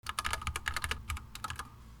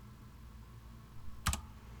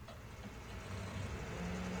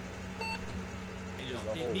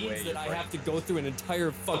It means that I have to go through an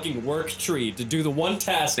entire fucking work tree to do the one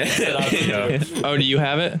task that I do. Oh, do you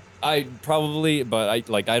have it? I probably, but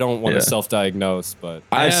I don't want to self-diagnose, but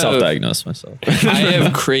I self-diagnose myself. I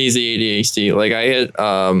have crazy ADHD. Like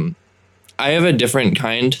I have a different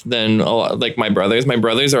kind than a lot, like my brothers. My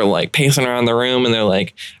brothers are like pacing around the room and they're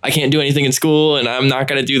like, I can't do anything in school and I'm not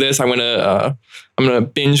gonna do this. I'm gonna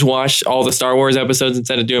binge watch all the Star Wars episodes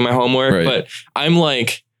instead of doing my homework. Right. But I'm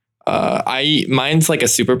like, mine's like a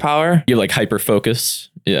superpower. You like hyper focus.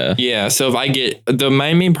 Yeah. Yeah. So if I get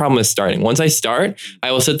my main problem is starting. Once I start,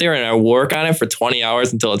 I will sit there and I work on it for 20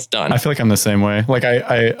 hours until it's done. I feel like I'm the same way. Like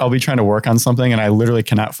I'll be trying to work on something and I literally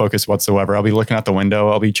cannot focus whatsoever. I'll be looking out the window.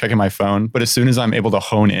 I'll be checking my phone. But as soon as I'm able to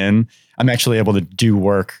hone in, I'm actually able to do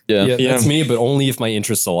work. Yeah, that's me, but only if my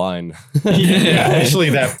interests align.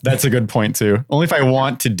 Actually, that's a good point too. Only if I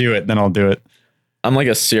want to do it, then I'll do it. I'm like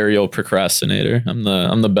a serial procrastinator. I'm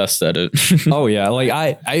the best at it. Oh yeah, like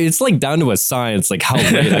I it's like down to a science, like how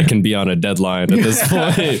late I can be on a deadline at this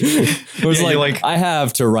point. It was like I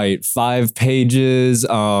have to write 5 pages.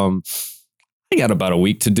 I got about a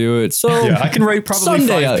week to do it. So yeah, I can write probably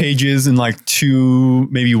Sunday, 5 pages in like 2,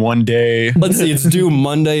 maybe 1 day. Let's see, it's due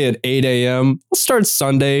Monday at 8 a.m. I'll start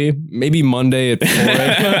Sunday, maybe Monday at 4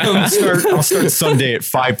 a.m. I'll start Sunday at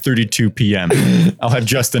 5:32 p.m. I'll have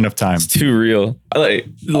just enough time. It's too real. Like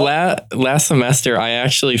last semester, I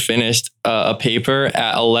actually finished a paper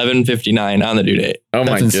at 11:59 on the due date. Oh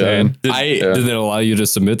my god! Did it allow you to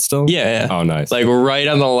submit still? Yeah. Oh, nice. Like right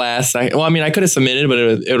on the last second. Well, I mean, I could have submitted, but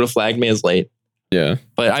it would have flagged me as late. Yeah.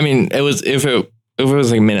 But I mean, it was if it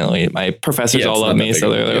was like a minute late, my professors all love me, so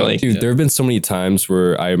they're like, dude, there have been so many times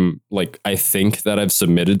where I'm like, I think that I've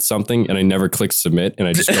submitted something and I never click submit and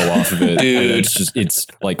I just go off of it. Dude, it's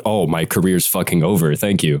like, oh, my career's fucking over.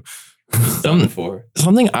 Thank you.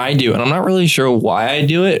 Something I do, and I'm not really sure why I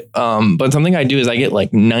do it, but something I do is I get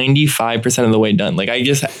like 95% of the way done. Like I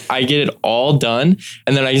get it all done,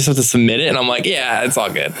 and then I just have to submit it, and I'm like, yeah, it's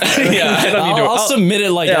all good. Yeah, I don't need to. I'll submit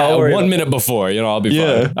it like 1 minute before. I'll be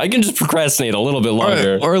fine. I can just procrastinate a little bit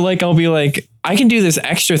longer, or like I'll be like, I can do this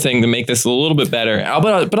extra thing to make this a little bit better.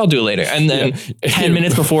 But I'll do it later, and then 10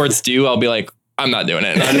 minutes before it's due, I'll be like, I'm not doing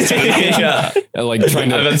it. Like trying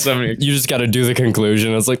to, you just got to do the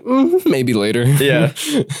conclusion. It's like, maybe later. Yeah.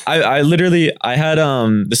 I had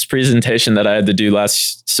this presentation that I had to do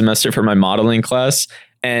last semester for my modeling class.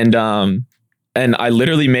 And I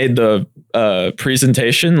literally made the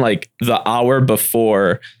presentation like the hour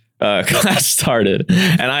before class started.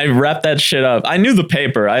 And I wrapped that shit up. I knew the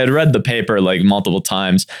paper. I had read the paper like multiple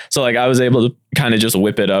times. So like I was able to kind of just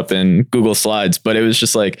whip it up in Google Slides, but it was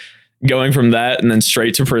just like, going from that and then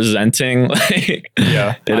straight to presenting, like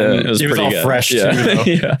it was pretty all good. Fresh too,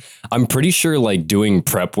 Yeah. I'm pretty sure like doing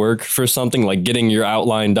prep work for something, like getting your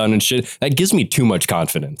outline done and shit, that gives me too much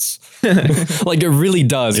confidence. Like it really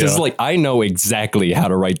does. Because like I know exactly how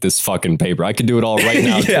to write this fucking paper. I could do it all right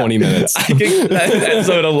now in 20 minutes.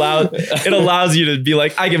 So it allows you to be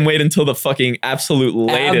like, I can wait until the fucking absolute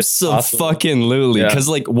latest. Absolutely. Because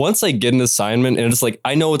like once I get an assignment and it's like,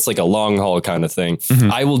 I know it's like a long haul kind of thing.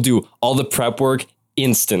 I will do all the prep work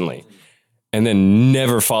instantly and then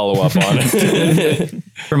never follow up on it.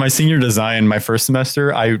 For my senior design, my first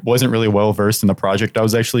semester, I wasn't really well versed in the project I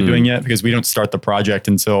was actually doing yet because we don't start the project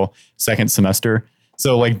until second semester.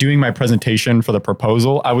 So like doing my presentation for the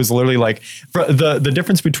proposal, I was literally like, for the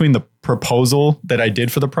difference between the proposal that I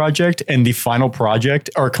did for the project and the final project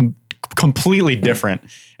are completely different.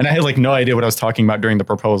 And I had like no idea what I was talking about during the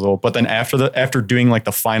proposal. But then after doing like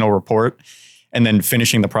the final report, and then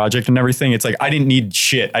finishing the project and everything, it's like, I didn't need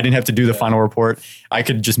shit. I didn't have to do the final report. I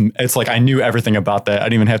could just, it's like, I knew everything about that. I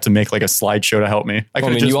didn't even have to make like a slideshow to help me. I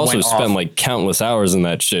mean, you also spend like countless hours in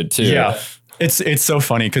that shit too. Yeah. It's so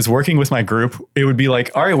funny because working with my group, it would be like,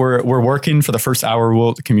 all right, we're working for the first hour.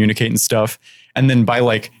 We'll communicate and stuff. And then by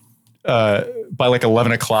like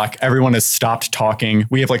 11 o'clock, everyone has stopped talking.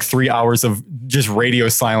 We have like 3 hours of just radio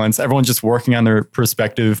silence. Everyone's just working on their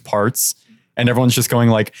respective parts. And everyone's just going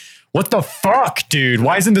like, what the fuck, dude?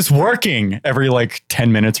 Why isn't this working? Every like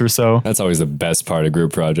 10 minutes or so. That's always the best part of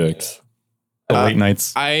group projects. The late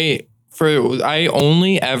nights. I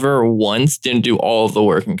only ever once didn't do all of the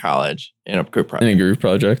work in college in a group project. In a group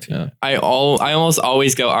project, yeah. I almost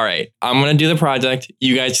always go, all right, I'm going to do the project.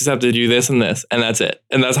 You guys just have to do this, and that's it.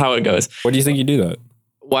 And that's how it goes. What do you think you do that?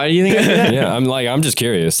 Why do you think I did that? Yeah, I'm just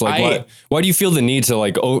curious. Like, why do you feel the need to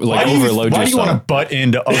overload why yourself? do you want to butt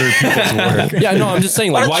into other people's work? Yeah, no, I'm just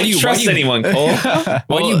saying, like, why do you trust anyone, Cole?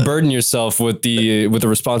 why do you burden yourself with the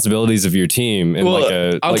responsibilities of your team? And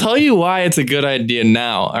I'll tell you why it's a good idea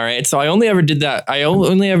now. All right, so I only ever did that. I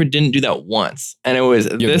only ever didn't do that once, and it was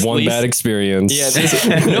you had one bad experience. Yeah,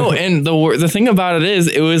 no, and the thing about it is,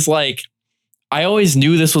 it was like I always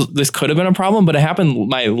knew this could have been a problem, but it happened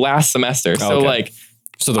my last semester. So Okay.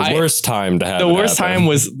 So the worst time to have the worst time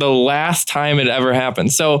was the last time it ever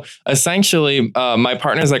happened. So essentially, my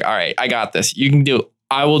partner's like, all right, I got this.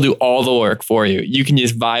 I will do all the work for you. You can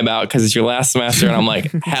just vibe out because it's your last semester. And I'm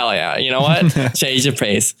like, hell yeah. You know what? Change your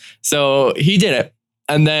pace. So he did it.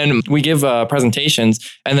 And then we give presentations.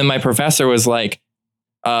 And then my professor was like,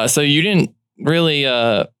 so you didn't really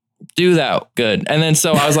do that good. And then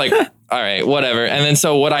so I was like, all right, whatever. And then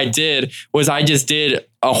so what I did was I just did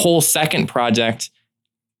a whole second project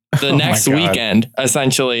the next weekend,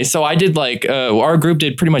 essentially. So I did our group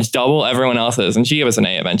did pretty much double everyone else's, and she gave us an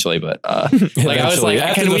A eventually. But I was like,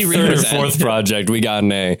 after can the we third or fourth project, we got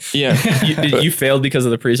an A. Yeah. You failed because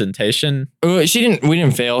of the presentation? We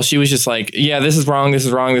didn't fail. She was just like, yeah, this is wrong, this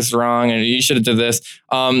is wrong, this is wrong, and you should have did this.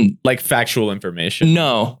 Like factual information?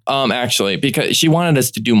 No, actually, because she wanted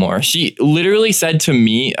us to do more. She literally said to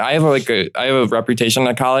me, I have a reputation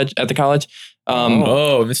at the college.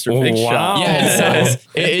 Mr. Big Shot. Yeah,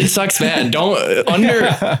 it sucks bad. Don't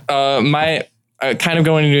my kind of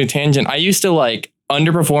going into a tangent. I used to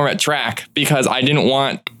underperform at track because I didn't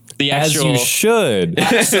want the actual. As you should.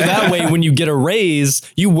 So that way, when you get a raise,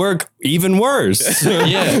 you work even worse.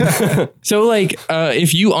 Yeah. So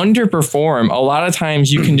if you underperform, a lot of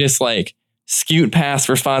times you can just scoot past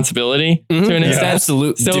responsibility to an extent.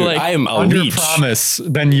 Absolutely. So dude, I am a Under leech. promise,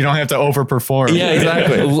 then you don't have to overperform. Yeah,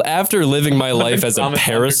 exactly. After living my life as a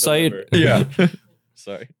parasite. Yeah.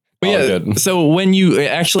 Sorry. But yeah, so when you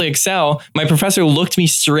actually excel, my professor looked me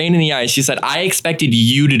straight in the eye. She said, I expected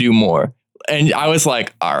you to do more. And I was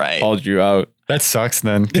like, all right. Called you out. That sucks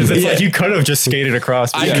then. Because it's like you could have just skated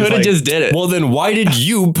across. I could have just did it. Well, then why did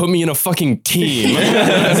you put me in a fucking team?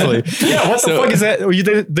 Honestly. Yeah, what the fuck is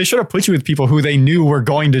that? They should have put you with people who they knew were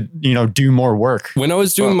going to, do more work. When I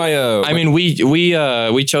was doing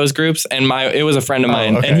we chose groups, and it was a friend of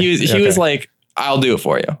mine, okay. and he was like, I'll do it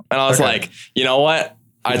for you. And I was like, you know what?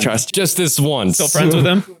 I trust you. just this once. Still friends with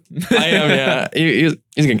him? I am, yeah. He's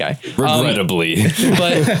a good guy. Regrettably.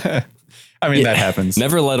 But I mean, that happens.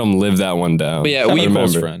 Never let them live that one down. But yeah,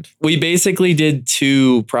 we basically did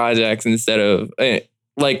 2 projects instead of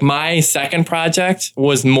my second project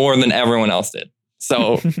was more than everyone else did.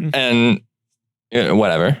 So, and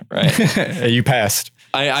whatever, right? You passed.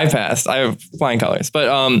 I passed. I have flying colors, but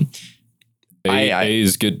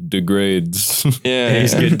A's get degrades. yeah,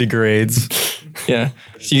 A's get degrades. Yeah.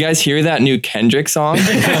 So you guys hear that new Kendrick song? Great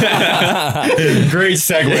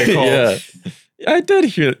segue, Cole. Yeah. I did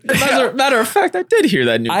hear. Matter of fact, I did hear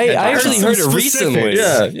that new. I actually heard it specifics.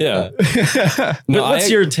 recently. Yeah. No, what's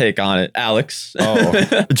your take on it, Alex?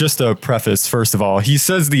 Just a preface, first of all, he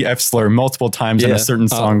says the F slur multiple times in a certain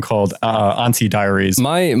song called Auntie Diaries.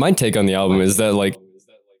 My take on the album is that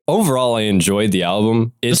overall I enjoyed the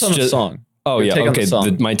album. It's just on the song. Oh yeah, okay.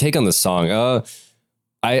 My take on the song.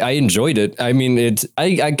 I enjoyed it. I mean,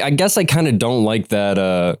 I guess I kind of don't like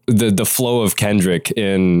that the flow of Kendrick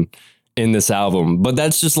in this album, but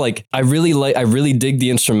that's just I really dig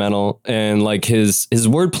the instrumental, and his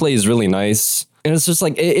wordplay is really nice, and it's just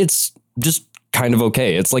it's just kind of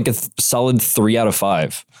okay. It's a solid 3 out of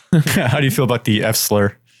 5. How do you feel about the F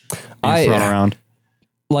slur being thrown around?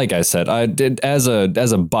 Like I said, I did as a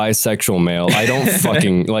bisexual male. I don't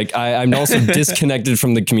fucking I'm also disconnected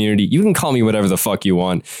from the community. You can call me whatever the fuck you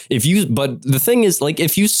want. But the thing is,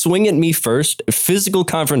 if you swing at me first, physical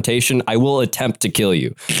confrontation, I will attempt to kill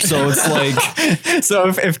you. So it's so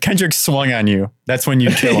if Kendrick swung on you, that's when you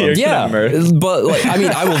kill him. Yeah, but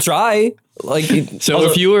I will try. So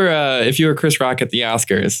if you were Chris Rock at the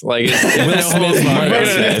Oscars, Will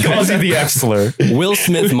Smith calls you the F slur. Will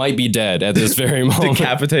Smith might be dead at this very moment.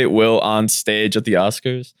 Decapitate Will on stage at the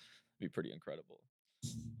Oscars. Be pretty incredible.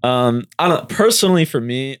 I don't personally, for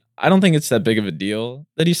me, I don't think it's that big of a deal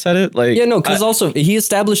that he said it. Because also he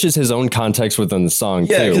establishes his own context within the song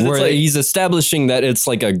too, where he's establishing that it's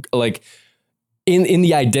in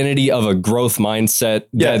the identity of a growth mindset,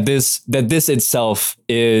 that this itself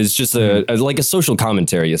is just a social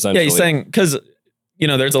commentary, essentially. Yeah, he's saying, because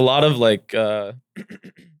there's a lot of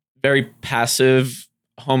very passive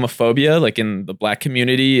homophobia in the Black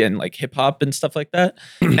community and hip hop and stuff like that.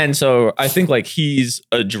 And so I think he's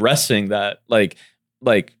addressing that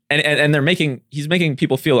and he's making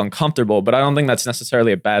people feel uncomfortable, but I don't think that's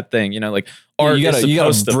necessarily a bad thing. You know, like art you is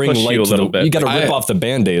supposed to bring push light you a little bit. You got to rip off the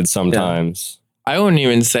Band-Aid sometimes. I wouldn't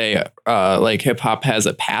even say like hip hop has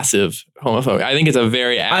a passive homophobia. I think it's a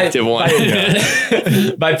very active one.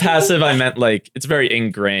 By passive, I meant like it's very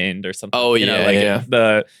ingrained or something. Oh, you know, yeah,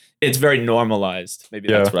 like it's very normalized. Maybe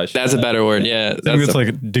that's what I should That's say. a better word. Yeah. I think it's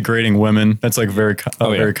like degrading women. That's like very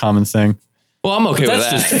common thing. Well, I'm okay with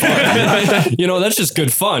that. That's just fun. You know, that's just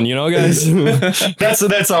good fun, you know, guys?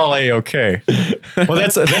 That's all okay. Well,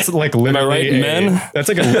 that's like literally men? That's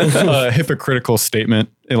like a hypocritical statement,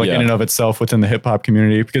 like in and of itself within the hip hop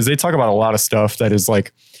community, because they talk about a lot of stuff that is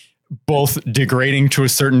like both degrading to a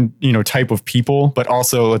certain, you know, type of people, but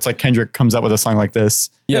also it's like Kendrick comes up with a song like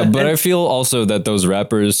this. Yeah, but I feel also that those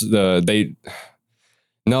rappers, because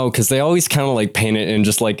they always kind of like paint it in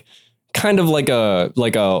just like kind of like a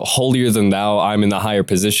holier than thou, I'm in the higher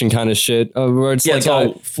position kind of shit, where it's it's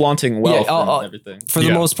all flaunting wealth and everything. For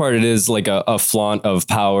the most part, it is like a flaunt of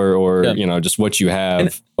power or you know, just what you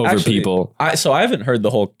have over people. I haven't heard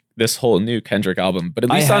this whole new Kendrick album, but at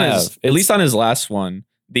least on his last one,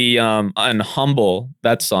 the on Humble,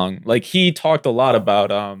 that song, like he talked a lot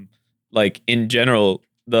about like in general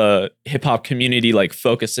the hip hop community like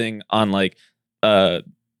focusing on like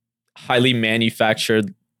highly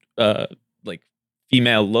manufactured like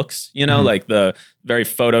female looks, you know, like the very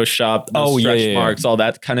photoshopped, stretch marks, all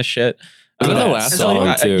that kind of shit. Is that the last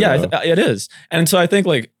song too? It is. And so I think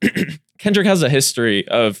like Kendrick has a history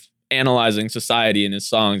of analyzing society in his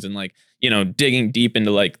songs and like, you know, digging deep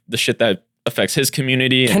into like the shit that affects his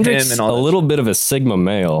community and Kendrick's him and all a little bit of a Sigma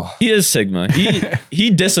male. He is Sigma. He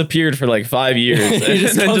disappeared for like 5 years. He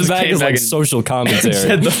just comes back as like social commentary.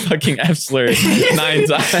 Said the fucking F slur 9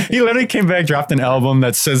 times. He literally came back, dropped an album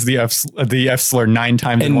that says the F slur 9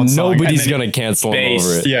 times in one song. Nobody's going to cancel him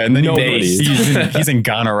over it. Yeah, and then he's in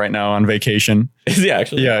Ghana right now on vacation. Is he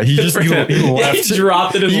actually? Yeah, he left. He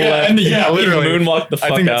dropped it and left. Literally. He moonwalked the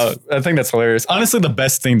fuck out. I think that's hilarious. Honestly, the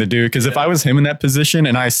best thing to do, because if I was him in that position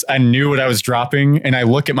and I knew what I was dropping and I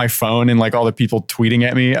look at my phone and like all the people tweeting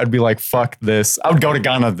at me, I'd be like, fuck this. I would go to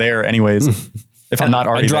Ghana there anyways. If I'm not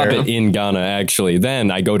already I drop there. it in Ghana, actually. Then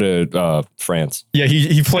I go to France. Yeah,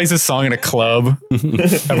 he plays this song in a club.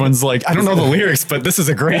 Everyone's like, I don't know the lyrics, but this is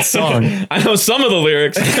a great song. I know some of the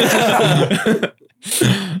lyrics.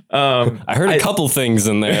 I heard a couple things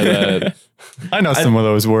in there that I know some of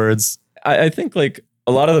those words. I think like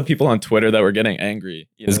a lot of the people on Twitter that were getting angry.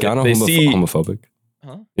 Is Ghana homophobic?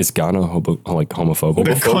 Huh? Is Ghana homophobic?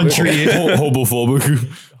 The country.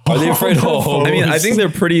 Homophobic. Are they afraid of homos? I mean, I think they're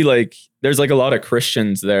pretty like, there's like a lot of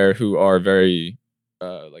Christians there who are very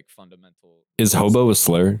like fundamental. Is hobo a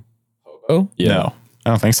slur? Hobo? Yeah. No, I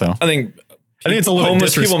don't think so. I think it's a little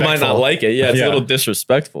homeless people might not disrespectful. like it. Yeah, it's a little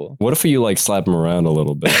disrespectful. What if you like slap him around a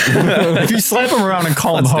little bit? If you slap him around and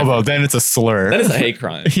call him hobo, then it's a slur. That is a hate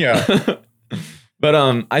crime. Yeah.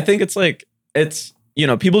 But I think it's like, it's, you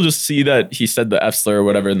know, people just see that he said the F slur or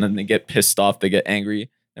whatever, and then they get pissed off, they get angry,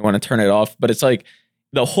 they want to turn it off. But it's like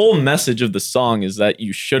the whole message of the song is that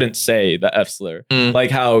you shouldn't say the F slur.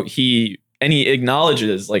 Like how he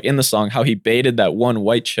acknowledges like in the song how he baited that one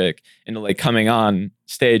white chick into like coming on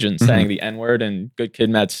stage and saying the N-word in Good Kid,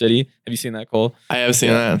 Mad City. Have you seen that, Cole? I have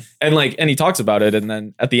seen that. And he talks about it, and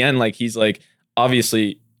then at the end, like he's like,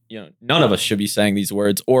 obviously, you know, none of us should be saying these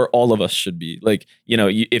words, or all of us should be. Like, you know,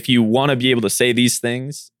 if you want to be able to say these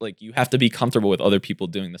things, like you have to be comfortable with other people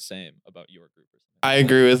doing the same about your group. I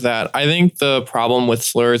agree with that. I think the problem with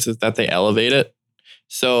slurs is that they elevate it.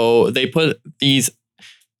 So they put these,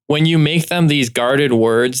 when you make them these guarded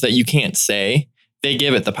words that you can't say, they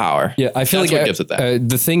give it the power. Yeah, I feel That's like what gives it that.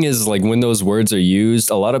 The thing is, like when those words are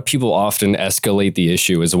used, a lot of people often escalate the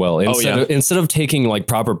issue as well. Instead of taking like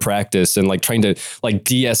proper practice and like trying to like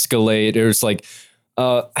de-escalate, or it's like,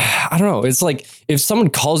 I don't know. It's like if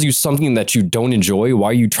someone calls you something that you don't enjoy, why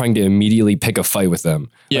are you trying to immediately pick a fight with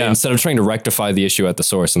them? Yeah. Like, instead of trying to rectify the issue at the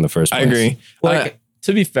source in the first place. I agree. Like,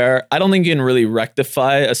 to be fair, I don't think you can really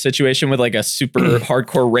rectify a situation with like a super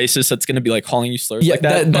hardcore racist that's going to be like calling you slurs like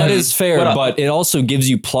that. That is fair, but it also gives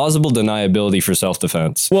you plausible deniability for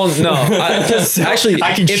self-defense. Well, no, because actually,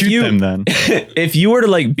 I can shoot them then. If you were to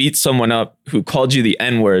like beat someone up who called you the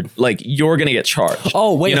N-word, like you're going to get charged.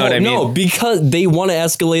 Oh, wait, you know what I mean? No, because they want to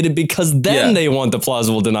escalate it because then they want the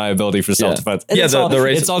plausible deniability for self-defense. And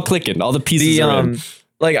it's all clicking. All the pieces are in.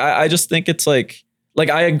 Like, I just think it's like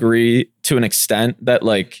I agree to an extent that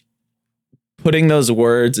like putting those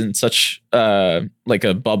words in such like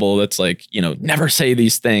a bubble that's like, you know, never say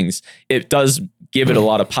these things. It does give it a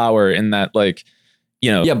lot of power in that, like,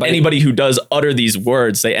 you know, anybody who does utter these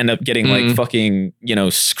words, they end up getting like fucking, you know,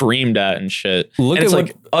 screamed at and shit. Look and at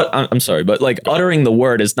it's I'm sorry, but like uttering the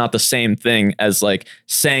word is not the same thing as like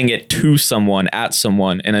saying it to someone, at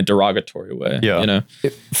someone in a derogatory way. Yeah. You know,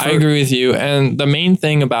 I agree with you. And the main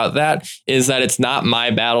thing about that is that it's not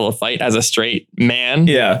my battle to fight as a straight man.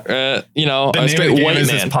 Yeah. You know, The a name straight of the game white is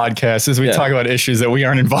man. this podcast as we Yeah. talk about issues that we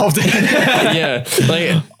aren't involved in. Yeah.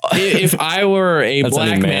 Like if I were a That's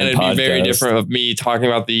black any man, it'd be very podcast. different of me talking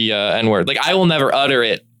about the N-word. Like I will never utter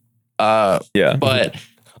it. yeah. But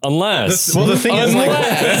Unless. Well, the thing is, like,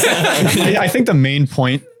 I think the main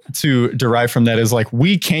point to derive from that is like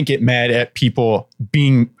we can't get mad at people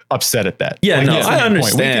being upset at that. Yeah, Like, no, that's the I main point.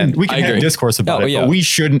 understand. We can I have agree. discourse about Oh, it, yeah. but we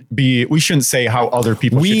shouldn't say how other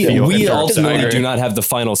people should We feel. if we they're upset. ultimately I agree. do not have the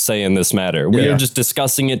final say in this matter. We Yeah. are just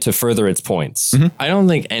discussing it to further its points. I don't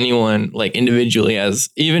think anyone like individually has,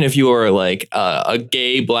 even if you are like a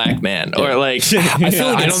gay black man or like, I feel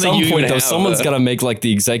like I at don't think some you point even though, have someone's a- got to make like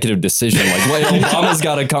the executive decision. Like, wait, Obama's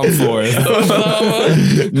got to come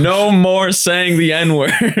forth. No more saying the N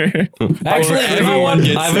word. Actually, you know what? Everyone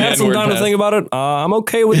gets I've the had some N-word time to passed. think about it. I'm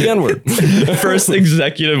okay with the N-word. First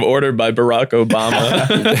executive order by Barack Obama.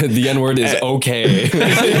 The N-word is okay.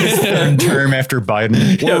 Third term after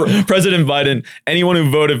Biden. Yeah, President Biden, anyone who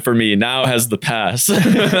voted for me now has the pass.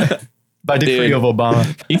 By decree Dude. of Obama.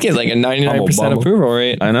 you get like a 99% Obama. approval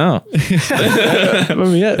rate. I know.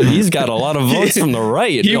 He's got a lot of votes from the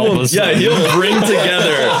right. He all of will, a sudden. he'll bring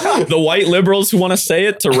together the white liberals who want to say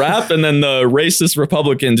it to rap, and then the racist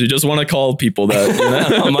Republicans who just want to call people that. You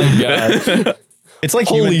know? Oh my god! It's like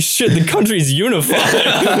Holy shit! The country's unified.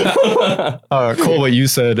 Cole, what you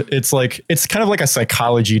said, it's like it's kind of like a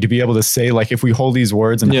psychology to be able to say like if we hold these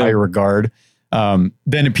words in Yeah. high regard,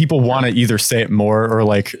 then people want to either say it more or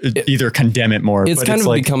like either condemn it more. It's But kind of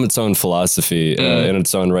like, become its own philosophy in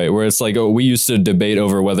its own right, where it's like, oh, we used to debate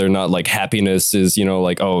over whether or not like happiness is, you know,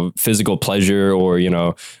 like, oh, physical pleasure, or, you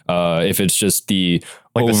know, if it's just the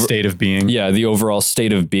like the state of being. yeah, the overall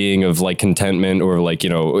state of being of like contentment, or like, you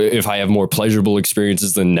know, if I have more pleasurable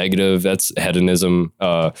experiences than negative, that's hedonism.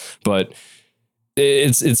 But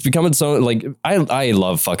it's become its own, like, I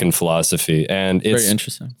love fucking philosophy, and Very it's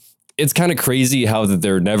interesting. it's kind of crazy how that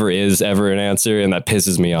there never is ever an answer, and that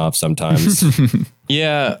pisses me off sometimes.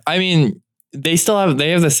 Yeah. I mean, they have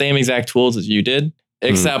the same exact tools as you did,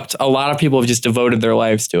 except a lot of people have just devoted their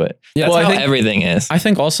lives to it. Yeah. That's Well, I how think- everything is. I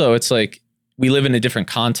think also it's like we live in a different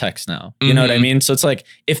context now. You know what I Mhm. mean? So it's like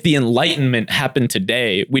if the Enlightenment happened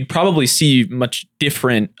today, we'd probably see much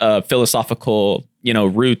different philosophical, you know,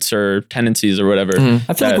 roots or tendencies or whatever. Mhm.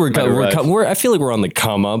 I feel like I feel like we're on the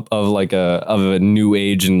come up of like a new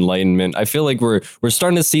age enlightenment. I feel like we're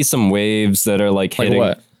starting to see some waves that are like Like hitting.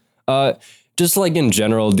 what? Just like in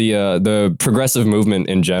general, the progressive movement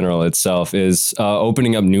in general itself is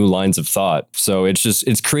opening up new lines of thought. So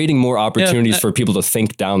it's creating more opportunities for people to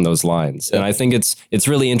think down those lines. And I think it's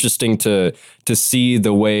really interesting to see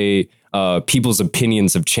the way people's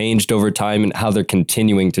opinions have changed over time and how they're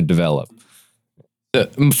continuing to develop.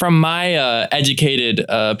 From my educated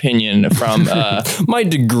opinion, from My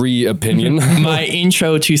degree opinion. my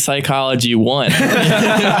intro to psychology 1.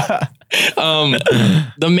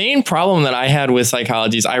 The main problem that I had with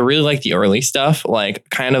psychology is I really like the early stuff, like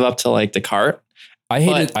kind of up to like Descartes. I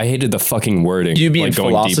hated the fucking wording. Do you mean like going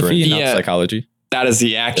philosophy, deeper. not Yeah. psychology? That is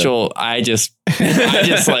the actual. I just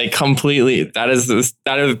like completely. That is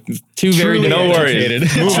two very Truly different. No worries.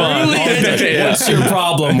 educated. Move on. Truly educated. What's your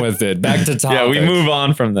problem with it? Back to topic. Yeah, we move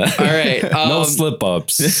on from that. All right. No slip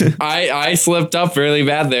ups. I slipped up really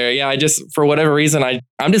bad there. Yeah, I just for whatever reason I'm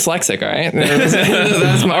dyslexic. All right.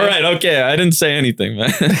 That's my, All right, okay. I didn't say anything,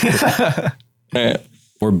 man. All right.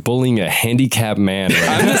 We're bullying a handicapped man. Right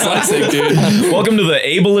I'm now. dyslexic, dude. Welcome to the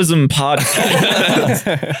Ableism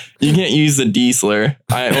podcast. You can't use the D slur.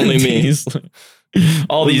 Only me.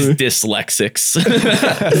 All these dyslexics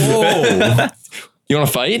Whoa. You want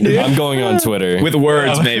to fight? I'm going on Twitter. with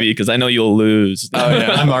words, maybe, because I know you'll lose. Oh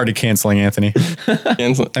yeah. I'm already canceling Anthony.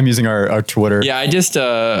 Cancel. I'm using our Twitter. Yeah, I just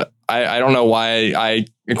I don't know why I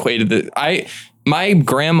equated it. My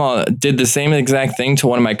grandma did the same exact thing to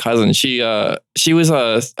one of my cousins. She was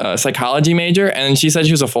a psychology major, and she said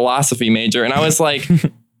she was a philosophy major, and I was like,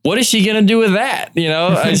 what is she gonna do with that? You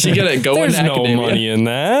know, is she gonna go There's into no academia? money in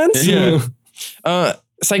that. Yeah.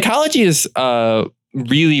 Psychology is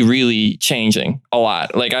really, really changing a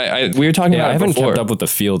lot. Like we were talking Yeah, about I it haven't before. kept up with the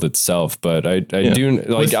field itself, but I do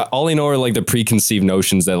like all I know are like the preconceived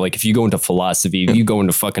notions that like if you go into philosophy, if you go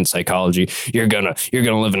into fucking psychology, you're gonna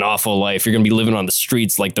live an awful life. You're gonna be living on the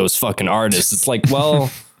streets like those fucking artists. It's like, well,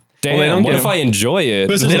 Damn, they don't what get- if I enjoy it?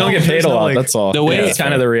 But They don't get paid a lot. like- That's all. The way- it's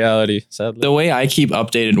kind of the reality. Sadly. The way I keep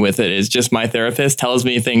updated with it is just my therapist tells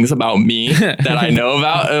me things about me that I know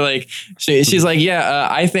about. Like she's like, yeah,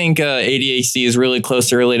 I think ADHD is really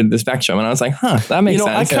closely related to the spectrum, and I was like, huh, that makes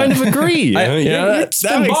sense. I kind of agree. that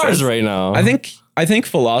Spin makes bars sense. right now. I think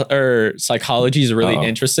psychology is really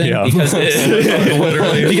interesting Yeah. because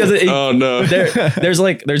it, Oh no.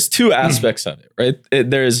 there's two aspects of it, right?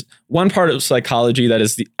 There's one part of psychology that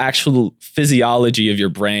is the actual physiology of your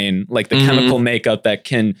brain, like the chemical makeup that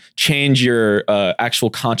can change your actual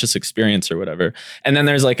conscious experience or whatever. And then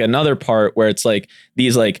there's like another part where it's like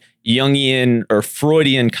these like Jungian or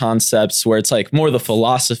Freudian concepts where it's like more the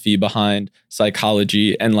philosophy behind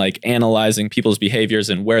psychology and like analyzing people's behaviors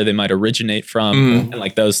and where they might originate from and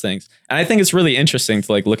like those things. And I think it's really interesting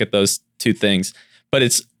to like look at those two things. But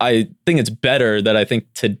I think it's better that I think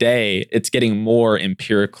today it's getting more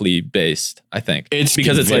empirically based. I think It's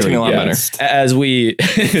because it's like getting a lot better. as we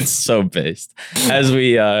it's so based as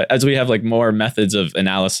we have like more methods of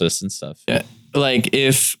analysis and stuff. Yeah. Like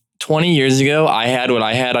if 20 years ago I had what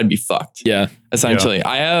I had, I'd be fucked. Yeah. Essentially,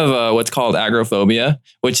 I have what's called agoraphobia,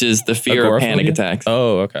 which is the fear of panic Agoraphobia? attacks.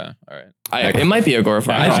 Oh, okay. All right. It might be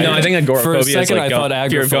agoraphobia. I think agoraphobia For a second, is like I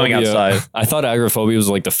thought fear of going outside. agoraphobia. I thought agoraphobia was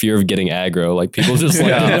like the fear of getting aggro. Like people just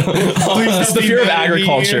like It's the fear of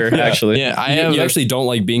agriculture, actually. Yeah, I have. you actually don't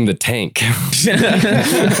like being the tank.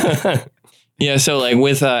 Yeah, so like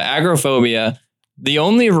with agoraphobia, the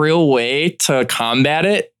only real way to combat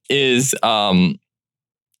it is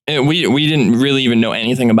we didn't really even know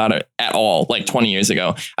anything about it at all like 20 years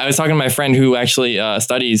ago. I was talking to my friend who actually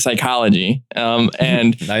studies psychology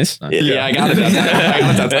and Nice. yeah, I got it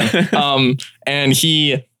that time. And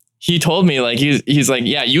he told me like he's like,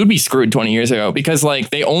 yeah, you would be screwed 20 years ago because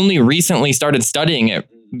like they only recently started studying it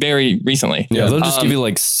very recently. Yeah, they'll just give you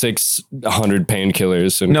like 600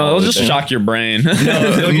 painkillers. And No, call they'll it just a day. shock your brain.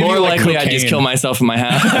 They'll give More you, like, likely I'd just cocaine. kill myself in my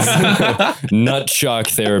house. Nut shock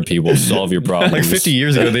therapy will solve your problems. Like 50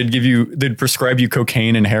 years ago, they'd prescribe you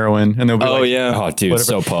cocaine and heroin, and they'll be Oh like, yeah. Oh, dude, Whatever.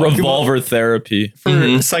 so pumped. Revolver therapy.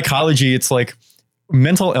 for psychology, it's like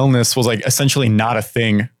mental illness was like essentially not a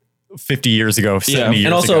thing 50 years ago, 70 years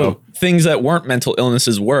And also ago. things that weren't mental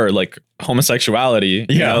illnesses were like homosexuality.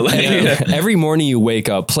 You Yeah. know, like- Every morning you wake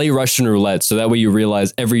up, play Russian roulette, so that way you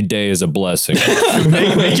realize every day is a blessing.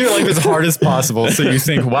 Make your life as hard as possible so you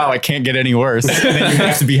think, wow, I can't get any worse. And then you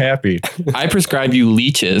have to be happy. I prescribe you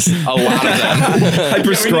leeches, a lot of them. I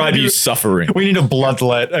prescribe you suffering. We need a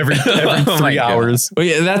bloodlet every my 3 God. hours. Well,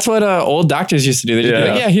 yeah, that's what old doctors used to do. They just be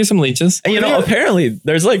Yeah. like, yeah, here's some leeches. And you know, apparently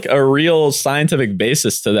there's like a real scientific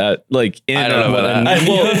basis to that. Like, in, I don't know about that.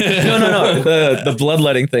 no, the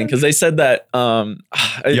bloodletting thing, because they said that.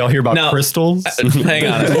 Y'all hear about now- crystals? Hang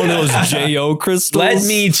on, One of those J.O. crystals. let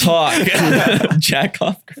me talk. Jack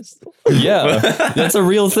off crystal. Yeah, that's a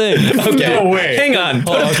real thing. Okay, No way. hang on.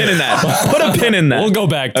 Put a pin in that. Put a pin in that. We'll go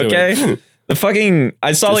back to it. Okay. The fucking,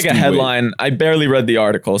 I saw like a Just you headline. I barely read the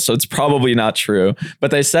article, so it's probably not true.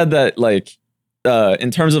 But they said that like,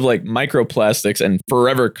 in terms of like microplastics and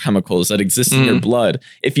forever chemicals that exist in your blood,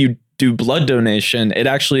 if you do blood donation,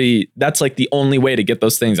 that's like the only way to get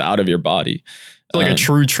those things out of your body. Like a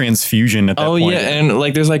true transfusion at that Oh point. yeah, and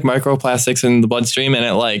like there's like microplastics in the bloodstream, and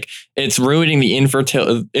it's ruining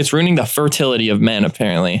the fertility of men.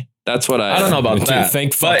 Apparently, that's what I I don't know about Dude, that.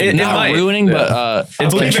 thank but fucking it Not might. ruining, but I it's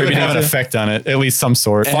believe it would contributing have an to- effect on it, at least some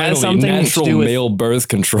sort. It has Finally, something to natural do with- male birth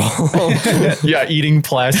control. Yeah, eating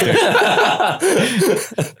plastic.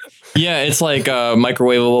 yeah, it's like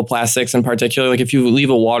microwavable plastics in particular. Like if you leave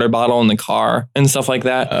a water bottle in the car and stuff like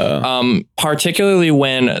that, particularly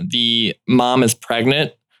when the mom is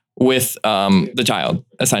pregnant with the child,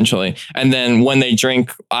 essentially, and then when they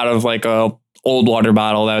drink out of like a old water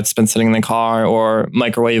bottle that's been sitting in the car or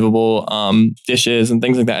microwavable dishes and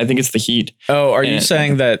things like that. I think it's the heat. Oh, are you And-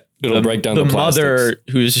 saying that It'll break down the the mother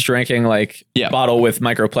who's drinking like Yeah. bottle with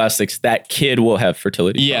microplastics, that kid will have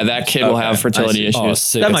fertility? Yeah, problems? that kid will Okay, have fertility I see. Oh, issues.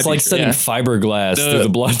 sick. That It's might be like true. sending Yeah. fiberglass The- through the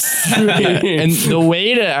blood. And the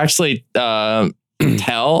way to actually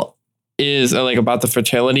tell is like about the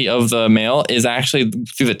fertility of the male is actually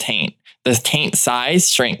through the taint. The taint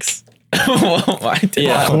size shrinks. I did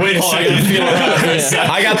Yeah. not- Wait a second. I feel about this.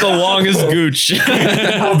 I got the longest gooch.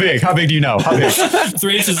 How big? How big do you know? How big?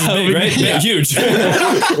 3 inches is big, right? Yeah, huge.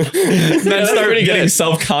 Men start getting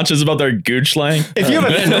self-conscious about their gooch length. If you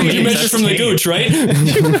have a You measure from the gooch, right?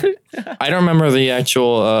 I don't remember the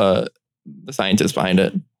actual the scientist behind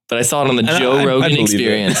it, but I saw it on the And Joe I Rogan believe it.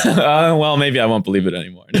 Experience. Well, maybe I won't believe it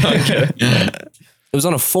anymore. No, I'm kidding. It was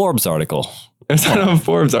on a Forbes article. It's not a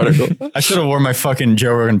Forbes article. I should have worn my fucking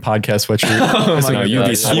Joe Rogan podcast sweatshirt. No, you'd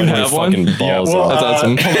be sweating You your have one? fucking balls well, off. That's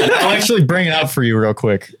awesome. I'll actually bring it out for you real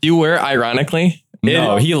quick. Do you wear ironically?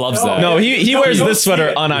 No, he loves that. No, he wears this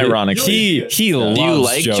sweater unironically. He loves Do you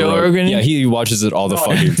like Joe Rogan? Yeah, he watches it all the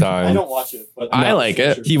fucking time. I don't watch it, but I like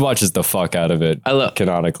it. He watches the fuck out of it. I love.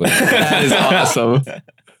 Canonically. That is awesome.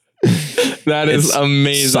 That is It's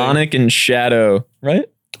amazing. Sonic and Shadow, right?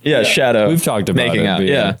 Yeah, Shadow. We've talked about making it. out. but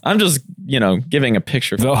Yeah, I'm just giving a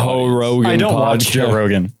picture. For The whole audience. Rogan I don't watch podcast. Joe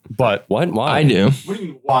Rogan, but What? Why? I do. what do you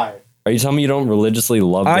mean? Why? Are you telling me you don't religiously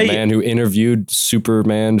love the man who interviewed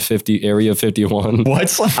Superman 50 Area 51?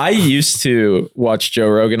 what? I used to watch Joe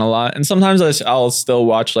Rogan a lot, and sometimes I'll still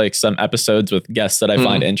watch like some episodes with guests that I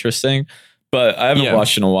find interesting, but I haven't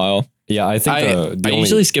watched in a while. Yeah, I think I the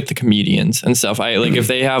usually skip the comedians and stuff. I like if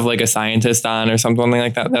they have like a scientist on or something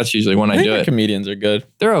like that. That's usually when I think do the it. comedians are good.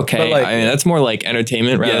 They're okay. But, like, I mean, that's more like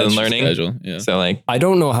entertainment rather than it's just learning. casual, yeah. So like, I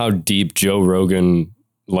don't know how deep Joe Rogan,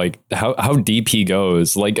 like how deep he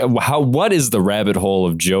goes. Like what is the rabbit hole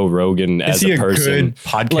of Joe Rogan Is as he a a person? good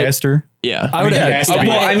podcaster? yeah, I would he has to be.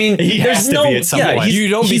 Well, I mean, He has there's to no. be at some Yeah, point. You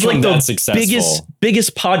don't he's become like that the successful.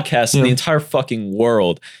 biggest podcast in the entire fucking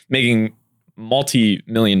world, making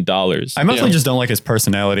multi-million dollars. I mostly just don't like his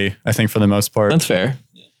personality, I think, for the most part. that's fair.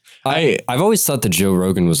 I've always thought that Joe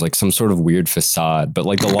Rogan was like some sort of weird facade, but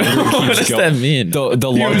like the longer it What keeps does going, that mean? the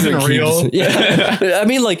longer wasn't it keeps, real. yeah. I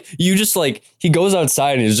mean, like you just like he goes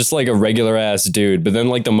outside and he's just like a regular ass dude, but then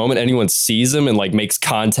like the moment anyone sees him and like makes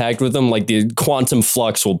contact with him, like the quantum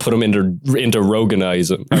flux will put him into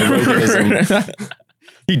Roganism.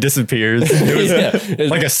 He disappears. It was Yeah.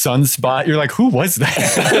 like a sunspot. You're like, who was that?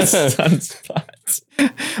 Sunspots.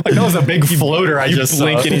 Like that was a big floater I just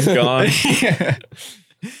Blink saw. and he's gone.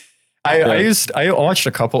 I watched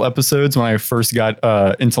a couple episodes when I first got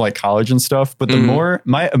into like college and stuff, but the more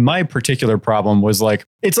my particular problem was like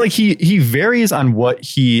it's like he varies on what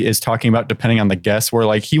he is talking about depending on the guest, where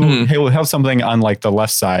like he'll have something on like the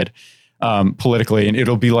left side politically, and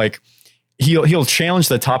it'll be like he'll challenge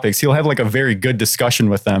the topics. He'll have like a very good discussion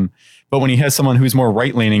with them. But when he has someone who's more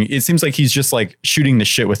right leaning, it seems like he's just like shooting the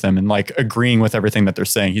shit with them and like agreeing with everything that they're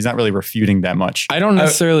saying. He's not really refuting that much. I don't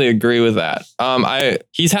necessarily agree with that.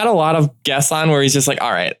 He's had a lot of guests on where he's just like,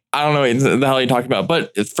 all right, I don't know what the hell you're talking about.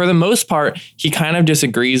 But for the most part, he kind of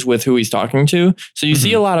disagrees with who he's talking to. So you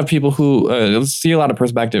see a lot of people who see a lot of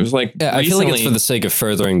perspectives. Like Yeah, I feel like it's for the sake of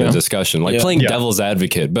furthering the discussion, like Yeah. playing devil's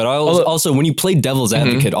advocate. But also when you play devil's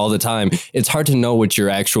advocate all the time, it's hard to know what your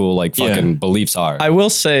actual like fucking beliefs are. I will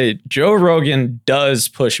say Joe Rogan does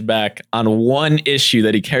push back on one issue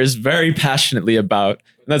that he cares very passionately about.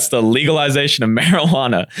 And that's the legalization of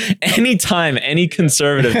marijuana. Anytime any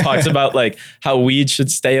conservative talks about like how weed should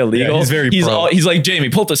stay illegal, Yeah, he's like, Jamie,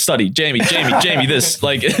 pull up the study. Jamie, this.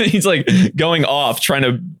 Like he's like going off trying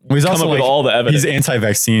to He's come also up with like, all the evidence. He's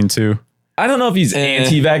anti-vaccine too. I don't know if he's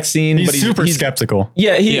anti-vaccine, He's but super skeptical.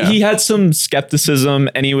 Yeah, he had some skepticism,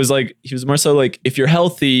 and he was more so like, if you're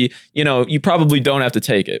healthy, you probably don't have to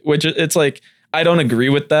take it. Which it's like, I don't agree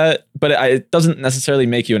with that, but it doesn't necessarily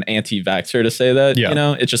make you an anti-vaxxer to say that.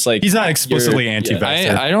 Yeah. It's just like He's not explicitly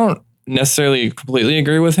anti-vaxxer. I don't necessarily completely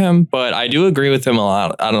agree with him, but I do agree with him a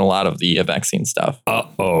lot on a lot of the vaccine stuff.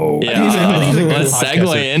 Uh-oh. Yeah, he's a good let's segue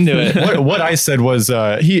podcaster. into it. What I said was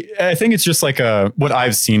I think it's just like what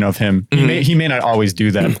I've seen of him. He may not always do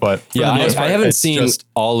that, but for Yeah, the most I part, haven't it's seen just-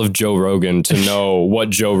 all of Joe Rogan to know what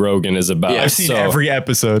Joe Rogan is about. Yeah, I've seen So- every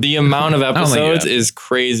episode. The amount of my episodes God. is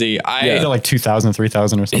crazy. They're like 2,000,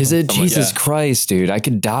 3,000 or something. Is it? Something like Jesus that. Christ, dude. I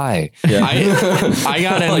could die. I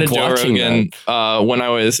got Like into Joe watching Rogan when I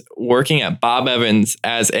was working at Bob Evans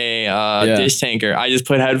as a dish tanker. I just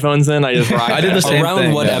put headphones in. I just rocked. I did the out. same Around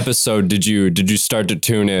thing, what yeah. episode did you start to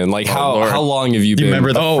tune in? Like Lord. how long have you Do been? you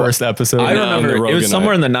remember the first episode? I the remember it was Roganite.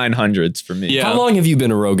 somewhere in the 900s for me. Yeah. How long have you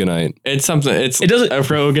been a Roganite? It's something. It doesn't- a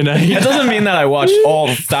Rogan. It doesn't mean that I watched all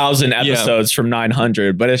 1,000 episodes from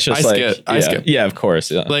 900, but it's just I skip. Yeah, of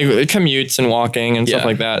course. Yeah. like commutes and walking and stuff Yeah.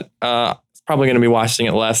 like that. It's probably going to be watching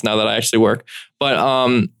it less now that I actually work. But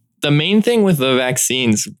the main thing with the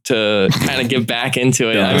vaccines, to kind of get back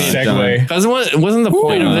into it, I mean, Segue. because wasn't the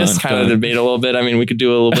point of this kind of debate a little bit? I mean, we could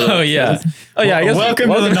do a little bit. Oh yeah. Oh yeah. I guess Welcome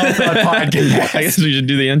to the Null Podcast. I guess we should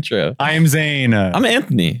do the intro. I am Zane, I'm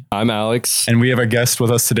Anthony. I'm Alex. and we have a guest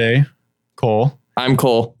with us today, Cole. I'm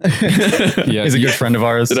Cole. Yeah, He's a good friend of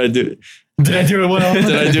ours. Did I do it well?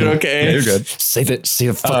 Did I do it okay? Yeah, you're good. say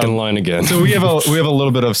the fucking line again. So we have a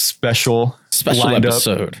little bit of special lined up.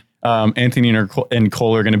 episode. Anthony and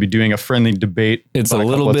Cole are going to be doing a friendly debate. It's a about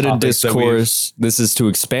little couple bit of topics that we've- discourse. This is to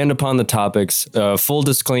expand upon the topics. Full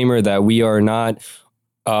disclaimer that we are not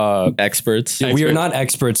experts. We are not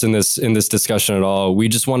experts in this discussion at all. We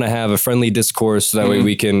just want to have a friendly discourse so that way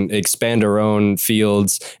we can expand our own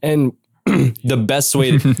fields. And the best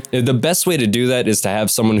way to do that is to have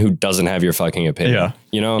someone who doesn't have your fucking opinion. Yeah.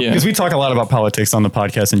 You know? Because we talk a lot about politics on the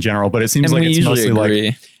podcast in general, but it seems like it's mostly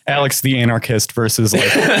like Alex the anarchist versus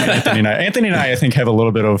like Anthony and I. Anthony and I think, have a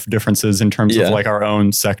little bit of differences in terms of like our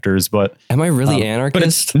own sectors. But am I really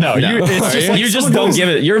anarchist? No, it's just like you just don't give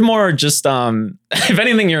it. You're more just if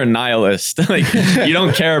anything, you're a nihilist. Like you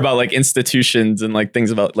don't care about like institutions and like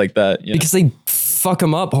things about like that. You know? Because they fuck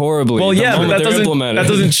them up horribly. Well, yeah, but that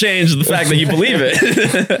doesn't change the fact that you believe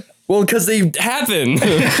it. Well, because they happen.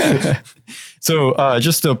 So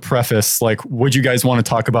just to preface, like, would you guys want to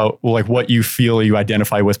talk about like what you feel you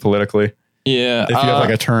identify with politically? Yeah. If you have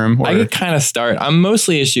like a term. Or, I could kind of start. I'm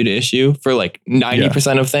mostly issue to issue for like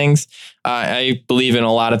 90% of things. I believe in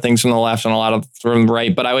a lot of things from the left and a lot of from the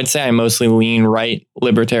right, but I would say I mostly lean right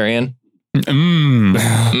libertarian.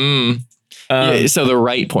 Yeah, so the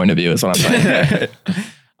right point of view is what I'm saying.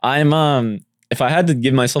 I'm if I had to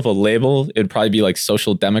give myself a label, it'd probably be like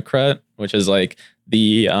social democrat, which is like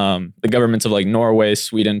the governments of like Norway,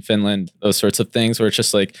 Sweden, Finland, those sorts of things, where it's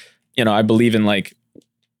just like, you know, I believe in like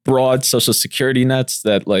broad social security nets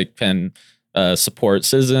that like can support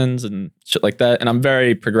citizens and shit like that. And I'm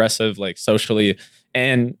very progressive, like socially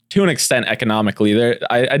and to an extent economically.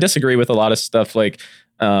 I disagree with a lot of stuff, like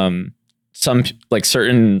some like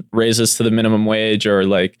certain raises to the minimum wage or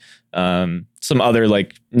like some other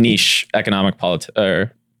like niche economic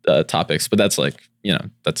topics, but that's like, you know,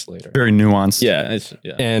 that's later. Very nuanced. Yeah.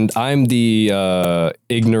 And I'm the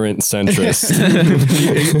ignorant centrist.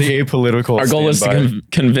 the apolitical. Our goal is to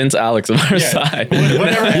convince Alex of our side.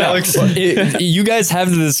 Whatever, Alex. You guys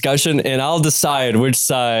have the discussion, and I'll decide which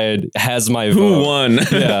side has my vote. Who won?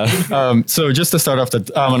 Yeah. So just to start off,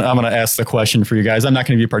 I'm gonna ask the question for you guys. I'm not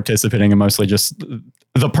going to be participating. I'm mostly just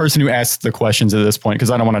the person who asks the questions at this point,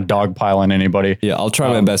 because I don't want to dogpile on anybody. Yeah, I'll try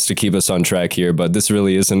my best to keep us on track here, but this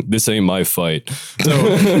ain't my fight.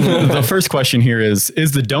 So the first question here is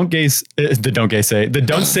the don't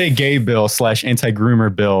say gay bill /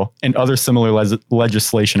 anti-groomer bill and other similar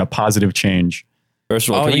legislation a positive change? First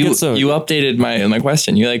of all, you updated my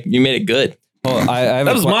question. You made it good. Well,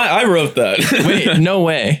 I wrote that. Wait, no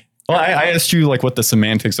way. Well, I asked you like what the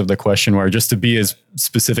semantics of the question were, just to be as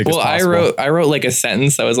specific as possible. Well, I wrote like a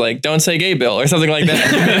sentence that was like, don't say gay bill or something like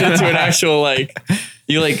that. You made it into an actual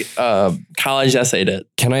college essayed it.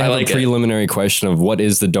 Can I have a preliminary question of what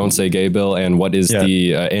is the don't say gay bill and what is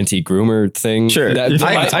the anti-groomer thing? Sure.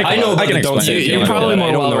 I know about the don't say gay bill. You're probably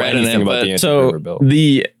more well read in it, about the anti-groomer bill.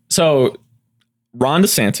 So Ron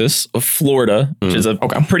DeSantis of Florida, which is a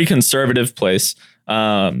pretty conservative place,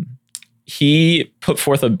 he put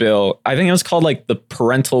forth a bill. I think it was called like the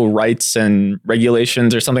Parental Rights and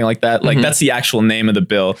Regulations or something like that. Like that's the actual name of the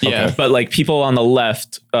bill. Yeah. But like people on the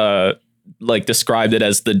left like described it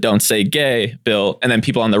as the don't say gay bill. And then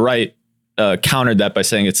people on the right countered that by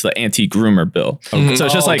saying it's the anti-groomer bill. Okay. So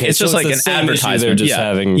it's just it's just like an advertisement. They're just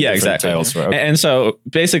having exactly. Titles for, And so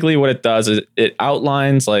basically what it does is it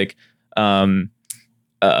outlines like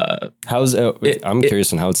I'm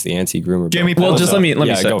curious on how it's the anti-groomer Jamie, bill. Well, just let me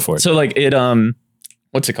say. Go for it. So like it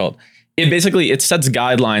what's it called? It sets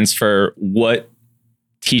guidelines for what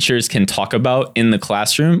teachers can talk about in the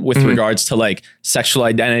classroom with regards to like sexual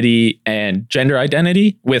identity and gender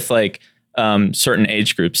identity with like certain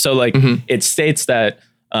age groups. So like it states that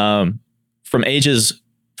from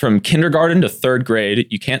kindergarten to third grade,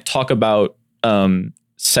 you can't talk about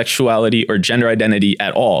sexuality or gender identity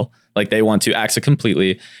at all. Like they want to access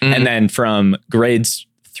completely. And then from grades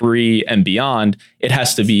 3 and beyond, it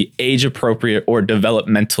has to be age appropriate or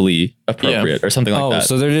developmentally appropriate or something like that.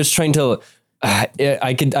 So they're just trying to,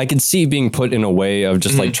 I could see being put in a way of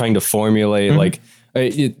just like trying to formulate like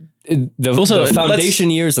the foundation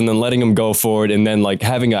years and then letting them go forward and then like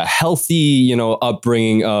having a healthy,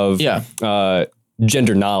 upbringing of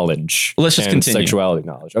gender knowledge. Let's just continue. Sexuality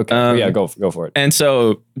knowledge. Okay. Go for it. And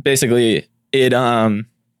so basically it,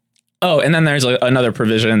 and then there's another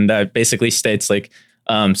provision that basically states like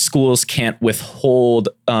schools can't withhold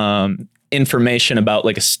information about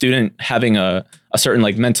like a student having a certain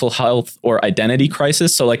like mental health or identity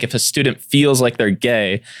crisis. So like if a student feels like they're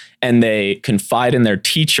gay and they confide in their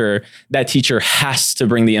teacher, that teacher has to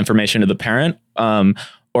bring the information to the parent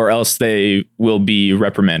or else they will be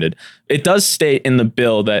reprimanded. It does state in the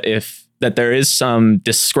bill that that there is some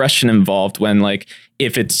discretion involved when like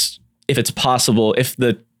if it's possible, if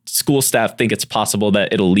the school staff think it's possible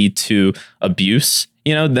that it'll lead to abuse,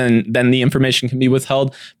 then the information can be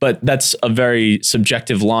withheld. But that's a very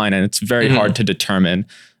subjective line and it's very hard to determine.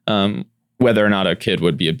 whether or not a kid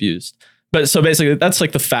would be abused. But so basically, that's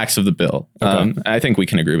like the facts of the bill. Okay. I think we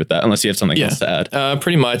can agree with that, unless you have something else to add.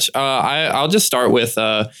 Pretty much. I'll just start with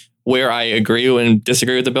where I agree and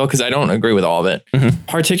disagree with the bill, because I don't agree with all of it. Mm-hmm.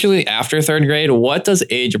 Particularly after third grade, what does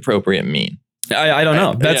age appropriate mean? I don't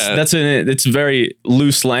know. It's very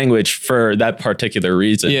loose language for that particular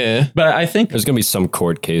reason. Yeah. But I think There's gonna be some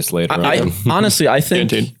court case later. honestly, I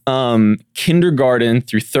think kindergarten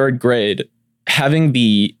through third grade, having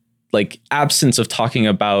the like absence of talking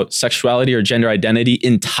about sexuality or gender identity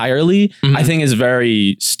entirely, I think is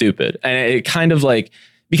very stupid. And it kind of like,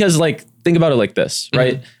 because like, think about it like this,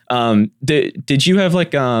 right? Did you have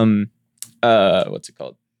like, what's it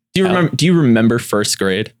called? Do you remember first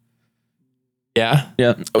grade? Yeah.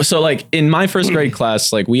 Yeah. So like in my first grade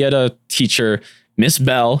class, like we had a teacher, Miss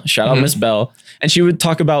Bell, shout out Miss Bell. And she would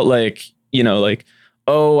talk about like, like,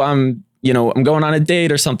 oh, I'm going on a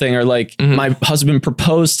date or something, or like my husband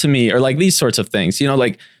proposed to me, or like these sorts of things,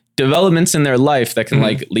 like developments in their life that can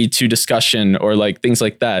like lead to discussion or like things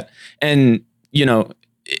like that. And,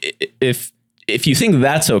 if you think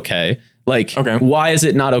that's okay, like, why is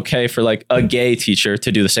it not okay for like a gay teacher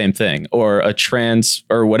to do the same thing, or a trans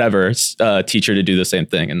or whatever teacher to do the same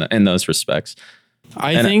thing in those respects?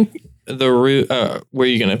 I think the root, were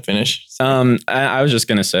you going to finish? I was just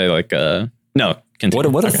going to say like, no.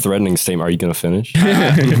 Continue. What a threatening statement. Are you going to finish?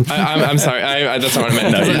 I'm sorry. That's not what I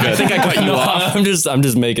meant. I think I cut you off. I'm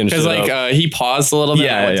just making sure. Because like he paused a little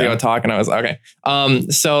bit. I went to go talk, and I was okay.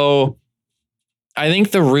 So I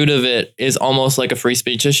think the root of it is almost like a free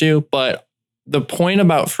speech issue, but the point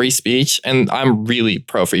about free speech, and I'm really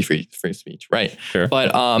pro free speech, right? Sure.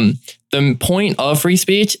 But the point of free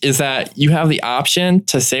speech is that you have the option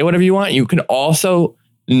to say whatever you want. You can also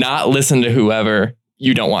not listen to whoever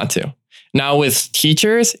you don't want to. Now with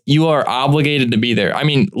teachers, you are obligated to be there. I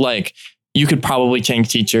mean, like you could probably change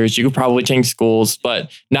teachers, you could probably change schools, but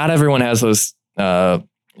not everyone has those.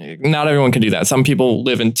 Not everyone can do that. Some people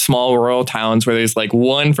live in small rural towns where there's like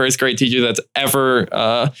one first grade teacher that's ever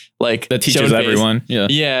like that teaches everyone. Yeah.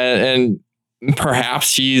 Yeah. And perhaps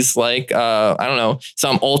she's like, I don't know,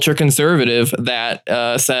 some ultra conservative that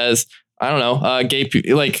says, I don't know,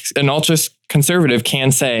 like an ultra conservative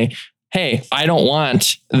can say, hey, I don't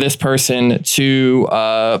want this person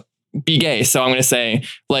to be gay. So I'm going to say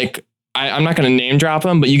like, I'm not going to name drop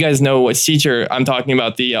them, but you guys know what teacher I'm talking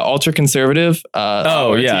about, the ultra conservative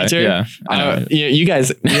teacher. You guys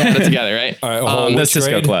had it together, right? All right, the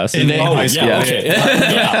Cisco class. Okay. Yeah,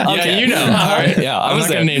 you know. All right. Yeah, I'm not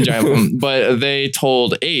going to name drop them, but they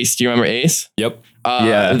told Ace. Do you remember Ace? Yep.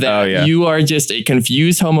 That you are just a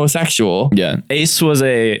confused homosexual. Yeah. Ace was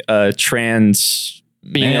a trans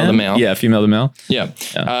female to male. Yeah, female to male. Yeah.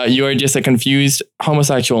 You are just a confused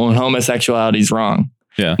homosexual, and homosexuality is wrong.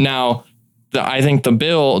 Yeah. Now, I think the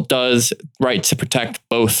bill does right to protect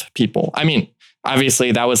both people. I mean,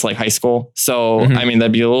 obviously that was like high school. So, I mean,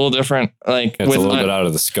 that'd be a little different. Like it's a little bit out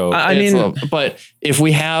of the scope. But if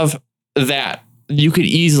we have that, you could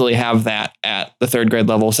easily have that at the third grade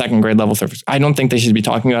level, second grade level. I don't think they should be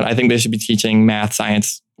talking about it. I think they should be teaching math,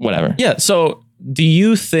 science, whatever. Yeah. So do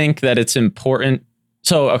you think that it's important?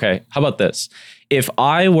 So, okay, how about this? If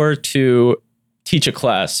I were to teach a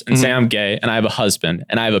class and say I'm gay and I have a husband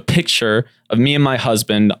and I have a picture of me and my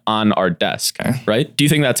husband on our desk, right? Do you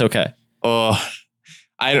think that's okay?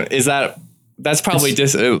 That's probably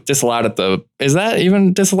disallowed at the, is that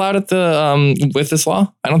even disallowed at the, with this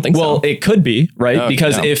law? I don't think so. Well, it could be, right?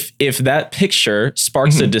 Because if that picture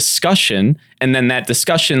sparks a discussion and then that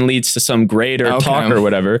discussion leads to some grade or talk or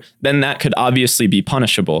whatever, then that could obviously be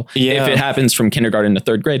punishable if it happens from kindergarten to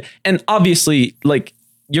third grade. And obviously like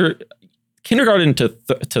kindergarten to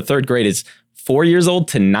third grade is 4 years old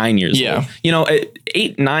to 9 years old. At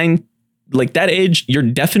 8, 9, like that age, you're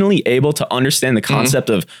definitely able to understand the concept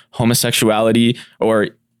of homosexuality or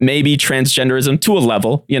maybe transgenderism to a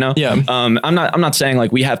level, I'm not saying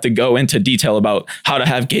like we have to go into detail about how to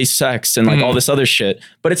have gay sex and like all this other shit,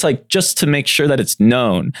 but it's like just to make sure that it's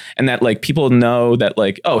known and that like people know that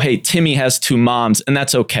like, oh, hey, Timmy has 2 moms and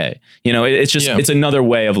that's okay. It's just, it's another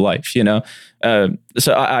way of life, so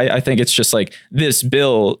I think it's just like this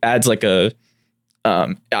bill adds like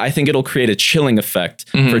I think it'll create a chilling effect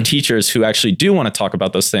for teachers who actually do want to talk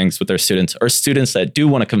about those things with their students, or students that do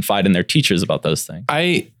want to confide in their teachers about those things.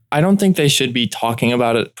 I don't think they should be talking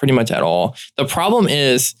about it pretty much at all. The problem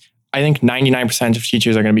is, I think 99% of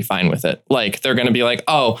teachers are going to be fine with it. Like they're going to be like,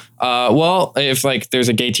 well, if like there's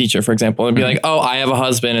a gay teacher, for example, it'd be like, oh, I have a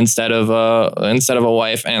husband instead of a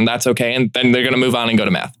wife, and that's okay. And then they're going to move on and go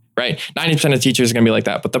to math. right? 90% of teachers are going to be like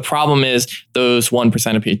that. But the problem is those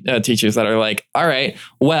 1% of teachers that are like, all right,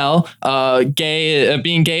 well,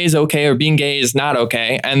 being gay is okay, or being gay is not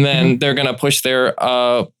okay. And then they're going to push their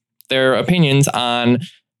opinions on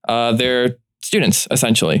their students,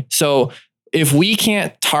 essentially. So if we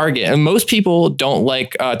can't target, and most people don't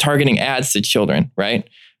like targeting ads to children, right?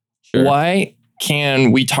 Sure. Why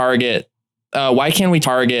can we target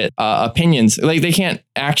opinions? Like, they can't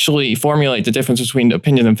actually formulate the difference between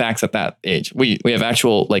opinion and facts at that age. We have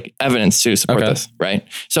actual like evidence to support this, right?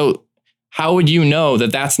 So how would you know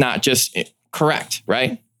that that's not just correct,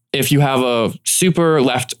 right? If you have a super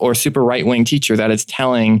left or super right wing teacher that is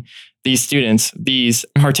telling these students these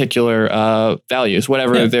particular values,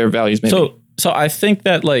 whatever their values may be. So I think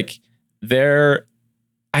that like there's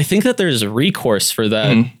recourse for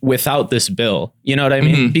that without this bill. You know what I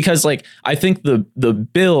mean? Because like I think the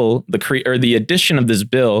bill, the addition of this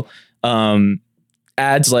bill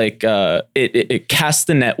adds like it casts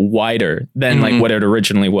the net wider than like what it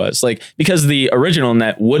originally was. Like, because the original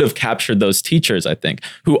net would have captured those teachers, I think,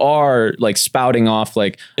 who are like spouting off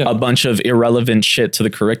like a bunch of irrelevant shit to the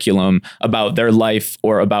curriculum about their life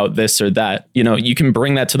or about this or that. You know, you can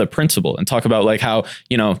bring that to the principal and talk about like how,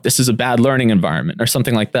 you know, this is a bad learning environment or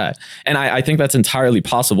something like that. And I think that's entirely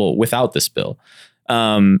possible without this bill.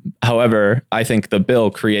 However, I think the bill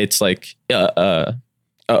creates like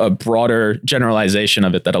a broader generalization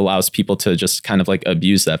of it that allows people to just kind of like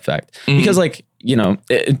abuse that fact. Because like, you know,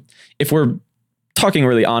 if we're talking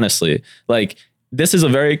really honestly, like this is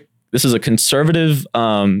a conservative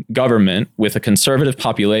government with a conservative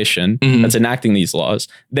population that's enacting these laws.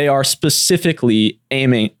 They are specifically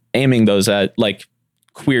aiming those at like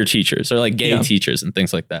queer teachers or like gay teachers and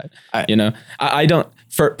things like that. I don't,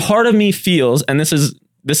 for part of me feels, and this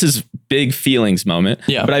is big feelings moment,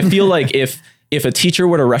 but I feel like if a teacher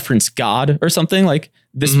were to reference God or something, like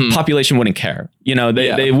this population wouldn't care. You know,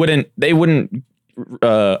 they wouldn't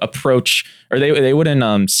approach, or they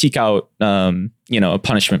wouldn't seek out a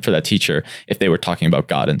punishment for that teacher if they were talking about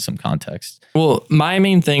God in some context. Well, my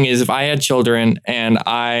main thing is if I had children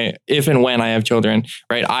if and when I have children,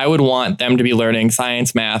 right, I would want them to be learning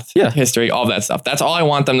science, math, history, all that stuff. That's all I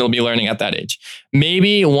want them to be learning at that age.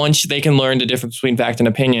 Maybe once they can learn the difference between fact and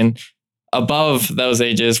opinion above those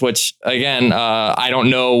ages, which again, I don't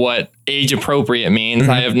know what age appropriate means.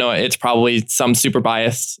 It's probably some super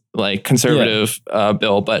biased, like conservative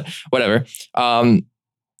bill, but whatever.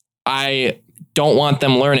 I don't want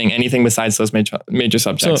them learning anything besides those major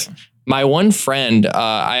subjects. So, my one friend,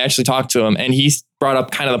 I actually talked to him, and he brought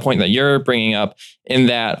up kind of the point that you're bringing up, in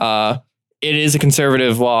that it is a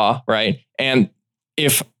conservative law, right? And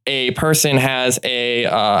if a person has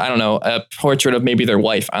a portrait of maybe their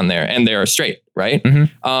wife on there and they're straight, right?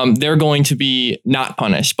 They're going to be not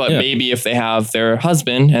punished, but maybe if they have their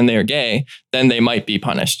husband and they're gay, then they might be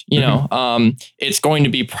punished. You know, it's going to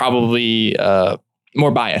be probably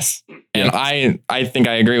more bias. And I think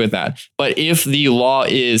I agree with that. But if the law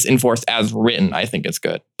is enforced as written, I think it's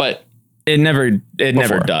good. But it never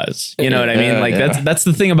does. You know what I mean? Like that's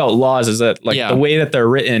the thing about laws, is that like the way that they're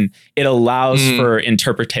written, it allows for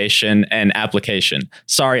interpretation and application.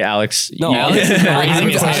 Sorry, Alex. No, Alex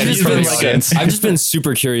I've just been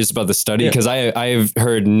super curious about the study, because I've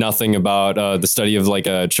heard nothing about the study of like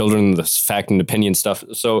children, the fact and opinion stuff.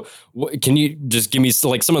 So can you just give me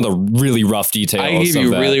like some of the really rough details? I give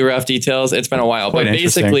you really rough details. It's been a while, but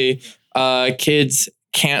basically kids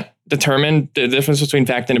can't determine the difference between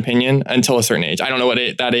fact and opinion until a certain age. I don't know what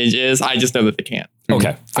that age is. I just know that they can't.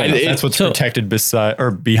 Okay. That's what's protected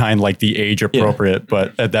behind like the age appropriate.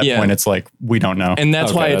 But at that point, it's like, we don't know. And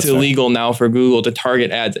that's why it's illegal now for Google to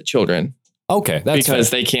target ads at children. Okay. That's because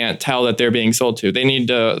they can't tell that they're being sold to. They need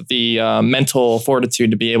the mental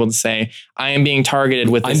fortitude to be able to say, I am being targeted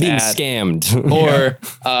with this ad. I'm being scammed. Or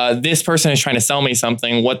this person is trying to sell me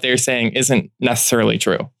something. What they're saying isn't necessarily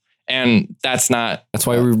true. And that's why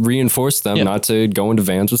we reinforce them not to go into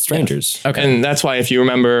vans with strangers. Okay. And that's why, if you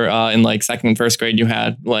remember in like second and first grade, you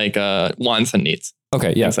had like wants and needs.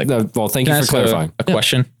 Okay. Yeah. Well, thank you for clarifying. A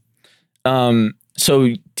question.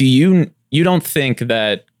 So do you don't think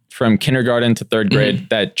that from kindergarten to third grade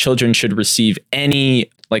that children should receive any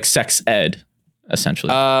like sex ed,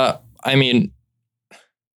 essentially? I mean,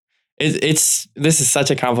 this is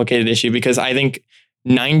such a complicated issue, because I think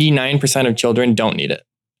 99% of children don't need it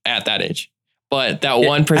at that age. But that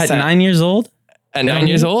 1%. At 9 years old? At 9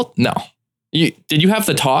 years old? No. Did you have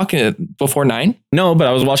the talk before 9? No, but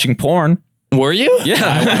I was watching porn. Were you? Yeah.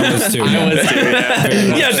 I was too.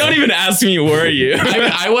 Yeah, don't even ask me, were you?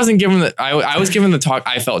 I wasn't given I was given the talk,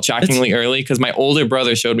 I felt shockingly early, because my older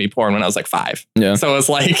brother showed me porn when I was like 5. Yeah. So it's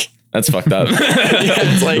like, That's fucked up.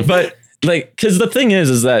 It's like, But like, because the thing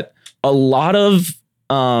is that a lot of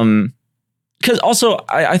because also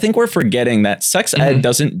I think we're forgetting that sex ed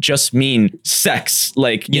doesn't just mean sex,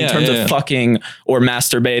 like in terms of fucking or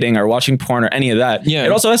masturbating or watching porn or any of that. Yeah.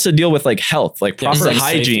 It also has to deal with like health, like proper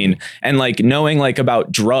hygiene and like knowing like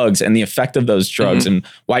about drugs and the effect of those drugs and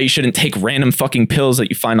why you shouldn't take random fucking pills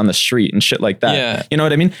that you find on the street and shit like that. Yeah. You know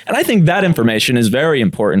what I mean? And I think that information is very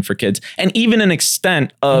important for kids. And even an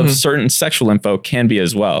extent of certain sexual info can be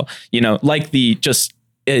as well, you know, like the just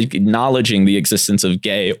acknowledging the existence of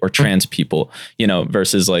gay or trans people, you know,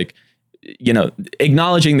 versus like, you know,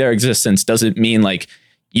 acknowledging their existence doesn't mean like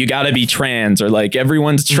you got to be trans or like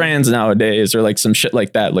everyone's trans nowadays or like some shit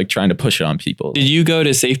like that, like trying to push it on people. did you go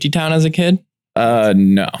to Safety Town as a kid?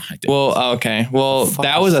 No, I didn't. Well, okay. Well,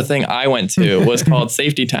 that was a thing I went to, was called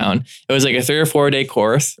Safety Town. It was like a 3 or 4 day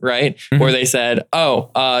course, right? Where they said,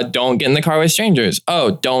 don't get in the car with strangers.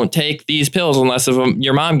 Oh, don't take these pills unless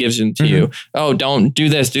your mom gives them to you. Oh, don't do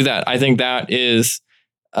this, do that. I think that is,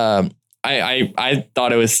 I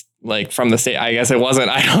thought it was like from the state. I guess it wasn't.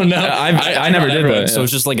 I don't know. I never did that. So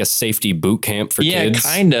it's just like a safety boot camp for kids.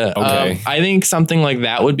 Yeah, kind of. Okay. I think something like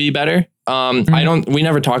that would be better. We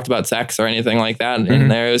never talked about sex or anything like that in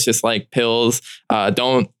there. It was just like pills.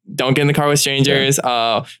 Don't get in the car with strangers.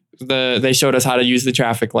 They showed us how to use the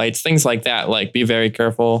traffic lights, things like that. Like, be very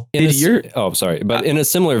careful. Sorry. But in a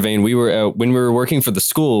similar vein, we were when we were working for the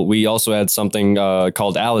school, we also had something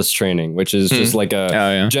called Alice training, which is just like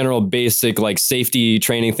a general basic like safety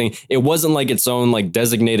training thing. It wasn't like its own like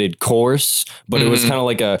designated course, but it was kind of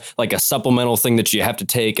like a supplemental thing that you have to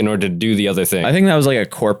take in order to do the other thing. I think that was like a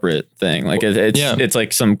corporate thing. Like it's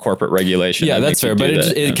like some corporate regulation. Yeah, that's fair. But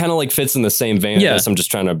it kind of like fits in the same vein. I guess I'm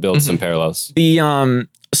just trying to build some parallels.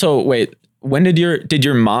 So wait, when did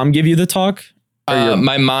your mom give you the talk?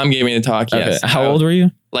 My mom gave me the talk. Yes. Okay. How old were you?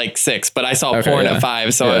 Like 6, but I saw porn at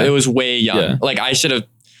 5, so it was way young. Yeah. Like I should have,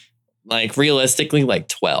 like realistically, like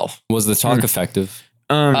 12. Was the talk effective?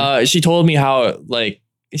 She told me how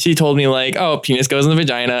oh, penis goes in the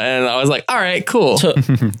vagina, and I was like, all right, cool. So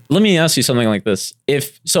let me ask you something like this: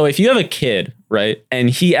 if you have a kid, right, and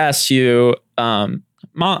he asks you, mom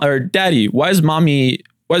or daddy, why is mommy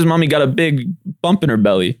got a big bump in her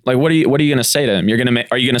belly? Like, what are you gonna say to him?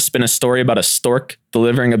 Are you gonna spin a story about a stork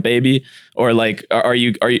delivering a baby, or like,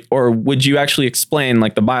 or would you actually explain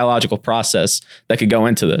like the biological process that could go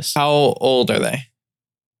into this? How old are they?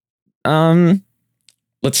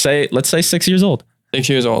 Let's say 6 years old. 6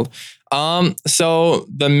 years old. So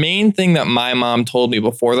the main thing that my mom told me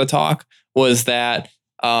before the talk was that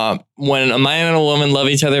when a man and a woman love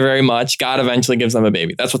each other very much, God eventually gives them a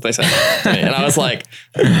baby. That's what they said to me. And I was like,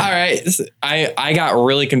 all right. I got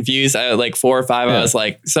really confused at like 4 or 5. I was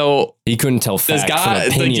like, so he couldn't tell does fact God,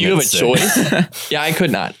 from opinion, like, do you have a choice? Yeah, I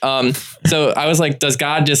could not. So I was like, does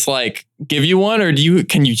God just like give you one, or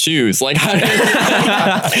can you choose? Like, how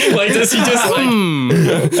like does he just like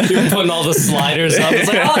you're putting all the sliders up? It's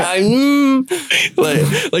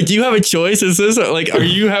like, do you have a choice? Is this like, are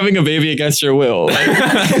you having a baby against your will?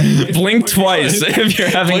 Like, blink twice if you're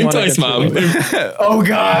having blink one twice, mom. Oh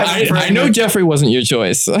God! I know Jeffrey wasn't your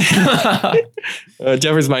choice.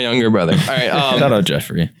 Jeffrey's my younger brother. All right. Shout out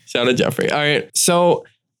Jeffrey. Shout out Jeffrey. All right. So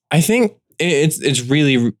I think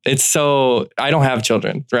it's so, I don't have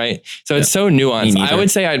children, right? So it's so nuanced. I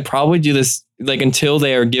would say I'd probably do this like until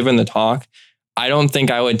they are given the talk. I don't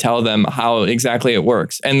think I would tell them how exactly it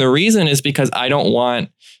works. And the reason is because I don't want,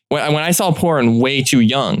 when I saw porn way too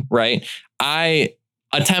young, right? I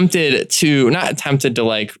not attempted to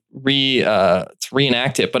like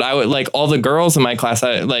reenact it, but I would, like, all the girls in my class,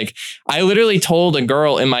 I literally told a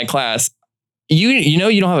girl in my class, you know,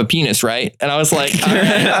 you don't have a penis, right? And I was like, all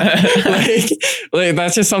right. like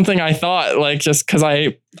that's just something I thought, like, just because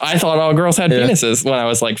I thought all girls had penises when I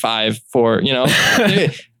was like 5, 4, you know.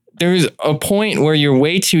 There's a point where you're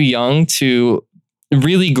way too young to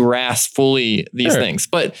really grasp fully these things.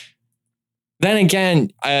 But then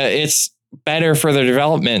again, it's better for their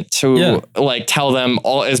development to like tell them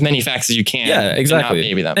as many facts as you can. Yeah, exactly. And not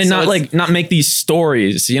baby them. And so not make these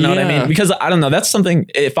stories, you know what I mean? Because I don't know, that's something,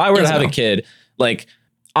 if I were to have a kid, like,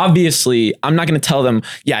 obviously I'm not going to tell them,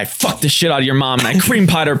 I fucked the shit out of your mom and I cream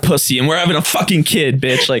pied her pussy and we're having a fucking kid,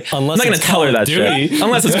 bitch. Like, unless I'm not going to tell her that shit.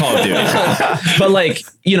 Unless it's Call of Duty. But like,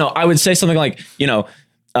 you know, I would say something like, me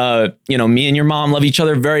and your mom love each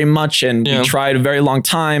other very much and we tried a very long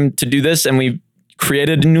time to do this and we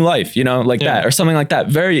created a new life, like that, or something like that.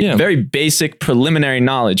 Very basic preliminary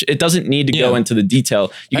knowledge. It doesn't need to go into the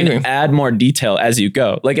detail. You can add more detail as you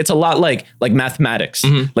go. Like it's a lot like mathematics,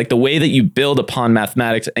 like the way that you build upon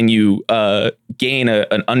mathematics and you gain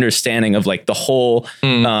an understanding of like the whole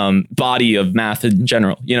body of math in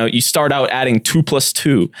general. You start out adding 2 +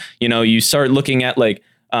 2. You start looking at like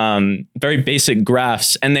very basic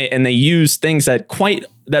graphs, and they use things that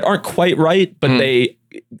aren't quite right, but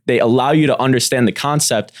they allow you to understand the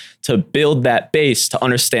concept to build that base to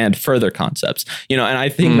understand further concepts, and I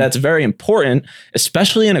think that's very important,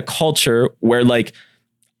 especially in a culture where like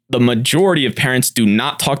the majority of parents do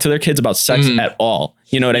not talk to their kids about sex at all.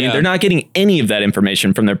 You know what I mean? They're not getting any of that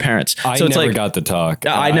information from their parents. I never got the talk.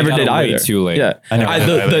 I never did either. Too late. Yeah.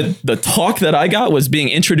 The talk that I got was being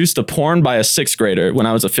introduced to porn by a 6th grader when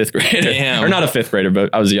I was a 5th grader. Damn. Or not a 5th grader, but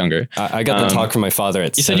I was younger. I got the talk from my father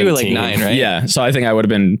at 17. You said you were like 9, right? Yeah. So I think I would have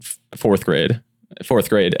been 4th grade,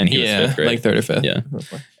 and he was 5th grade. Like 3rd or 5th.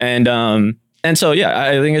 Yeah. And so, yeah,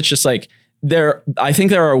 I think it's just like I think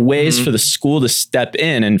there are ways for the school to step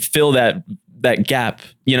in and fill that gap,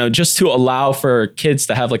 just to allow for kids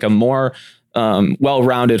to have like a more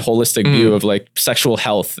well-rounded, holistic view of like sexual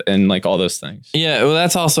health and like all those things. Yeah. Well,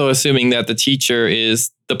 that's also assuming that the teacher is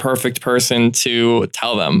the perfect person to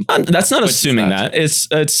tell them. That's not assuming that.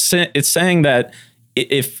 It's saying that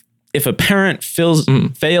if a parent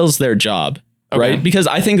fails their job, right? Because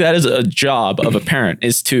I think that is a job of a parent,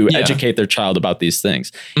 is to educate their child about these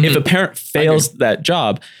things. If a parent fails that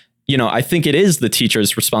job, I think it is the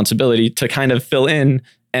teacher's responsibility to kind of fill in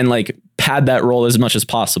and like pad that role as much as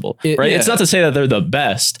possible, right? It's not to say that they're the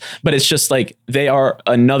best, but it's just like they are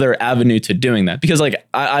another avenue to doing that. Because like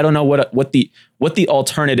I don't know what the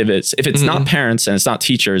alternative is. If it's not parents and it's not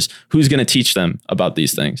teachers, who's going to teach them about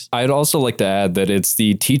these things? I'd also like to add that it's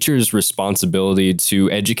the teacher's responsibility to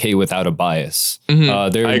educate without a bias.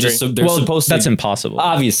 They're supposed to. That's impossible,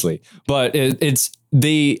 obviously, but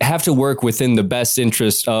they have to work within the best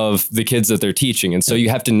interest of the kids that they're teaching. And so you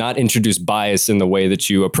have to not introduce bias in the way that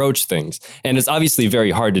you approach things. And it's obviously very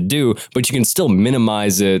hard to do, but you can still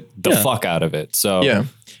minimize the fuck out of it. So yeah,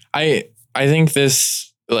 I think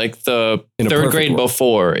this, like the 3rd grade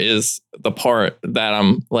before is the part that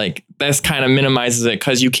I'm like, this kind of minimizes it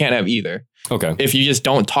because you can't have either. Okay. If you just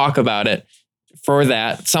don't talk about it for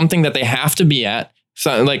that, something that they have to be at.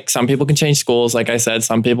 So like some people can change schools. Like I said,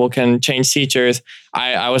 some people can change teachers.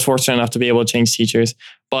 I was fortunate enough to be able to change teachers,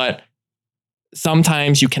 but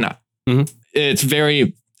sometimes you cannot. It's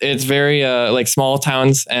very like small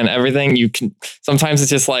towns and everything. You can, sometimes it's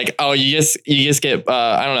just like, oh, you just get,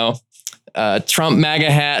 I don't know, Trump MAGA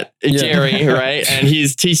hat Jerry, right? And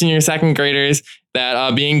he's teaching your 2nd graders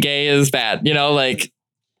that being gay is bad, like.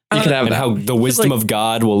 You could have how the wisdom of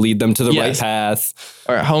God will lead them to the right path.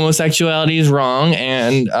 Or homosexuality is wrong,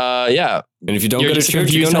 and and if you don't go to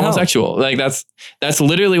church, you're homosexual. Like that's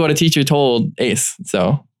literally what a teacher told Ace.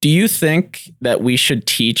 So, do you think that we should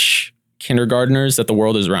teach kindergartners that the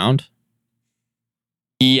world is round?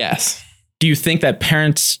 Yes. Do you think that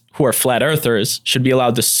parents who are flat earthers should be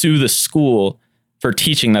allowed to sue the school for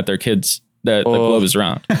teaching that their kids that the globe is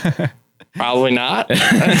round? Probably not.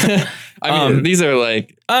 I mean, these are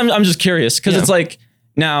like, I'm just curious because it's like,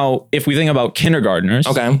 now if we think about kindergartners,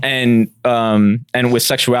 and with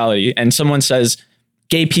sexuality, and someone says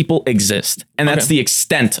gay people exist, and that's the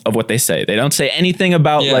extent of what they say. They don't say anything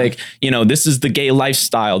about like, this is the gay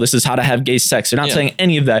lifestyle. This is how to have gay sex. They're not saying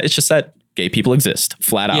any of that. It's just that gay people exist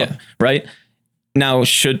flat out. Right. Now,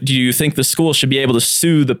 do you think the school should be able to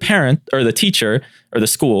sue the parent or the teacher or the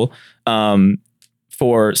school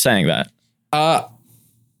for saying that?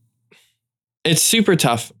 It's super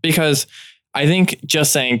tough because I think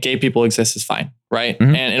just saying gay people exist is fine, right?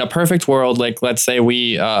 And in a perfect world, like let's say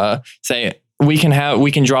we say we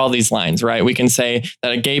can draw these lines, right? We can say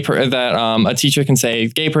that a teacher can say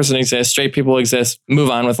gay person exists, straight people exist,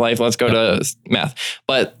 move on with life, let's go to math.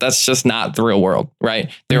 But that's just not the real world,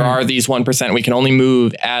 right? There are these 1%. We can only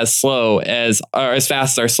move as fast as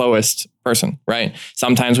our slowest person, right?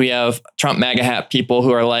 Sometimes we have Trump MAGA hat people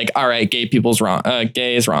who are like, all right, gay people's wrong,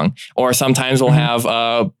 gay is wrong. Or sometimes we'll have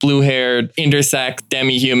blue-haired intersex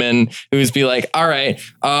demi-human who's be like, all right,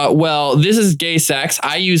 well, this is gay sex.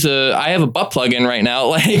 I have a butt plug in right now,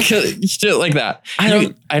 like shit like that. I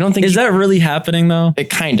don't think is that really happening though?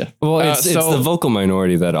 It kind of. Well, it's the vocal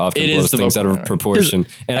minority that often blows things out of proportion.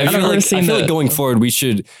 And I feel like going forward, we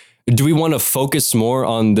should do we want to focus more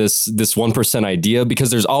on this 1% idea?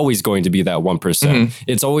 Because there's always going to be that 1%.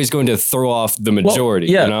 It's always going to throw off the majority,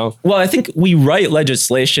 you know? Well, I think we write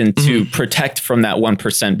legislation to protect from that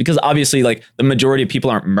 1%, because obviously like the majority of people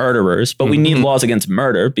aren't murderers, but we need laws against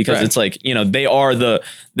murder, because it's like, you know, they are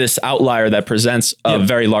this outlier that presents a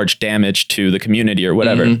very large damage to the community or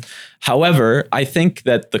whatever. However, I think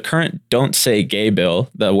that the current Don't Say Gay bill,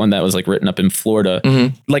 the one that was like written up in Florida,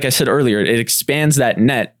 like I said earlier, it expands that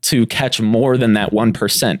net to catch more than that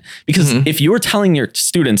 1%. Because if you were telling your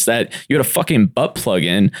students that you had a fucking butt plug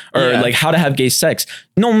in, or like how to have gay sex,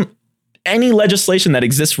 any legislation that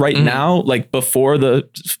exists right now, like before the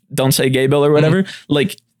Don't Say Gay bill or whatever,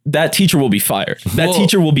 like that teacher will be fired. That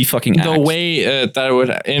teacher will be fucking axed. The way that it would,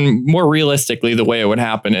 and more realistically, the way it would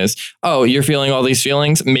happen is, oh, you're feeling all these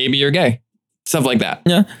feelings. Maybe you're gay. Stuff like that.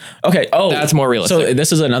 Yeah. Okay. Oh, that's more realistic. So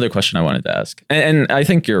this is another question I wanted to ask. And I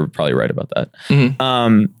think you're probably right about that.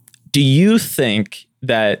 Do you think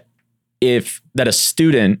that that a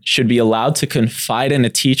student should be allowed to confide in a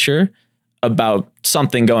teacher about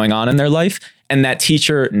something going on in their life, and that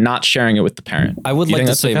teacher not sharing it with the parent? I would like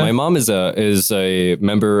to say my mom is a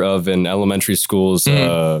member of an elementary school's.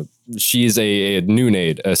 She's a new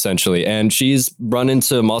aide essentially, and she's run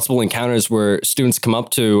into multiple encounters where students come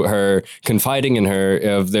up to her confiding in her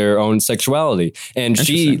of their own sexuality, and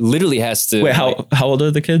she literally has to. Wait, how old are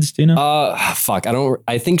the kids? Do you know? Fuck,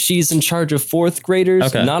 I think she's in charge of 4th graders.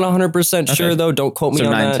 Okay. Not 100% sure though. Don't quote me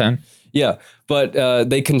on 9, that. 10. Yeah, but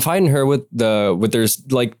they confide in her with their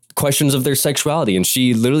like questions of their sexuality, and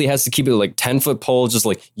she literally has to keep it like 10-foot pole, just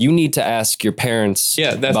like, you need to ask your parents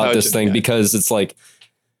about this thing, because it's like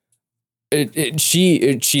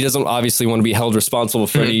she doesn't obviously want to be held responsible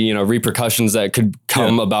for any, you know, repercussions that could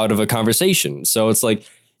come about of a conversation. So it's like,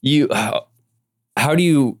 how do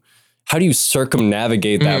you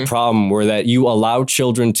circumnavigate that problem where that you allow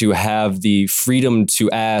children to have the freedom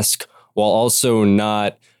to ask while also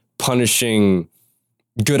not punishing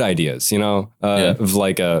good ideas, you know, of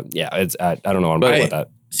like it's I don't know. I'm about that.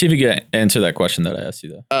 See if you can answer that question that I asked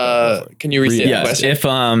you though. Can you restate the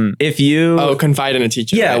question? If you confide in a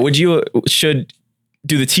teacher. Yeah, right?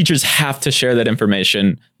 Do the teachers have to share that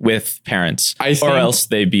information with parents, or else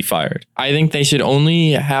they'd be fired? I think they should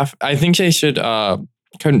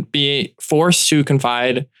be forced to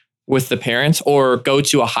confide with the parents or go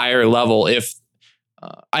to a higher level. If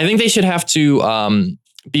I think they should have to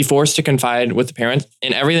be forced to confide with the parents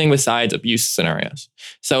in everything besides abuse scenarios.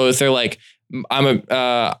 So if they're like,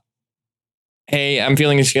 hey, I'm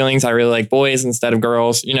feeling these feelings. I really like boys instead of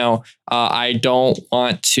girls. You know, I don't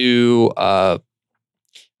want to go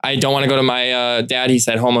to my dad. He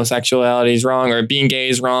said homosexuality is wrong, or being gay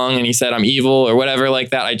is wrong, and he said I'm evil or whatever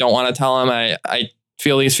like that. I don't want to tell him I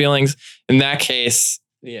feel these feelings. In that case,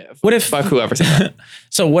 what if fuck whoever said that?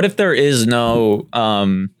 So what if there is no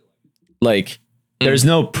there's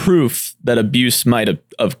no proof that abuse might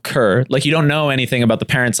occur? Like, you don't know anything about the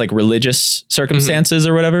parents' like religious circumstances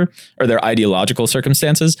or whatever, or their ideological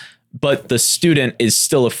circumstances, but the student is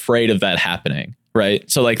still afraid of that happening. Right.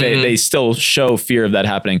 So like they still show fear of that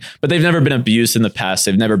happening, but they've never been abused in the past.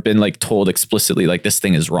 They've never been like told explicitly like this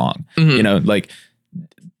thing is wrong. You know, like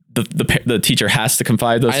the teacher has to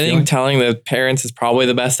confide those. I think telling the parents is probably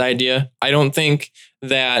the best idea. I don't think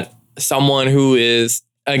that someone who is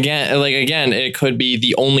again, it could be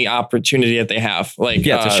the only opportunity that they have, like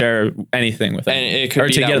to share anything with them, and it could or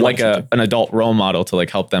be to get like an adult role model to like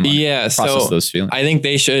help them process those feelings. I think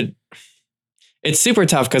they should. It's super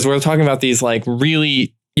tough because we're talking about these like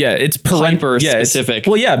really it's hyper specific.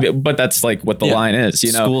 But that's like what the line is,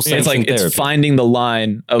 you know. It's like it's finding the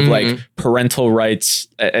line of like parental rights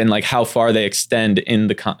and like how far they extend in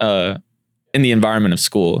the environment of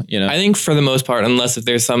school, you know. I think for the most part, unless if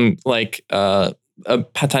there's some like a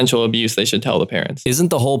potential abuse, they should tell the parents. Isn't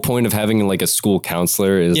the whole point of having like a school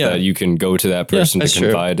counselor is that you can go to that person to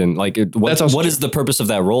confide in? Like, what is the purpose of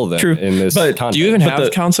that role then? True. In this context? Do you even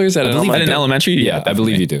have counselors at an elementary? Yeah, I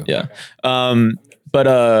believe you do. Yeah. But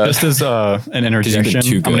just as an interjection,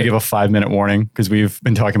 I'm going to give a 5-minute warning because we've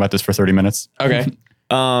been talking about this for 30 minutes. Okay.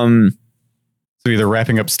 So either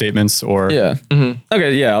wrapping up statements or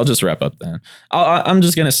okay, I'll just wrap up then. I'm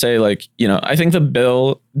just gonna say, like, you know, I think the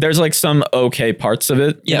bill, there's like some okay parts of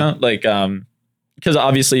it, you know, like because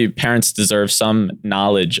obviously parents deserve some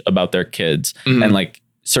knowledge about their kids and like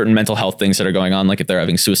certain mental health things that are going on, like if they're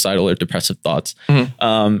having suicidal or depressive thoughts.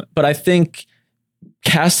 But I think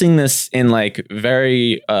casting this in like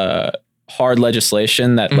very hard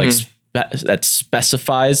legislation that like that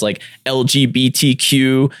specifies like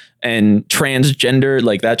LGBTQ and transgender,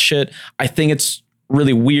 like that shit, I think it's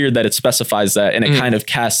really weird that it specifies that, and it kind of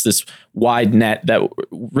casts this wide net that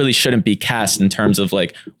really shouldn't be cast in terms of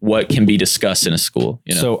like what can be discussed in a school.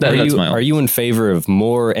 You know, So are you in favor of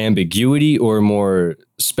more ambiguity or more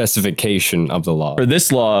specification of the law? For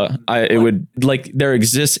this law, it would like there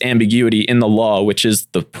exists ambiguity in the law, which is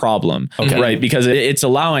the problem, right? Because it's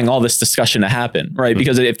allowing all this discussion to happen, right?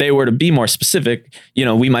 Because if they were to be more specific, you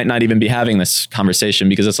know, we might not even be having this conversation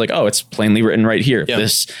because it's like, oh, it's plainly written right here. If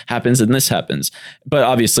this happens and this happens. But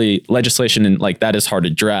obviously legislation and like that is hard to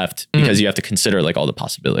draft because you have to consider like all the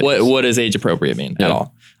possibilities. What does age appropriate mean at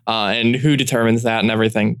all? And who determines that and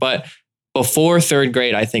everything. But before third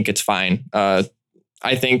grade, I think it's fine.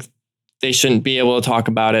 I think they shouldn't be able to talk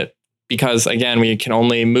about it because again, we can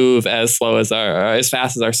only move as fast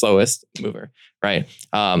as our slowest mover, right?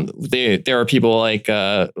 There are people like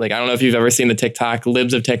I don't know if you've ever seen the TikTok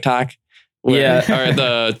libs of TikTok, or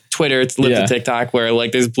the Twitter it's libs of TikTok, where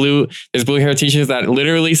like there's blue hair teachers that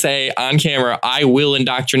literally say on camera, "I will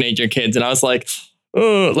indoctrinate your kids," and I was like,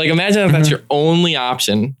 oh, like imagine if that's your only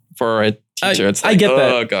option for a teacher. It's like, I get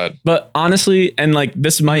that. Oh god. But honestly, and like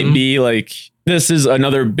this might be like. This is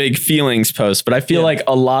another big feelings post, but I feel like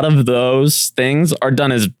a lot of those things are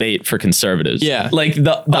done as bait for conservatives. Yeah. Like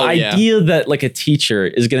the idea that like a teacher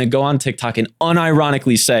is going to go on TikTok and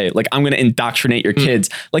unironically say, like, I'm going to indoctrinate your kids.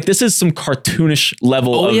 Like this is some cartoonish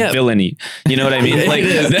level of villainy. You know what I mean? Like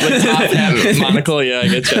with top hat, monocle. Yeah, I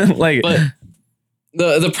get you. Like, but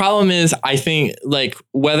the problem is, I think like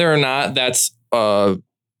whether or not that's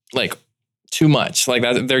like too much, like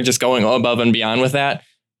that they're just going above and beyond with that.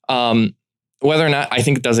 Whether or not I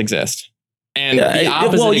think it does exist. And the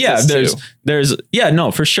opposite exists there's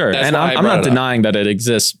no, for sure. That's and I'm not denying that it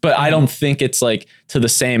exists, but I don't think it's like to the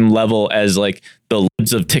same level as like the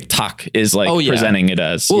libs of TikTok is like presenting it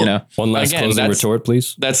as, you know. One last closing retort,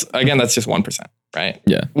 please. That's just 1%, right?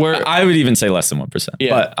 Yeah. Where I would even say less than 1%.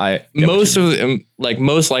 Yeah. But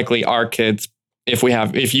most likely our kids, if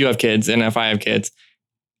you have kids and if I have kids,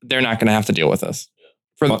 they're not going to have to deal with us.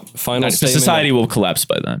 Final statement. Society will collapse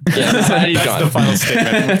by then. Yeah, society's That's gone. the final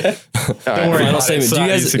statement. Don't worry. Final statement. Do you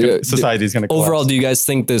guys society's going to collapse. overall? Do you guys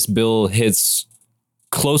think this bill hits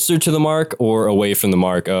closer to the mark or away from the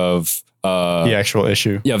mark of the actual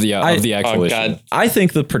issue? Yeah, of the actual issue. God. I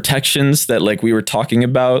think the protections that like we were talking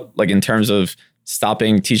about, like in terms of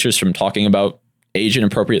stopping teachers from talking about age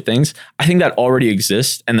inappropriate things, I think that already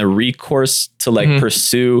exists, and the recourse to like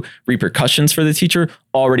pursue repercussions for the teacher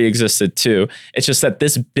already existed too. It's just that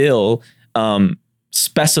this bill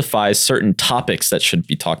specifies certain topics that should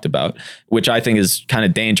be talked about, which I think is kind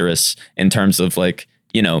of dangerous in terms of like,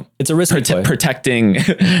 you know, it's a risk protecting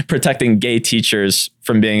gay teachers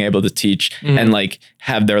from being able to teach and like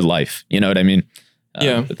have their life. You know what I mean?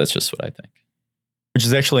 But that's just what I think. Which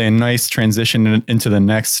is actually a nice transition into the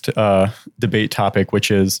next debate topic, which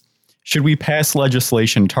is, should we pass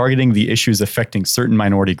legislation targeting the issues affecting certain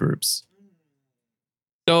minority groups?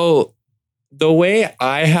 So the way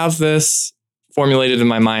I have this formulated in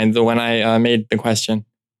my mind, when I made the question,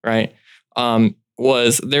 right,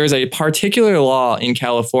 was there's a particular law in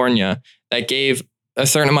California that gave a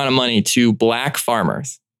certain amount of money to black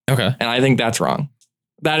farmers. Okay. And I think that's wrong.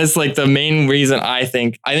 That is like the main reason I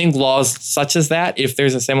think laws such as that, if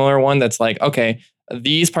there's a similar one that's like, okay,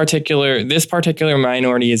 this particular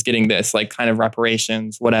minority is getting this, like kind of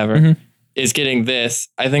reparations, whatever, is getting this.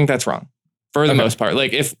 I think that's wrong for the most part.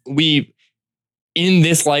 Like if we in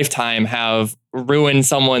this lifetime have ruined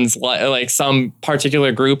someone's like some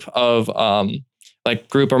particular group of like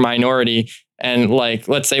group or minority. And like,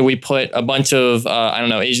 let's say we put a bunch of, I don't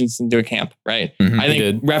know, Asians into a camp, right? I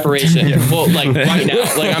think reparation, well, like right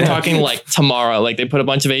now, like I'm talking like tomorrow, like they put a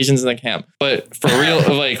bunch of Asians in the camp, but for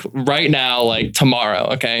real, like right now, like tomorrow,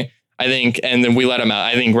 okay? I think, and then we let them out.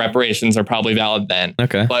 I think reparations are probably valid then.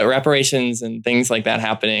 Okay. But reparations and things like that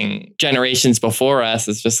happening generations before us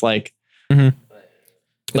is just like, it's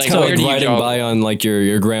kind of like riding by on like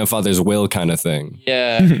your grandfather's will kind of thing.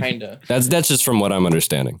 Yeah, kind of. That's just from what I'm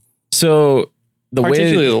understanding. So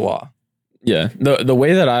particularly the law. Yeah. The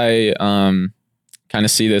way that I kind of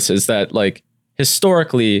see this is that like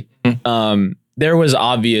historically there was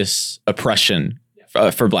obvious oppression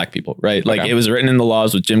for black people, right? Like it was written in the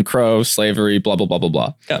laws with Jim Crow, slavery, blah, blah, blah, blah,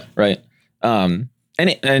 blah. Yeah. Right.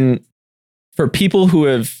 And for people who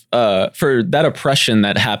have, for that oppression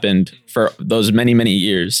that happened for those many, many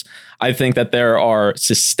years, I think that there are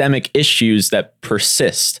systemic issues that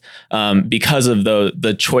persist because of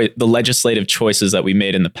the legislative choices that we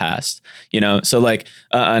made in the past. You know, so like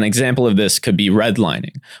an example of this could be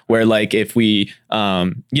redlining, where like if we,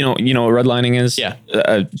 you know what redlining is? Yeah.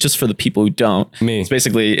 Just for the people who don't, me. It's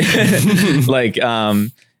basically like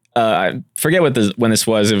I forget when this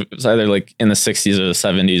was. It was either like in the 60s or the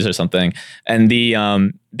 70s or something. And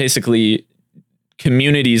the basically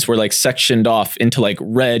communities were like sectioned off into like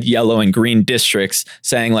red, yellow, and green districts,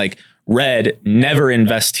 saying like, red, never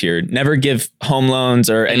invest here, never give home loans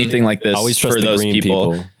or anything like this. Always trust for the those green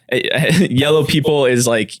people. Yellow people is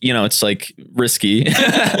like, it's like risky.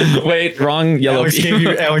 Wait, wrong. Yellow.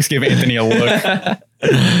 Alex gave Anthony a look.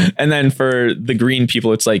 And then for the green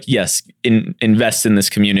people, it's like, yes, invest in this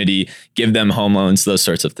community, give them home loans, those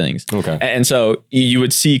sorts of things. Okay. And so you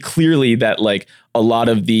would see clearly that like a lot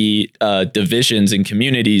of the divisions in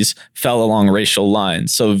communities fell along racial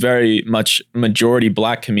lines. So very much majority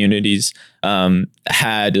black communities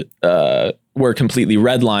were completely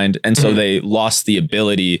redlined. And so they lost the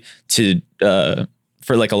ability to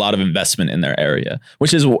for like a lot of investment in their area,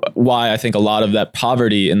 which is why I think a lot of that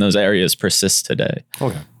poverty in those areas persists today.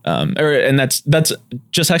 Okay. And that's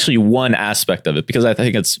just actually one aspect of it, because I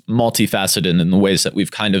think it's multifaceted in the ways that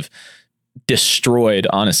we've kind of destroyed,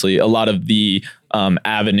 honestly, a lot of the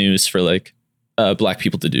avenues for like black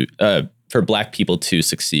people to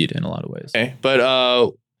succeed in a lot of ways. Okay.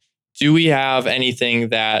 But do we have anything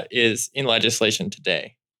that is in legislation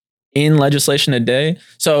today? In legislation today?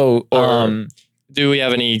 So, do we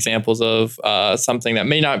have any examples of something that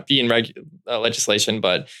may not be in legislation,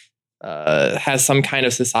 but has some kind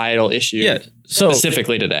of societal issue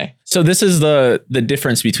specifically today? So this is the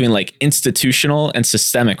difference between like institutional and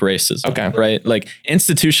systemic racism. Okay. Right? Like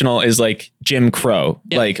institutional is like Jim Crow,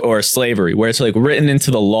 like, or slavery, where it's like written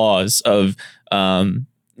into the laws of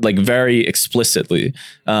like very explicitly.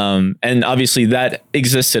 And obviously that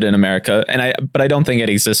existed in America, but I don't think it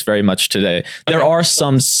exists very much today. There are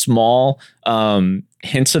some small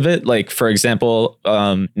hints of it. Like, for example,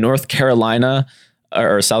 North Carolina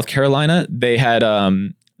or South Carolina, they had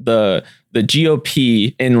the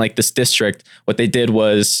GOP in like this district. What they did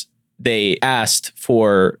was they asked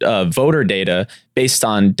for voter data based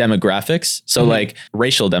on demographics. So like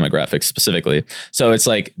racial demographics specifically. So it's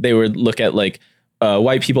like they would look at like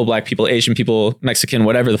white people, black people, Asian people, Mexican,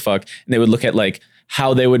 whatever the fuck. And they would look at like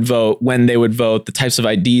how they would vote, when they would vote, the types of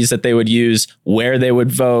IDs that they would use, where they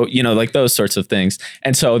would vote, like those sorts of things.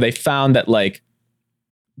 And so they found that like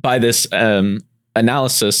by this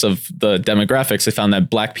analysis of the demographics, they found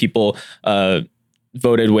that black people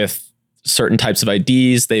voted with certain types of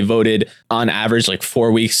IDs. They voted on average like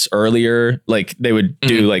 4 weeks earlier. Like they would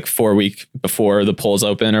do like 4 weeks before the polls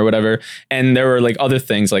open or whatever. And there were like other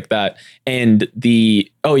things like that. And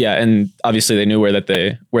and obviously they knew where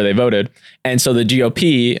they voted. And so the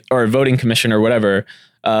GOP or voting commission or whatever,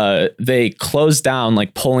 they closed down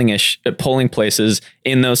like polling places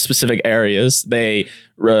in those specific areas. They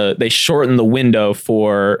shortened the window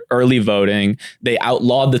for early voting. They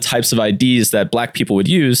outlawed the types of IDs that black people would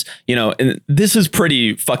use, and this is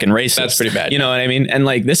pretty fucking racist. That's pretty bad. You know what I mean? And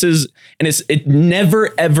like it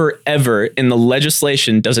never, ever, ever in the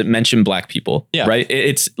legislation does it mention black people. Yeah. Right.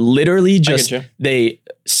 It's literally just they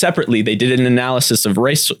did an analysis of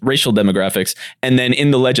racial demographics. And then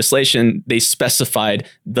in the legislation, they specified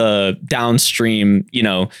the downstream,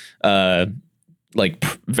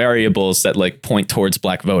 variables that like point towards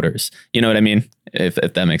black voters. You know what I mean? If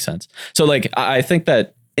that makes sense. So like, I think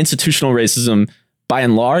that institutional racism by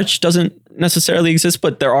and large doesn't necessarily exist,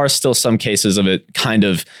 but there are still some cases of it kind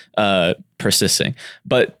of persisting.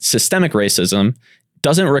 But systemic racism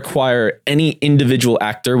doesn't require any individual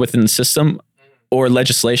actor within the system or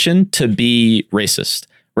legislation to be racist,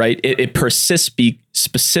 right? It persists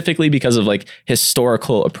specifically because of like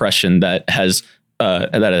historical oppression that has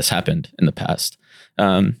happened in the past.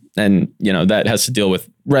 And that has to deal with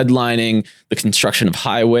redlining, the construction of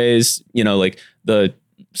highways, like the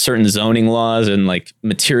certain zoning laws and like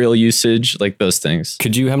material usage, like those things.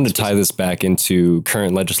 Could you happen to tie this back into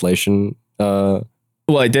current legislation? Well,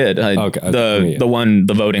 I did.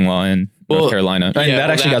 The voting law in North Carolina. And that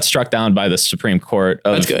actually got struck down by the Supreme Court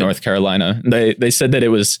of North Carolina. They said that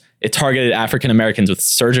it targeted African Americans with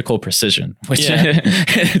surgical precision, which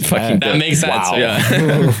that makes sense. Wow. Yeah.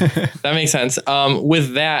 That makes sense.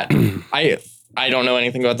 With that, I don't know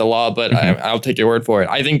anything about the law, but I'll take your word for it.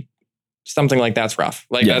 I think something like that's rough.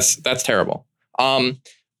 Like that's terrible. I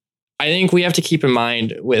think we have to keep in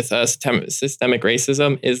mind with systemic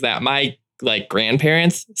racism is that my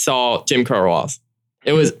grandparents saw Jim Crow laws.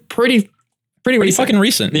 It was pretty recent. Fucking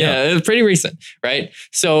recent. Yeah, it was pretty recent, right?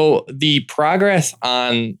 So the progress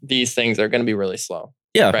on these things are going to be really slow.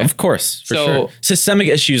 Yeah, right? Of course. For sure. Systemic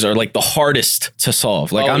issues are like the hardest to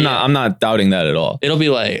solve. Like I'm not doubting that at all. It'll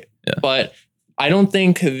be but I don't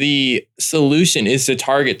think the solution is to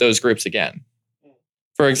target those groups again.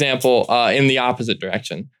 For example, in the opposite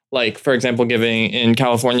direction, like, for example,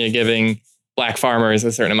 giving black farmers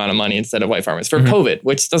a certain amount of money instead of white farmers for COVID,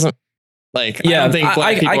 which doesn't I don't think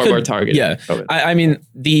black people are more targeted. Yeah. I mean,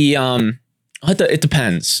 it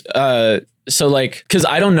depends. So like, cause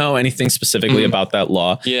I don't know anything specifically about that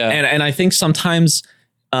law. Yeah. And I think sometimes,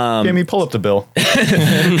 Jamie, pull up the bill.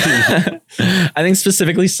 I think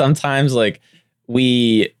specifically sometimes like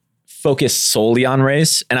we focus solely on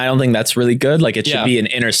race, and I don't think that's really good. Like it should be an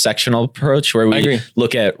intersectional approach where we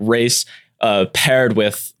look at race paired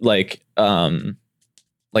with like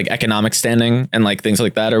economic standing and like things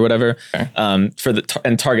like that or whatever,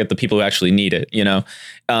 and target the people who actually need it, you know?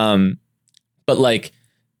 But like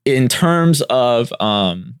in terms of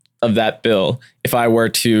that bill, if I were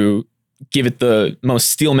to give it the most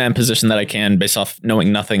steelman position that I can based off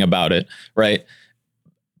knowing nothing about it, right?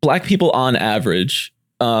 Black people on average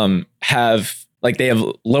have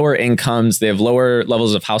lower incomes, they have lower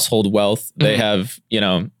levels of household wealth, they have, you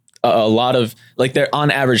know, a lot of like they're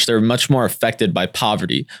on average, they're much more affected by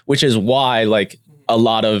poverty, which is why like a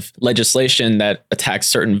lot of legislation that attacks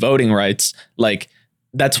certain voting rights, like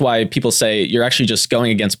that's why people say you're actually just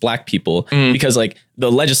going against black people because like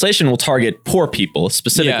the legislation will target poor people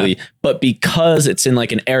specifically, but because it's in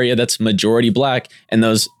like an area that's majority black and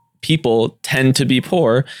those people tend to be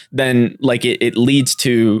poor, then like it leads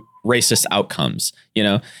to racist outcomes, you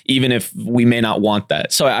know, even if we may not want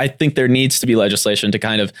that. So I think there needs to be legislation to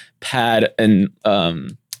kind of pad and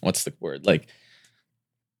what's the word? Like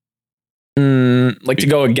to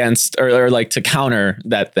go against or like to counter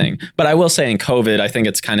that thing. But I will say in COVID, I think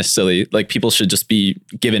it's kind of silly. Like people should just be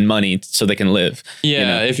given money so they can live. Yeah. You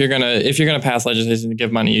know? If you're gonna pass legislation to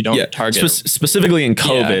give money, you don't target specifically in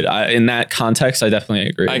COVID. In that context, I definitely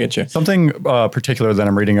agree. I get you. Something particular that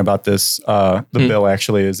I'm reading about this, the bill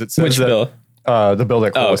actually is it says which that, bill? The bill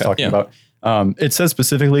that Cole was talking about. It says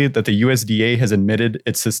specifically that the USDA has admitted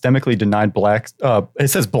it systemically denied blacks. It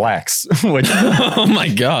says blacks, which oh my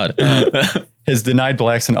God, has denied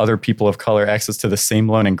blacks and other people of color access to the same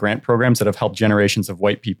loan and grant programs that have helped generations of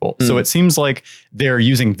white people. So it seems like they're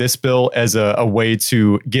using this bill as a way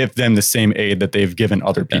to give them the same aid that they've given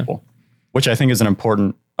other people, which I think is an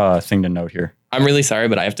important thing to note here. I'm really sorry,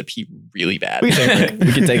 but I have to pee really bad. We can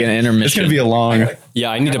take an intermission. It's going to be a long. Yeah,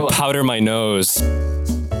 I need to powder my nose.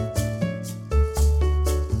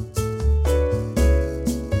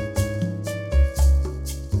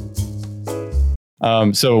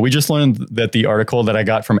 So we just learned that the article that I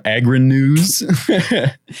got from Agri News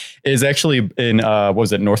is actually in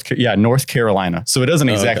North Carolina. So it doesn't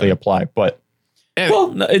exactly apply, but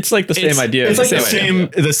well, it's like the same idea. It's like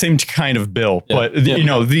the same kind of bill, but you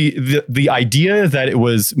know the idea that it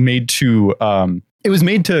was made to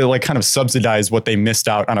like kind of subsidize what they missed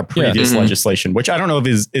out on a previous legislation, which I don't know if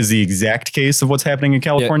is the exact case of what's happening in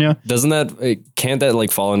California. Yeah. Can't that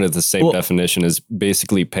like fall under the same definition as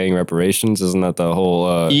basically paying reparations? Isn't that the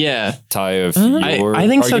whole tie of your I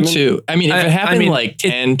think argument? So too. I mean, if it happened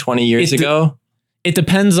 10, 20 years ago, it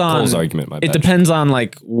depends on Cole's argument. It depends on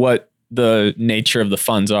like what the nature of the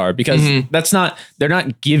funds are, because they're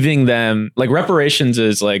not giving them like reparations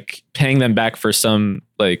is like paying them back for some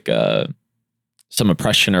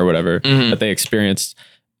oppression or whatever that they experienced.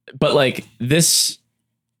 But like this,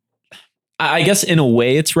 I guess in a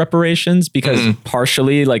way it's reparations because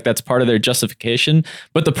partially like that's part of their justification.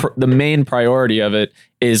 But the main priority of it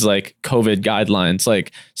is like COVID guidelines,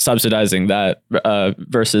 like subsidizing that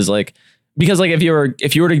versus like, because like if you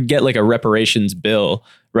were to get like a reparations bill,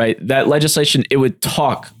 right, that legislation, it would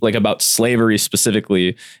talk like about slavery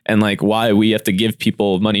specifically and like why we have to give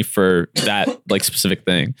people money for that like specific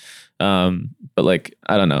thing. But like,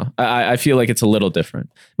 I don't know. I feel like it's a little different.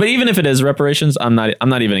 But even if it is reparations, I'm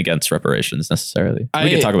not even against reparations necessarily.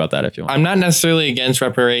 We can talk about that if you want. I'm not necessarily against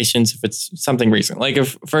reparations if it's something recent. Like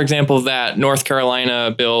if, for example, that North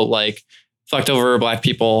Carolina bill like fucked over black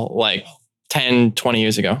people like 10, 20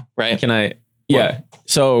 years ago, right?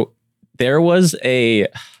 So there was I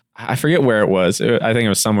forget where it was. I think it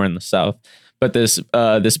was somewhere in the South. But this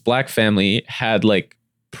black family had like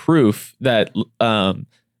proof that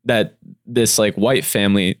that this like white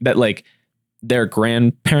family, that like their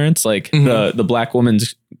grandparents, like the black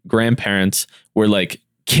woman's grandparents were like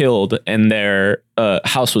killed and their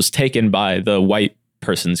house was taken by the white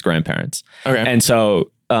person's grandparents. Okay. And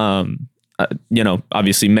so,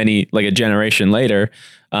 obviously many, like a generation later,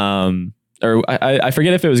 or I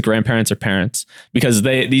forget if it was grandparents or parents, because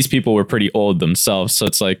these people were pretty old themselves. So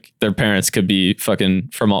it's like their parents could be fucking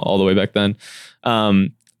from all the way back then.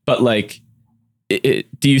 But like,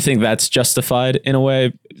 do you think that's justified in a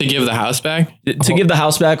way? To give the house back? To give the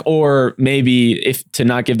house back, or maybe if to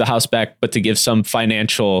not give the house back, but to give some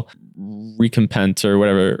financial recompense or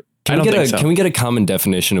whatever. Can we get a common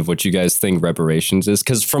definition of what you guys think reparations is?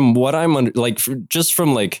 Because from what I'm just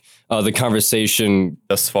from like the conversation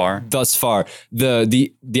thus far,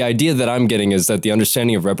 the idea that I'm getting is that the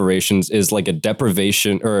understanding of reparations is like a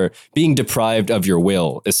deprivation or being deprived of your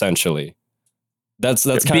will, essentially. That's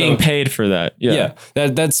kind being of paid for that. Yeah.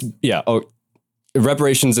 Oh,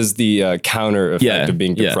 reparations is the counter effect of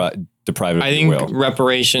being deprived of your will. I think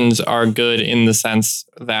reparations are good in the sense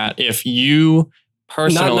that if you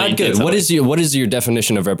personally not good. What is your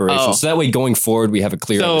definition of reparations? So that way, going forward, we have a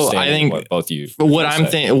clear understanding of what both of you.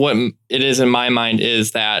 What it is in my mind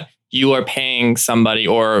is that you are paying somebody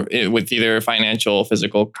with either financial or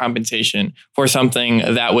physical compensation for something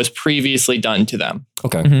that was previously done to them.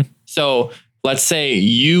 Okay. Mm-hmm. So let's say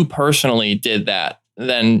you personally did that,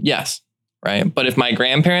 then yes, right? But if my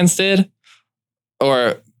grandparents did,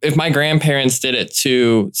 or if my grandparents did it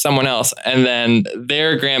to someone else and then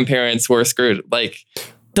their grandparents were screwed, like,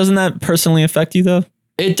 doesn't that personally affect you though?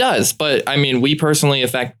 It does, but I mean, we personally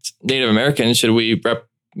affect Native Americans. Should we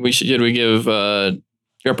give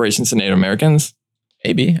reparations to Native Americans?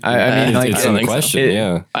 Maybe. I mean, it's in the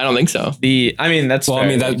question. I don't think so. That's well. Fair. I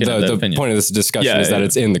mean, the point of this discussion is that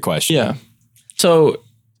it's in the question. Yeah. So,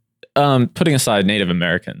 putting aside Native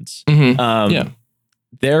Americans,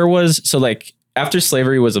 there was after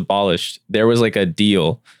slavery was abolished, there was like a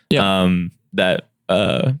deal that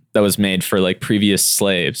was made for like previous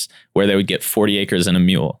slaves where they would get 40 acres and a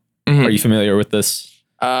mule. Mm-hmm. Are you familiar with this?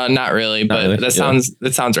 Not really, but that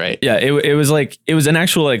sounds right. Yeah, it was an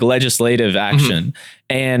actual like legislative action.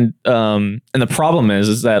 And the problem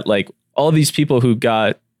is that like all these people who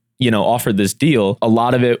got, offered this deal, a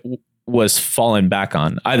lot of it was fallen back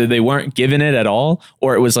on. Either they weren't given it at all,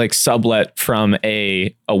 or it was like sublet from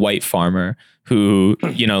a white farmer who,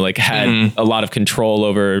 had a lot of control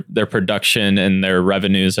over their production and their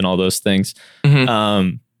revenues and all those things.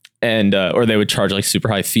 Mm-hmm. Or they would charge like super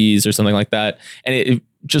high fees or something like that. And it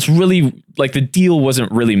just really like the deal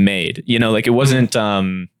wasn't really made, it wasn't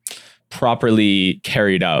properly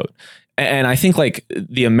carried out. And I think like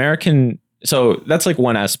the American, so that's like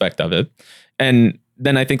one aspect of it. And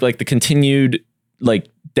then I think like the continued like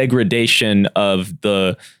degradation of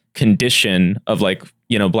the condition of like,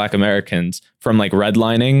 Black Americans from like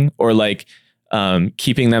redlining or like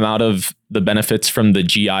keeping them out of the benefits from the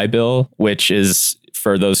GI Bill, which is,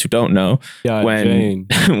 for those who don't know,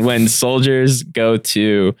 when soldiers go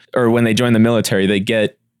to, or when they join the military, they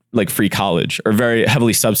get like free college or very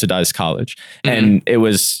heavily subsidized college. Mm-hmm. And it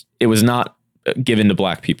was not given to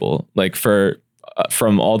Black people, like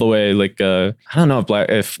from all the way, like, I don't know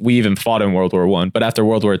if we even fought in World War I, but after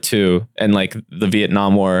World War II and like the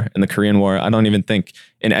Vietnam War and the Korean War, I don't even think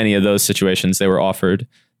in any of those situations they were offered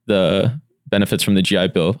the benefits from the GI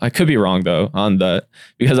Bill. I could be wrong though on that,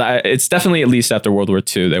 because it's definitely at least after World War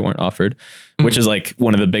II they weren't offered, which is like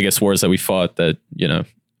one of the biggest wars that we fought that,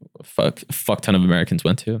 fuck ton of Americans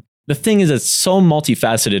went to. The thing is, it's so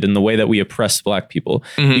multifaceted in the way that we oppress Black people,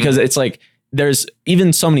 because it's like, there's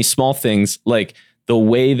even so many small things, like the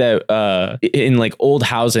way that in like old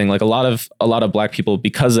housing, like a lot of Black people,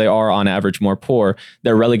 because they are on average more poor,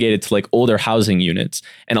 they're relegated to like older housing units.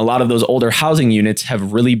 And a lot of those older housing units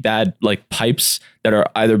have really bad like pipes that are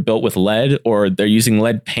either built with lead or they're using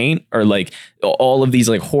lead paint, or like all of these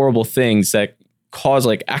like horrible things that cause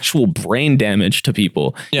like actual brain damage to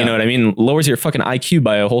people. Yeah. You know what I mean? Lowers your fucking IQ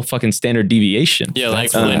by a whole fucking standard deviation. Yeah,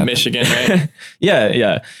 like in Michigan, right?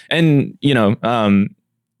 Yeah. And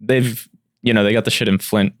they've they got the shit in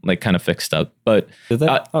Flint like kind of fixed up. But did they?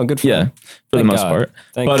 Good for them. For the most part.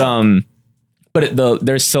 But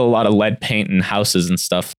there's still a lot of lead paint in houses and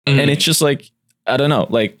stuff. Mm-hmm. And it's just like, I don't know,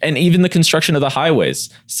 like, and even the construction of the highways,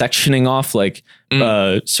 sectioning off like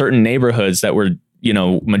certain neighborhoods that were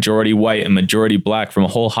majority white and majority Black from a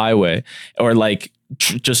whole highway, or like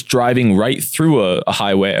just driving right through a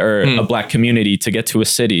highway or a Black community to get to a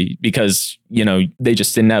city, because they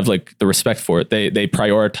just didn't have like the respect for it. They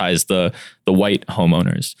prioritized the white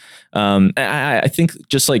homeowners. I think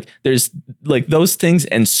just like there's like those things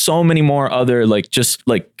and so many more other like just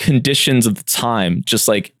like conditions of the time just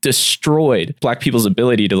like destroyed Black people's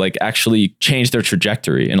ability to like actually change their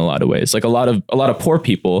trajectory in a lot of ways. Like a lot of poor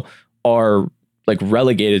people are like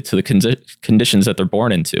relegated to the conditions that they're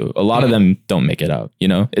born into. A lot of them don't make it out.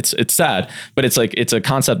 It's sad, but it's like, it's a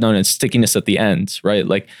concept known as stickiness at the end, right?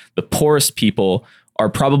 Like the poorest people are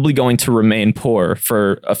probably going to remain poor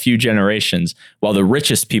for a few generations, while the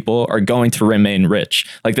richest people are going to remain rich.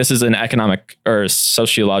 Like, this is an economic or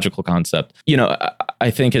sociological concept. You know, I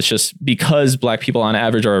think it's just because Black people on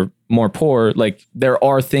average are more poor, like there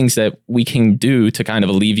are things that we can do to kind of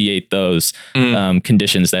alleviate those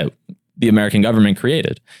conditions that the American government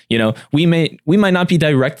created. You know, we might not be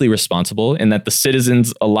directly responsible in that the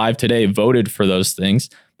citizens alive today voted for those things,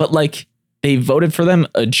 but like they voted for them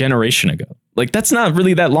a generation ago. Like, that's not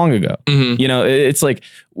really that long ago. You know, it's like,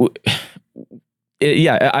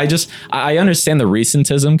 I understand the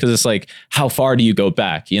recentism, because it's like, how far do you go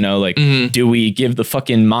back? You know, like, do we give the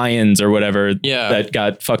fucking Mayans or whatever that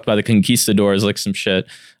got fucked by the conquistadors, like some shit,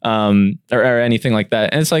 or anything like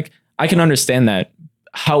that? And it's like, I can understand that.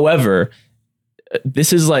 However,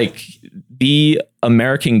 this is like the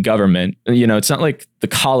American government, you know, it's not like the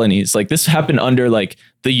colonies. Like, this happened under like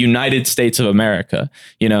the United States of America,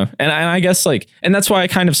 you know, and I guess like, and that's why I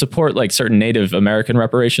kind of support like certain Native American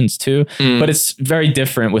reparations too, but it's very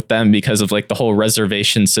different with them because of like the whole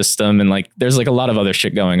reservation system, and like there's like a lot of other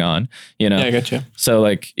shit going on, you know. Yeah, I got you. So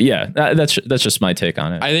like, yeah, that's just my take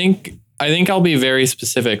on it. I think I'll be very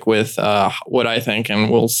specific with what I think,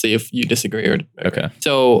 and we'll see if you disagree or. Okay.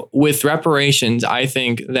 So with reparations, I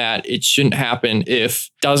think that it shouldn't happen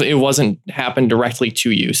if it wasn't happen directly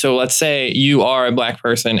to you. So let's say you are a Black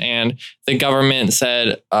person and the government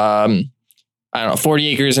said, I don't know, 40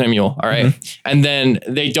 acres and a mule. All right. And then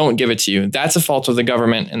they don't give it to you. That's a fault of the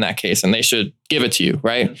government in that case, and they should give it to you.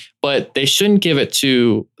 Right. But they shouldn't give it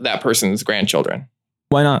to that person's grandchildren.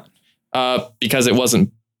 Why not? Because it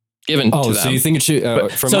wasn't given to them. So you think it should,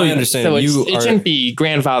 from my understanding, it shouldn't be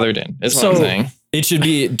grandfathered in, is what I'm saying. It should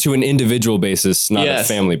be to an individual basis, not a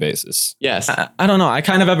family basis. Yes. I don't know. I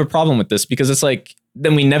kind of have a problem with this, because it's like,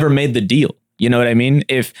 then we never made the deal. You know what I mean?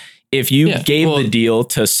 If you gave the deal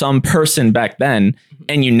to some person back then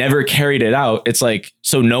and you never carried it out, it's like,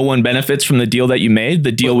 so no one benefits from the deal that you made.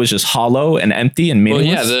 The deal was just hollow and empty and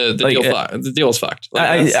meaningless. Well, yeah, the deal is fucked.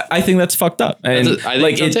 Like, I think that's fucked up. And I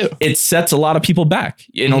think so too. It sets a lot of people back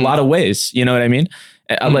in a lot of ways. You know what I mean?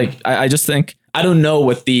 I just think, I don't know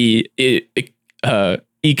what the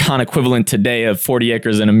econ equivalent today of 40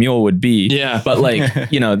 acres and a mule would be. Yeah. But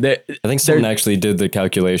like, you know, I think someone actually did the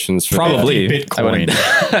calculations for probably Bitcoin.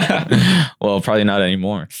 Well, probably not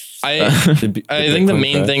anymore. I think the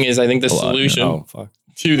main thing is, I think the solution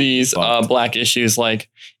to these Black issues, like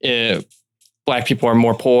Black people are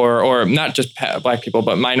more poor, or not just Black people,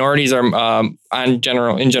 but minorities are in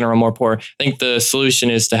general more poor. I think the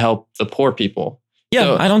solution is to help the poor people. Yeah,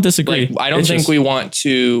 so, I don't disagree. Like, I don't think we want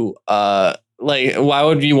to like, why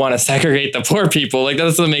would you want to segregate the poor people? Like, that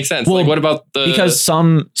doesn't make sense. Well, like, what about because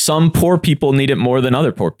some poor people need it more than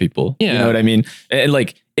other poor people. Yeah. You know what I mean? And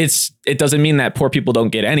like, it doesn't mean that poor people don't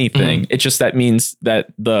get anything. It just means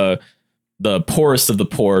that the poorest of the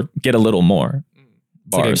poor get a little more.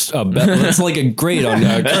 Bars. It's like a grade on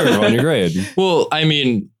curve on your grade. Well, I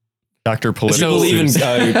mean, Dr. Political. Do you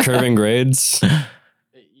believe in curving grades?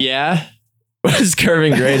 Yeah. What does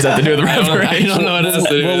curving grades have to do with reparations? I don't know what it has to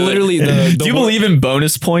do. Well, literally, do you believe in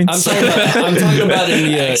bonus points? I'm talking about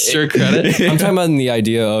in the extra credit. I'm talking about in the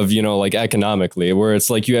idea of, you know, like economically, where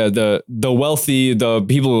it's like you have the wealthy, the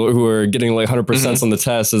people who are getting like 100% on the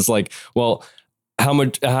test is like, well, how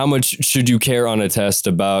much should you care on a test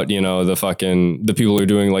about, you know, the people who are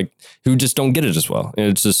doing like, who just don't get it as well. And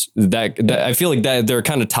it's just that I feel like that there are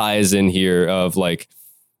kind of ties in here of like,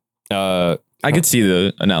 I could see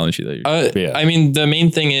the analogy that you're I mean, the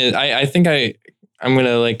main thing is, I think I'm going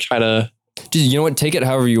to like try to. Dude, you know what? Take it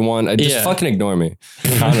however you want. Just fucking ignore me.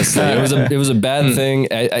 Honestly, it was a bad thing.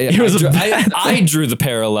 I drew the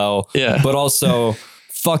parallel. Yeah. But also,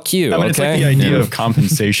 fuck you. I mean, it's like the idea of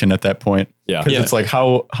compensation at that point. Yeah. Because it's like,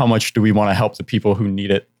 how much do we want to help the people who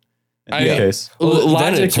need it? In this case,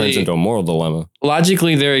 then it turns into a moral dilemma.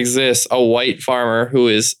 Logically, there exists a white farmer who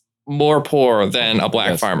is more poor than a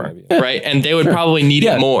Black farmer, right? And they would probably need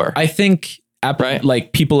it more. I think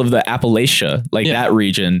like people of the Appalachia, like that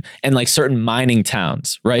region, and like certain mining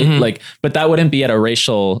towns, right? Like, but that wouldn't be at a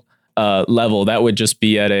racial level. That would just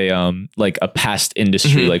be at a like a past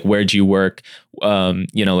industry. Like, where'd you work?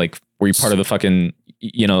 You know, like, were you part of the fucking,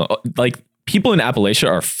 you know, like, people in Appalachia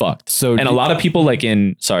are fucked. So, and a lot of people like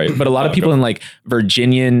in like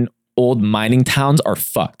Virginian old mining towns are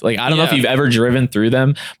fucked. Like, I don't know if you've ever driven through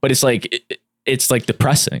them, but it's like, it's like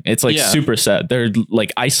depressing. It's like super sad. They're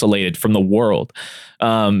like isolated from the world.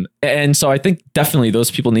 And so I think definitely those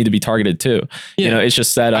people need to be targeted too. You know, it's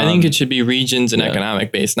just that I think it should be regions and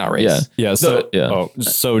economic based, not race.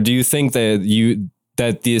 So do you think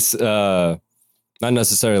that this not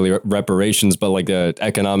necessarily reparations, but like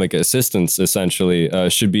economic assistance essentially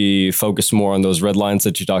should be focused more on those red lines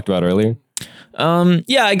that you talked about earlier?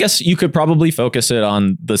 Yeah, I guess you could probably focus it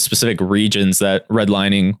on the specific regions that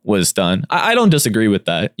redlining was done. I don't disagree with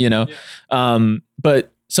that, you know. Yeah.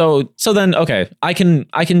 But so then, okay, I can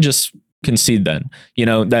just concede then, you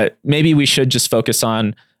know, that maybe we should just focus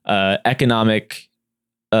on economic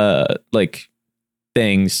like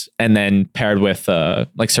things, and then paired with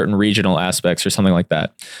like certain regional aspects or something like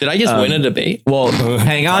that. Did I just win a debate? Well,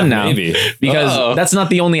 hang on now, Maybe. because that's not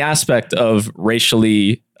the only aspect of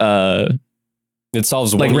racially It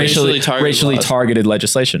solves like one racially targeted laws. targeted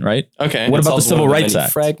legislation, right? Okay. What It about the solves Civil one of Rights many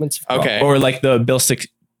Act? fragments. Okay. Or like the Bill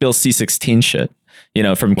C-16 shit, you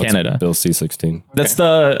know, from What's Canada. Bill C-16. That's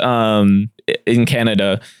the in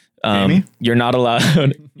Canada. Jamie? You're not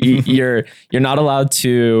allowed. you're not allowed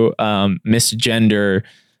to misgender.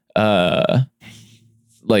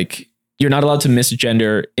 Like you're not allowed to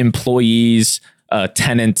misgender employees,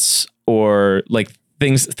 tenants, or like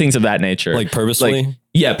things of that nature. Like purposely? Like,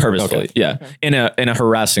 yeah, purposefully. Okay. Yeah, in a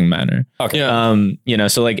harassing manner. Okay. Yeah. You know,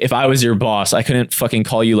 so like if I was your boss, I couldn't fucking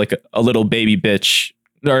call you like a little baby bitch.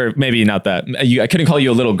 Or maybe not that. I couldn't call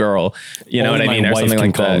you a little girl. You know Only what I my mean, or wife something can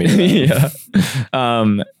like call that. me that.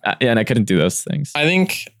 Yeah. And I couldn't do those things. I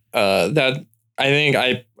think I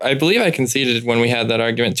believe I conceded when we had that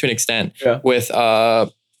argument to an extent. Yeah. With I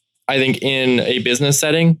think in a business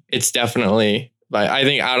setting, it's definitely like I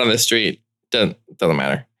think out on the street doesn't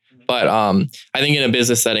matter. But I think in a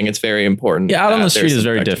business setting, it's very important. Yeah, out on that the street there's is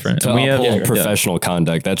very protections. different. To We have- uphold yeah. professional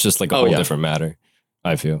conduct, that's just like a Oh, whole yeah. different matter,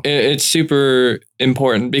 I feel. It's super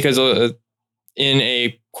important because in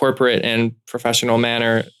a corporate and professional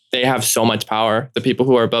manner, they have so much power. The people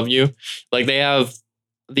who are above you, like they have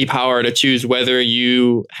the power to choose whether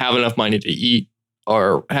you have enough money to eat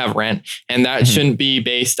or have rent. And that shouldn't be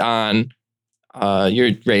based on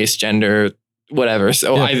your race, gender, whatever.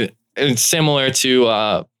 So Yeah. it's similar to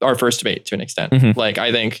our first debate to an extent. Mhm. Like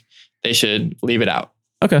I think they should leave it out.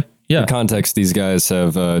 Okay. Yeah. For context, these guys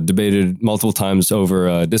have debated multiple times over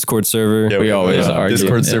a Discord server. Yeah, We always argue,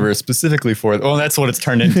 Discord yeah. server specifically for it. Oh, that's what it's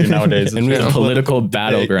turned into nowadays. And we It's have a Political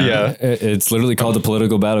battleground. Yeah. It's literally called the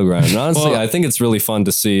political battleground. And honestly, Well- I think it's really fun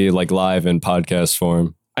to see like live in podcast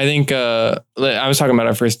form. I think I was talking about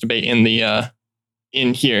our first debate in the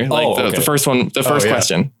in here, like Oh, okay. the first one, the first yeah.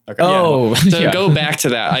 question. Okay. Oh, To yeah. go back to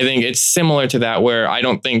that, I think it's similar to that where I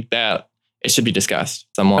don't think that it should be discussed.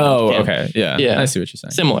 Someone Oh, can- okay. Yeah. Yeah. I see what you're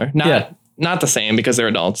saying. Similar, not the same because they're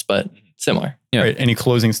adults, but similar. Yeah. All right. Any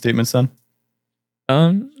closing statements then?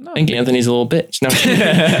 No. I think Anthony's a little bitch. No,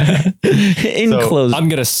 In So, close. I'm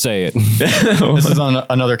going to say it. This is on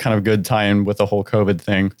another kind of good tie-in with the whole COVID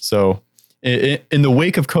thing. So in the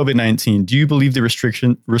wake of COVID-19, do you believe the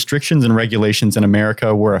restrictions and regulations in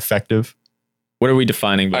America were effective? What are we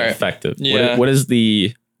defining by All right. effective? Yeah. What is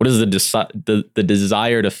the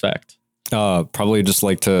desired effect? Probably just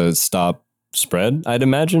like to stop spread, I'd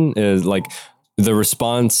imagine, is like the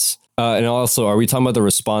response. And also, are we talking about the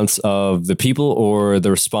response of the people or the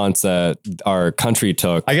response that our country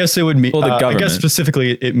took? I guess it would mean, Well, the I government. guess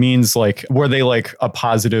specifically it means like, were they like a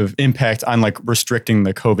positive impact on like restricting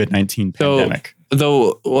the COVID-19 So- pandemic?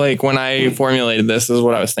 though, like when I formulated this is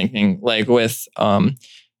what I was thinking. Like with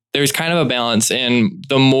there's kind of a balance, and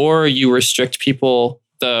the more you restrict people,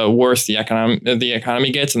 the worse the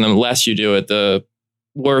economy gets, and the less you do it, the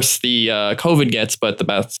worse the COVID gets. But the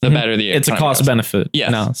better the It's a economy cost goes. benefit Yes.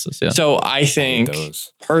 analysis. Yeah. So I think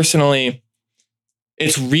Those. personally,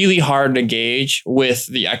 it's really hard to gauge with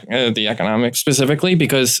the economics specifically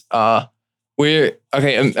because we're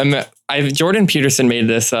okay. Jordan Peterson made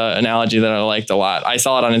this analogy that I liked a lot. I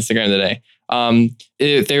saw it on Instagram today.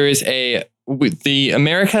 There is the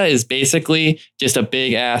America is basically just a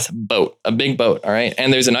big ass boat, a big boat. All right.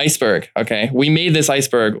 And there's an iceberg. Okay. We made this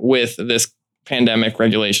iceberg with this pandemic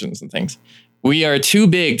regulations and things. We are too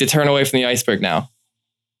big to turn away from the iceberg now.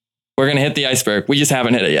 We're going to hit the iceberg. We just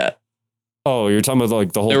haven't hit it yet. Oh, you're talking about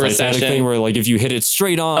like the whole The Titanic recession. thing where like if you hit it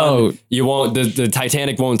straight on, Oh. you won't, the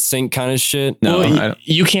Titanic won't sink kind of shit. No, Well, I don't.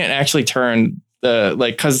 you can't actually turn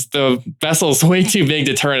because the vessel's way too big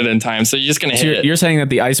to turn it in time. So you're just going to So hit it you're saying that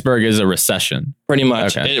the iceberg is a recession? pretty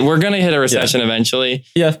much. Okay. We're going to hit a recession eventually.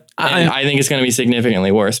 Yeah. And I think it's going to be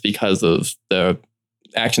significantly worse because of the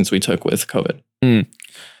actions we took with COVID.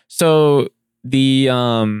 So the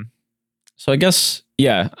so I guess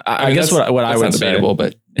yeah. I mean, guess that's- what I that's would not say. debatable,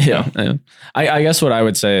 but Yeah. I guess what I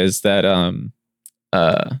would say is that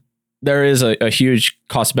there is a huge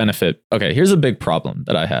cost benefit. Okay, here's a big problem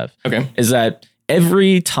that I have. okay. Is that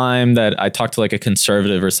every time that I talk to like a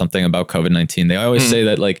conservative or something about COVID-19, they always say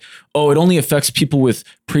that like, oh, it only affects people with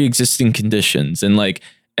pre-existing conditions, and like,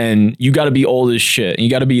 and you got to be old as shit, and you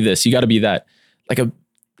got to be this, you got to be that. Like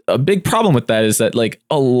a big problem with that is that like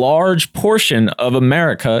a large portion of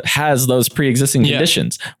America has those pre-existing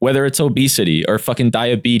conditions, whether it's obesity or fucking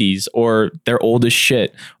diabetes or they're old as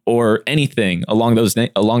shit or anything along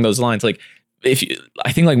those lines. Like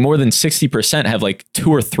I think like more than 60% have like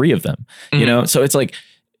 2 or 3 of them, you know? So it's like,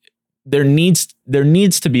 there needs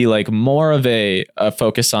to be like more of a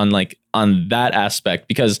focus on that aspect,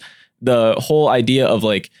 because the whole idea of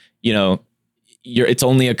like, you know, it's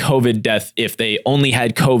only a COVID death if they only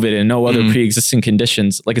had COVID and no other pre-existing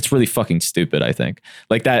conditions. Like, it's really fucking stupid, I think.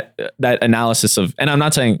 Like that analysis of, and I'm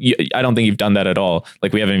not saying, I don't think you've done that at all.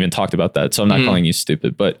 Like, we haven't even talked about that. So I'm not calling you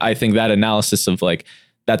stupid, but I think that analysis of like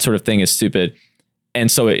that sort of thing is stupid. And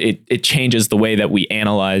so it changes the way that we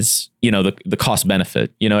analyze, you know, the cost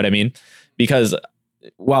benefit, you know what I mean? Because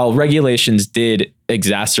while regulations did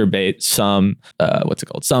exacerbate some,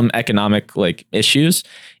 some economic like issues,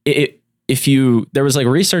 there was like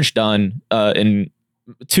research done in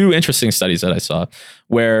 2 interesting studies that I saw,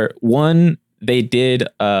 where one, they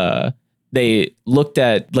looked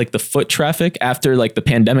at like the foot traffic after like the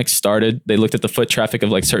pandemic started. They looked at the foot traffic of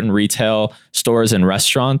like certain retail stores and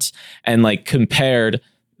restaurants and like compared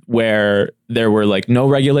where there were like no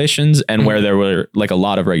regulations and where there were like a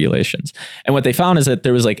lot of regulations. And what they found is that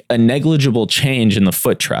there was like a negligible change in the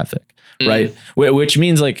foot traffic, right? Which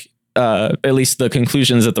means like, at least the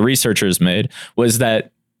conclusions that the researchers made was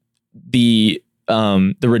that the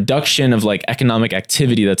reduction of like economic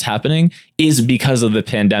activity that's happening is because of the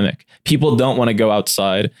pandemic. People don't want to go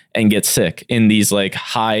outside and get sick in these like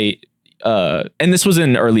high, and this was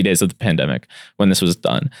in early days of the pandemic when this was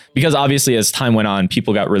done, because obviously as time went on,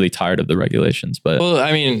 people got really tired of the regulations. But well,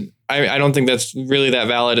 I mean, I don't think that's really that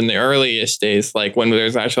valid in the earliest days, like when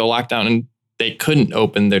there's actual lockdown and they couldn't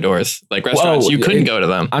open their doors, like restaurants. You couldn't go to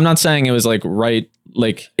them. I'm not saying it was like right,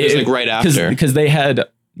 like it was like right after, because they had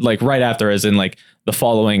like right after, as in like the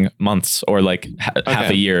following months or like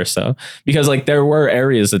half a year or so, because like there were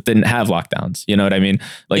areas that didn't have lockdowns. You know what I mean?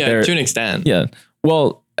 Like to an extent. Yeah.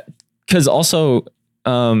 Well, because also,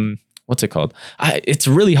 what's it called? It's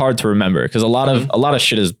really hard to remember because a lot of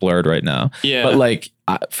shit is blurred right now. Yeah. But like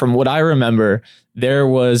from what I remember, there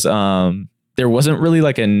wasn't really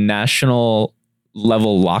like a national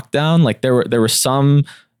level lockdown. Like there were some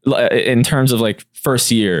in terms of like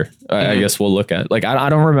first year, I guess we'll look at, like, I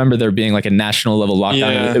don't remember there being like a national level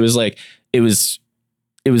lockdown. Yeah. It was like, it was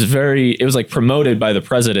like promoted by the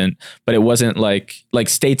president, but it wasn't like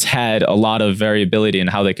states had a lot of variability in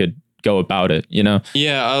how they could go about it, you know?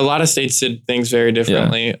 Yeah. A lot of states did things very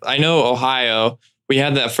differently. Yeah. I know Ohio, we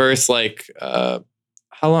had that first, like, how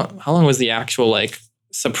long was the actual like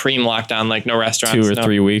supreme lockdown? Like no restaurants, 2 or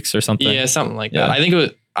 3 weeks or something. Yeah. Something like that. I think it was,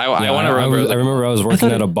 I want to remember. I remember I was working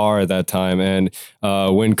at a bar at that time, and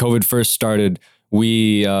when COVID first started,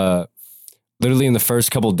 we literally in the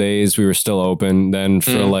first couple of days we were still open. Then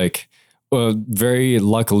for very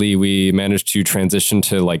luckily we managed to transition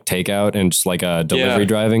to like takeout and just like delivery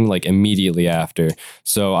driving like immediately after.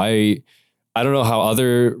 So I don't know how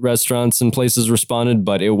other restaurants and places responded,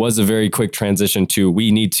 but it was a very quick transition to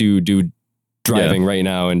we need to do driving right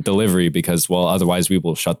now and delivery because otherwise we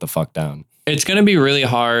will shut the fuck down. It's going to be really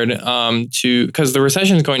hard because the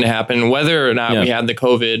recession is going to happen, whether or not we had the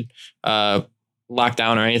COVID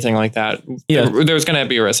lockdown or anything like that. Yeah. There's going to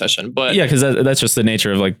be a recession, but because that's just the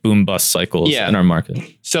nature of like boom bust cycles in our market.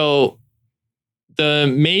 So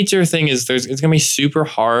the major thing is it's going to be super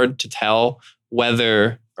hard to tell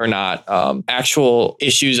whether or not actual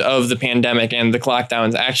issues of the pandemic and the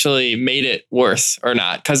lockdowns actually made it worse or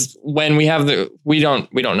not. Because when we have we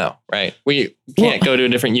don't know, right? We can't go to a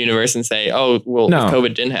different universe and say, oh, well,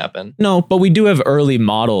 COVID didn't happen. No, but we do have early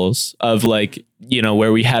models of like, you know,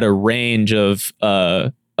 where we had a range of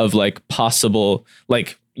like possible,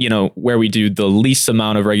 like, you know, where we do the least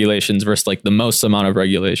amount of regulations versus like the most amount of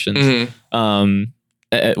regulations.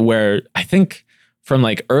 Where I think from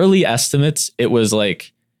like early estimates, it was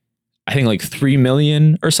like, I think like 3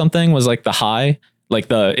 million or something was like the high, like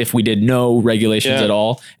if we did no regulations at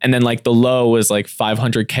all. And then like the low was like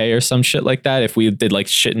 500K or some shit like that. If we did like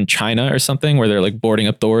shit in China or something where they're like boarding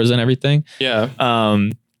up doors and everything. Yeah.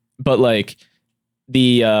 But like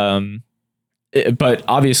but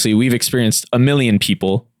obviously we've experienced 1 million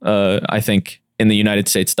people, I think in the United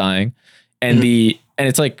States dying. And and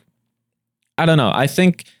it's like, I don't know. I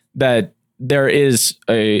think that there is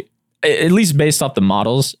at least based off the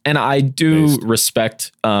models, and I do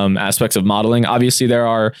respect aspects of modeling. Obviously, there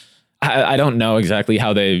are I don't know exactly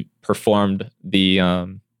how they performed the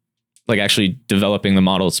like actually developing the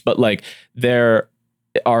models, but like there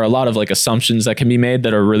are a lot of like assumptions that can be made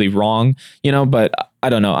that are really wrong, but I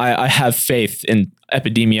don't know. I have faith in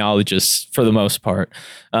epidemiologists for the most part.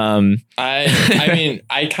 I mean,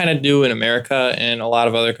 I kind of do in America and a lot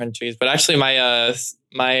of other countries, but actually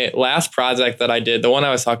my last project that I did, the one I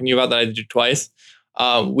was talking to you about that I did twice,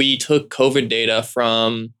 we took COVID data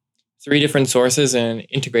from 3 different sources and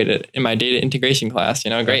integrated it in my data integration class,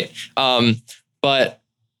 great. But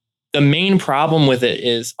the main problem with it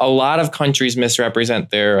is a lot of countries misrepresent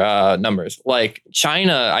their numbers. Like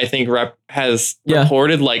China, I think has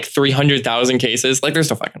reported like 300,000 cases. Like there's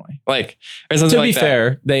no fucking way. Like or something to be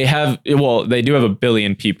fair, they do have 1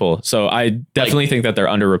 billion people. So I definitely think that they're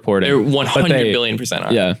underreporting. They're 100 billion%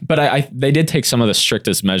 on. Yeah, but they did take some of the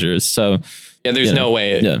strictest measures. So yeah, there's no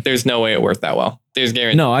way. There's no way it worked that well. There's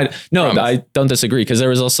guarantee. I don't disagree because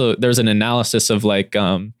there's an analysis of like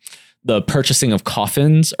the purchasing of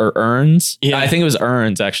coffins or urns. Yeah. I think it was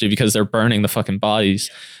urns actually, because they're burning the fucking bodies.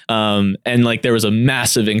 And like there was a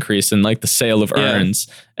massive increase in like the sale of urns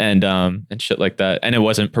and shit like that. And it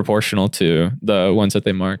wasn't proportional to the ones that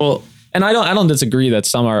they marked. Well, and I don't disagree that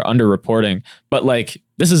some are underreporting, but like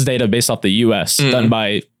this is data based off the US done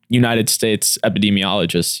by United States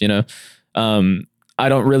epidemiologists, I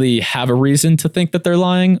don't really have a reason to think that they're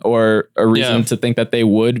lying or a reason to think that they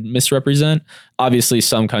would misrepresent. Obviously,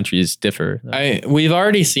 some countries differ. We've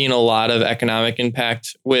already seen a lot of economic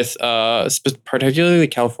impact with particularly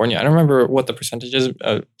California. I don't remember what the percentage is.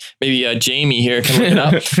 Maybe Jamie here can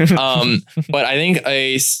look it up. But I think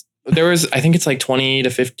I think it's like 20 to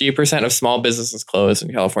 50% of small businesses closed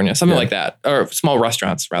in California, something like that, or small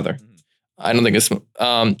restaurants rather. I don't think it's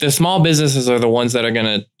the small businesses are the ones that are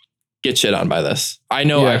going to get shit on by this. I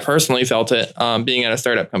know I personally felt it being at a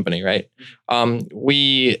startup company, right?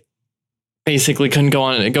 We basically couldn't go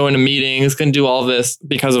into meetings, couldn't do all this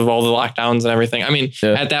because of all the lockdowns and everything. I mean,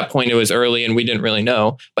 at that point it was early and we didn't really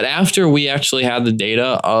know. But after we actually had the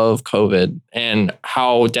data of COVID and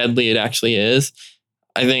how deadly it actually is,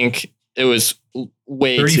 I think it was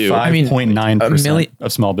way too. 35.9%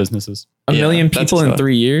 of small businesses. A million people in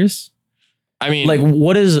 3 years? I mean, like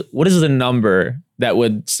what is the number that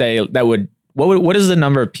would say what is the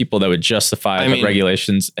number of people that would justify the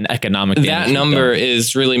regulations and economic damage? That number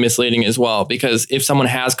is really misleading as well, because if someone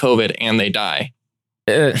has COVID and they die,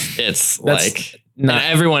 it's like not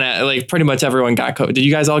everyone, like pretty much everyone got COVID. Did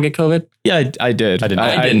you guys all get COVID? Yeah, I did. I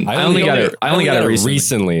didn't. I only got it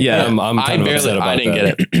recently. Yeah, I'm kind of upset about that. I didn't get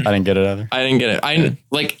it. I didn't get it either. I didn't get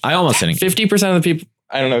it. I almost didn't. 50% of the people.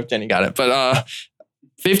 I don't know if Jenny got it, but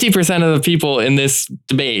 50% of the people in this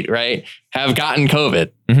debate, right, have gotten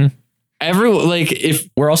COVID. Mm-hmm. If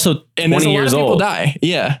we're also 20 years old, people die.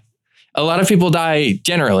 Yeah, a lot of people die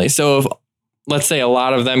generally. So if let's say a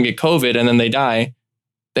lot of them get COVID and then they die,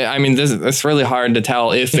 it's really hard to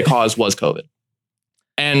tell if the cause was COVID.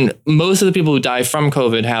 And most of the people who die from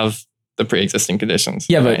COVID have the pre-existing conditions.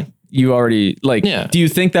 Yeah, right? But you already do you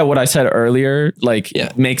think that what I said earlier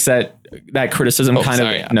makes that criticism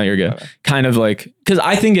no, you're good. Kind of like, because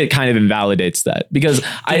I think it kind of invalidates that because to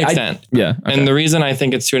an extent. And the reason I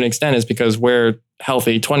think it's to an extent is because we're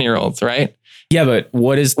healthy 20-year-olds, right? Yeah, but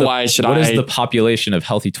what is the population of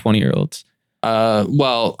healthy 20-year-olds?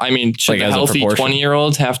 Well, I mean, should the healthy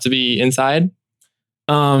 20-year-olds have to be inside?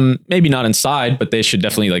 Maybe not inside, but they should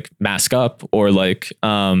definitely like mask up or like,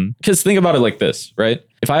 because think about it like this, right?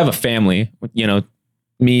 If I have a family,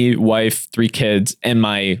 me, wife, 3 kids, and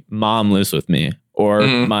my mom lives with me, or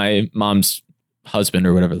my mom's husband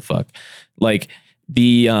or whatever the fuck, like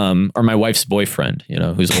or my wife's boyfriend,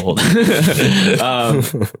 who's old.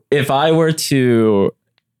 If I were to,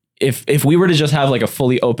 if we were to just have like a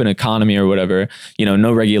fully open economy or whatever,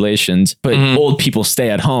 no regulations, but old people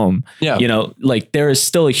stay at home, like there is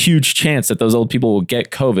still a huge chance that those old people will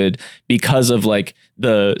get COVID because of like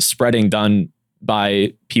the spreading done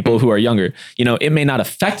by people who are younger. It may not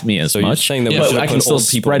affect me as much, saying that but I can still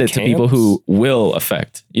spread it to people who will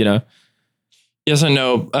affect, Yes and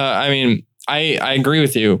no. I agree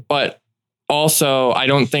with you, but also I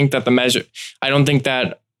don't think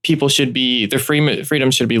that people should be, their freedom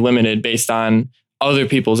should be limited based on other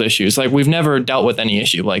people's issues. Like we've never dealt with any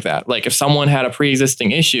issue like that. Like if someone had a pre-existing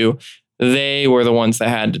issue, they were the ones that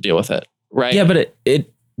had to deal with it. Right. Yeah. But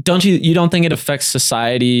you don't think it affects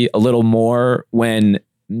society a little more when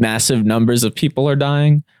massive numbers of people are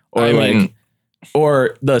dying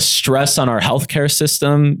or the stress on our healthcare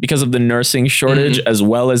system because of the nursing shortage, as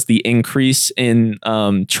well as the increase in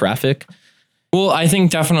traffic? Well, I think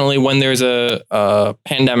definitely when there's a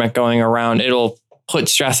pandemic going around, it'll put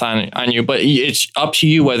stress on you, but it's up to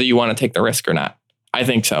you whether you want to take the risk or not. I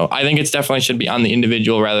think so. I think it's definitely should be on the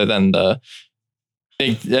individual rather than the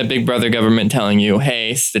big brother government telling you,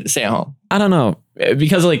 hey, stay at home. I don't know,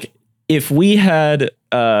 because like if we had,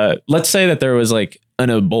 let's say that there was like an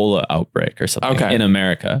Ebola outbreak or something in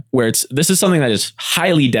America, where this is something that is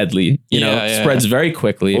highly deadly, spreads very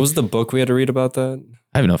quickly. What was the book we had to read about that?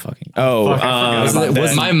 I have no fucking.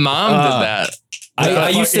 My mom did that. I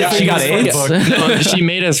used to. She got AIDS. She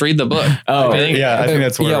made us read the book. I think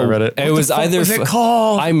that's where I read it. It was either. Was it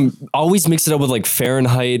called? I'm always mix it up with like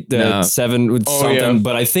Fahrenheit 7 with something,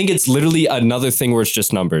 but I think it's literally another thing where it's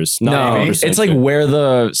just numbers. It's like where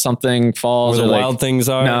the something falls, where the like, wild things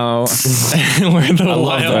are. No, where the I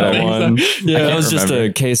love that one. Yeah, that was just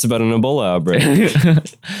a case about an Ebola outbreak.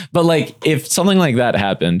 But like, if something like that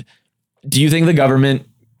happened, do you think the government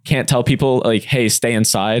can't tell people like, hey, stay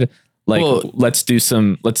inside? Like, let's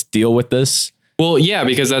deal with this. Well, yeah,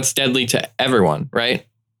 because that's deadly to everyone, right?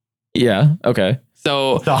 Yeah. Okay.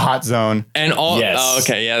 So the hot zone and all. Yes. Oh,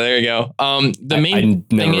 okay. Yeah, there you go. The main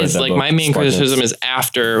thing is like my main criticism is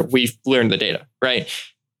after we've learned the data, right?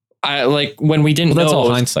 I like when we didn't know. That's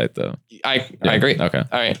all hindsight, though. I agree. Okay.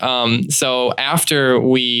 All right. So after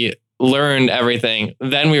we learned everything,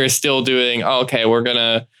 then we were still doing. Oh, okay, we're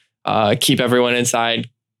gonna keep everyone inside,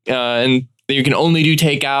 and you can only do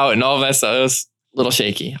takeout and all of that stuff. It was a little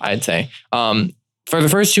shaky, I'd say. For the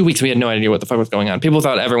first 2 weeks, we had no idea what the fuck was going on. People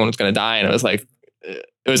thought everyone was going to die, and it was like,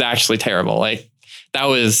 it was actually terrible. Like, that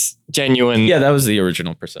was genuine. Yeah, that was the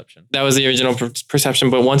original perception. That was the original perception.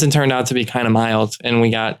 But once it turned out to be kind of mild, and we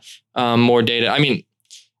got more data. I mean,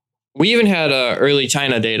 we even had early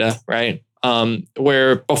China data, right?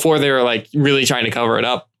 Where before they were like really trying to cover it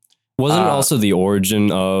up. Wasn't it also the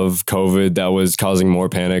origin of COVID that was causing more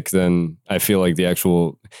panic than I feel like the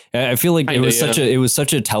actual? I feel like it was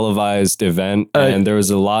such a televised event, and there was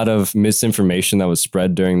a lot of misinformation that was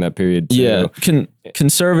spread during that period too. Yeah,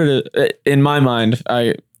 conservative in my mind,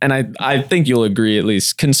 I think you'll agree at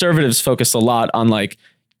least. Conservatives focus a lot on like,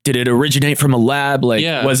 did it originate from a lab? Like,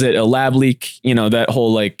 was it a lab leak? You know, that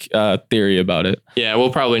whole like theory about it. Yeah,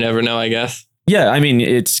 we'll probably never know, I guess. Yeah, I mean,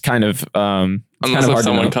 it's kind of unless hard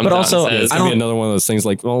someone comes but out also and says, it's gonna be another one of those things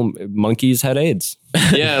like, well, monkeys had AIDS.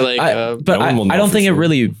 Yeah, like, but I don't think it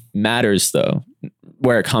really matters though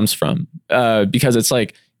where it comes from, because it's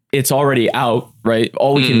like it's already out, right?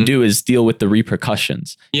 All we can do is deal with the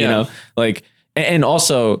repercussions. Yeah. You know, like, and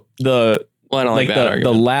also the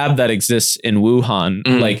the lab that exists in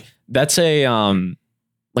Wuhan, like that's a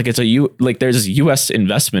like it's there's US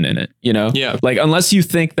investment in it, you know? Yeah. Like, unless you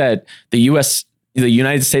think that the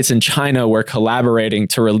United States and China were collaborating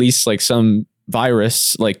to release like some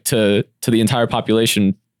virus, like to the entire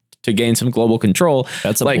population to gain some global control.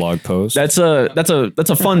 That's a blog post. That's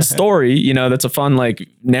a fun story, you know, that's a fun like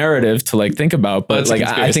narrative to like think about, but like,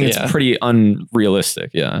 I think it's pretty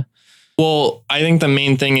unrealistic. Yeah. Well, I think the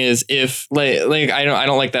main thing is if like I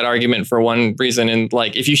don't like that argument for one reason. And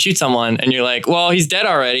like, if you shoot someone and you're like, well, he's dead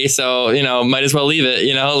already, so, you know, might as well leave it,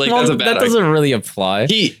 you know, like, that's a bad that doesn't really apply.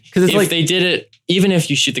 Because if they did it, even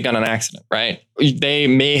if you shoot the gun on accident, right? They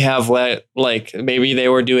may have maybe they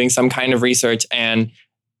were doing some kind of research, and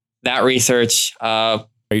that research are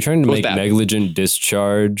you trying to make negligent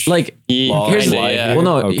discharge? Like, here's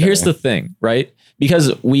the thing, right?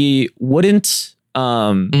 Because we wouldn't.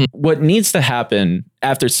 What needs to happen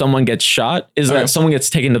after someone gets shot is that someone gets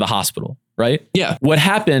taken to the hospital, right? Yeah. What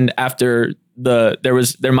happened after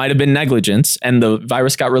there might have been negligence and the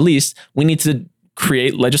virus got released? We need to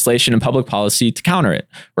create legislation and public policy to counter it,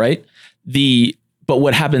 right? But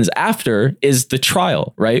what happens after is the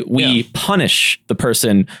trial, right? We punish the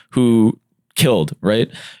person who killed,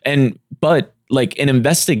 right? But like an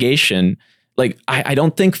investigation, like I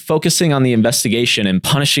don't think focusing on the investigation and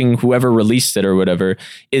punishing whoever released it or whatever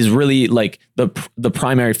is really like the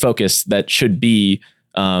primary focus that should be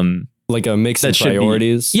like a mix of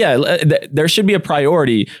priorities. There should be a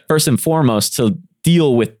priority first and foremost to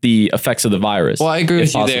deal with the effects of the virus. Well, I agree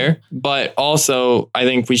with you there, but also I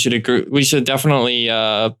think we should agree. We should definitely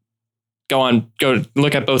go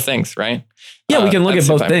look at both things, right? Yeah, we can look at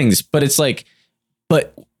both things, but it's like,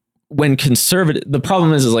 but when the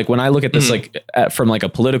problem is like when I look at this from like a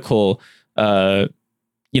political, like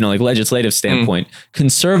legislative standpoint,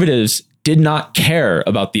 conservatives did not care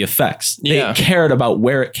about the effects. They cared about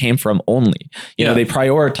where it came from only. You know, they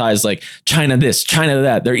prioritize like China this, China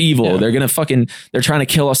that. They're evil. They're going to they're trying to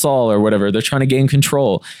kill us all or whatever. They're trying to gain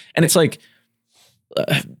control. And it's like,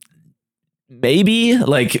 maybe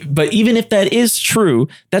but even if that is true,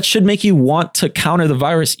 that should make you want to counter the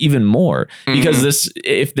virus even more, because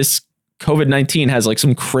if this COVID-19 has like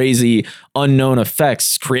some crazy unknown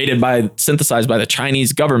effects synthesized by the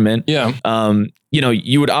Chinese government. Yeah.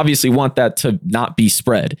 You would obviously want that to not be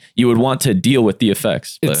spread. You would want to deal with the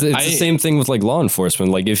effects. It's the same thing with like law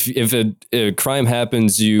enforcement. Like if a crime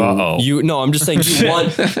happens, I'm just saying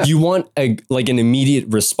you want an immediate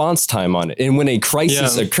response time on it. And when a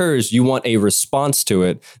crisis occurs, you want a response to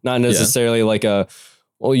it, not necessarily like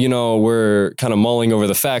we're kind of mulling over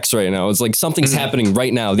the facts right now. It's like something's happening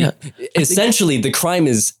right now. Essentially, the crime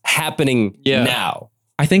is happening now.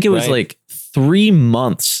 I think it was like 3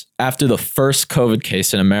 months after the first COVID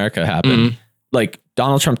case in America happened. Like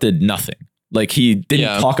Donald Trump did nothing. Like he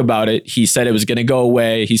didn't talk about it. He said it was going to go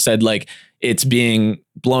away. He said like it's being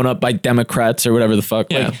blown up by Democrats or whatever the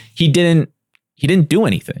fuck. Like he didn't do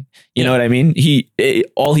anything. You know what I mean?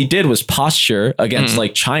 All he did was posture against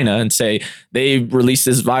like China and say they released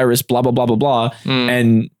this virus, blah, blah, blah, blah, blah.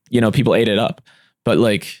 And, people ate it up. But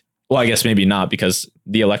like, well, I guess maybe not, because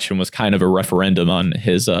the election was kind of a referendum on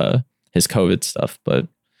his COVID stuff. But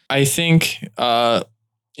I think,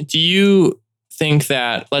 do you think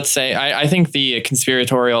that, let's say, I think the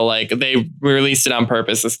conspiratorial, like they released it on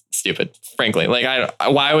purpose is stupid, frankly. Like,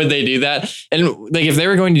 why would they do that? And like, if they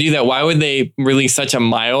were going to do that, why would they release such a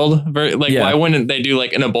mild, why wouldn't they do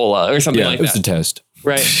like an Ebola or something like that? It was a test.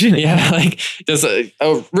 Right. Yeah. Like just a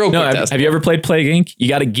real quick test. Have you ever played Plague Inc? You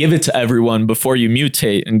got to give it to everyone before you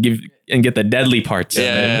mutate and get the deadly parts.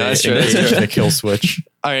 Yeah, that's true. The kill switch.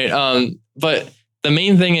 All right. But the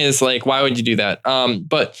main thing is like, why would you do that?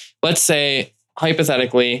 But let's say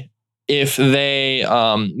hypothetically, if they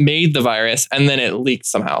made the virus and then it leaked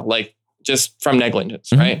somehow, like just from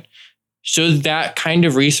negligence, right? Should that kind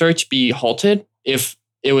of research be halted if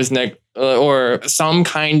it was or some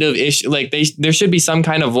kind of issue? Like there should be some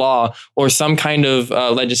kind of law or some kind of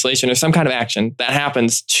legislation or some kind of action that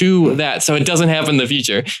happens to that, so it doesn't happen in the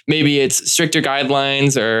future. Maybe it's stricter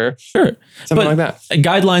guidelines or something like that.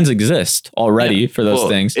 Guidelines exist already for those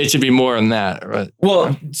things. It should be more than that. Right?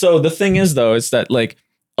 Well, so the thing is though, is that like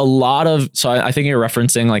a lot of, so I think you're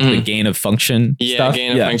referencing like the gain of function stuff.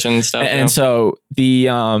 Gain of function stuff. And so the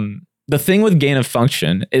thing with gain of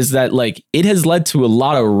function is that like it has led to a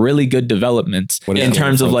lot of really good developments in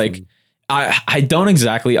terms of like, I don't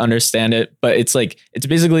exactly understand it, but it's like, it's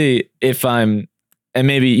basically and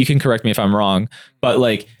maybe you can correct me if I'm wrong, but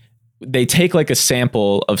like they take like a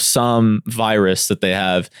sample of some virus that they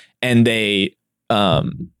have and they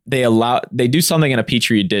do something in a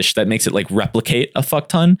petri dish that makes it like replicate a fuck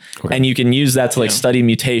ton. Okay. And you can use that to like study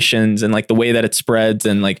mutations and like the way that it spreads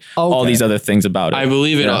and like all these other things about it. I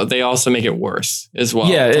believe they also make it worse as well.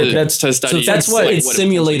 Yeah, that's to study. So that's what it's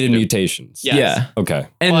simulated mutations. Yes. Yeah. Okay.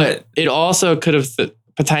 But it also could have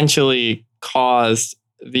potentially caused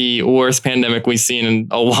the worst pandemic we've seen in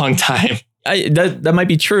a long time. That might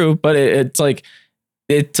be true, but it's like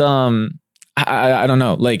I don't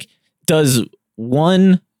know. Like, does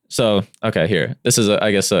one? So, okay, here. This is,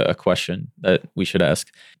 I guess, a question that we should ask.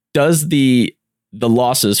 Does the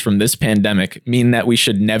losses from this pandemic mean that we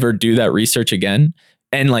should never do that research again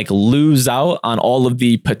and like lose out on all of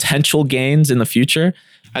the potential gains in the future?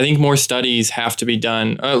 I think more studies have to be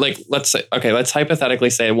done. Let's hypothetically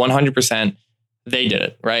say 100% they did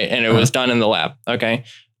it, right? And it was done in the lab, okay?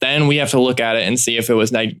 Then we have to look at it and see if it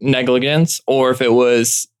was negligence or if it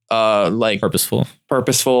was purposeful.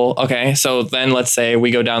 Okay. So then let's say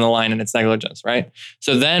we go down the line and it's negligence, right?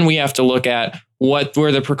 So then we have to look at what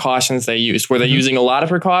were the precautions they used. Were they using a lot of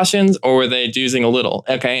precautions or were they using a little?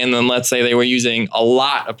 Okay. And then let's say they were using a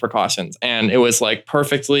lot of precautions and it was like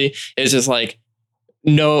perfectly, it's just like,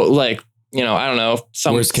 no, like, I don't know,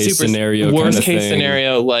 some worst case scenario,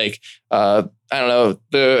 like, I don't know,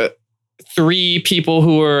 the 3 people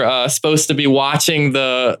who were supposed to be watching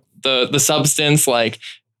the substance, like,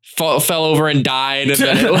 fell over and died, and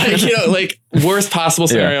then, like worst possible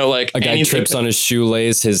scenario. Like a guy trips on his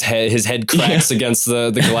shoelace, his head cracks against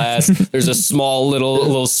the glass. There's a small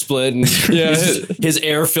little split, and his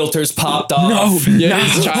air filters popped off.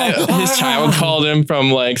 His child called him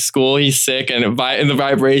from like school. He's sick, and in the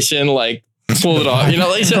vibration like pulled it off.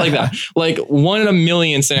 Like shit like that. Like 1 in a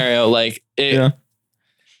million scenario. Like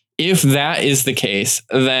if that is the case,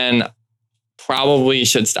 then probably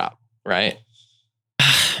should stop. Right.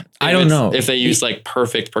 I don't know if they use like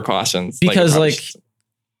perfect precautions, because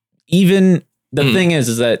even the thing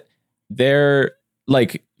is that they're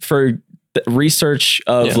like for the research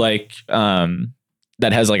of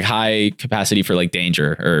that has like high capacity for like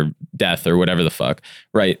danger or death or whatever the fuck.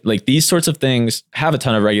 Right. Like these sorts of things have a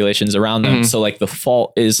ton of regulations around them. So like the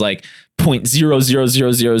fault is like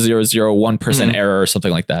 0.0000001% error or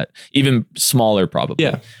something like that. Even smaller probably.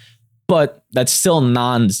 Yeah. But that's still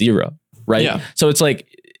non-zero. right? Yeah. So it's like,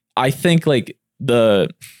 I think like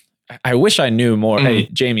I wish I knew more. Hey,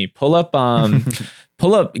 Jamie, pull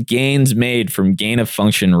up gains made from gain of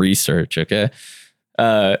function research. Okay.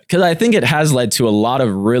 Cause I think it has led to a lot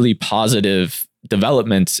of really positive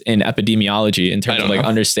developments in epidemiology in terms of like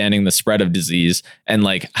understanding the spread of disease and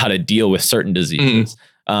like how to deal with certain diseases.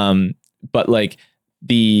 But like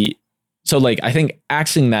so like, I think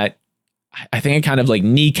axing that, I think it kind of like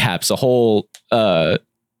kneecaps a whole,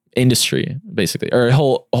 industry basically, or a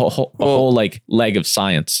whole like leg of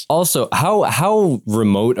science. Also, how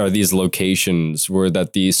remote are these locations where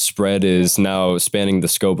that the spread is now spanning the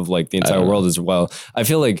scope of like the entire world as well? I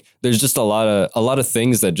feel like there's just a lot of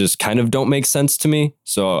things that just kind of don't make sense to me.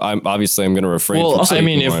 So I'm going to refrain. Well, from I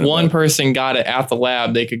mean, if more one about it. person got it at the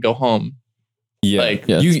lab, they could go home. Yeah, like,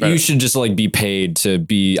 you should just like be paid to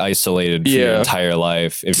be isolated for your entire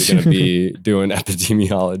life if you're going to be doing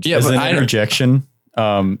epidemiology. Yeah, As but an interjection,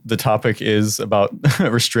 the topic is about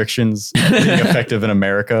restrictions being effective in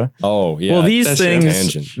America. Oh, yeah. Well, these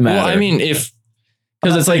things matter. Well, I mean, because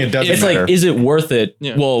it's like, it's matter. like, is it worth it?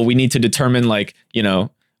 Yeah. Well, we need to determine like,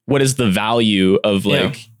 what is the value of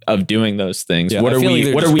like, of doing those things? Yeah, what I are feel we,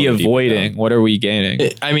 like what they're are we just going deep avoiding? down. What are we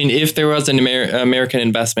gaining? I mean, if there was an American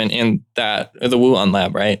investment in the Wuhan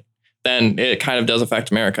lab, right, then it kind of does affect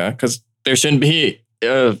America, because there shouldn't be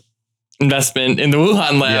investment in the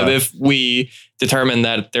Wuhan lab if we determine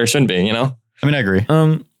that there shouldn't be, I mean, I agree.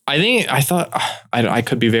 I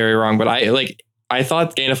could be very wrong, but I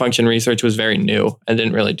thought gain of function research was very new and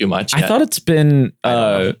didn't really do much yet. I thought it's been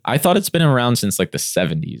around since like the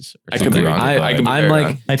 70s. I could be wrong. I could be I'm very like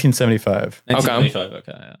wrong. 1975. 1975.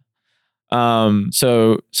 Okay. Yeah.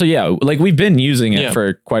 So yeah, like we've been using it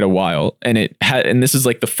for quite a while, and and this is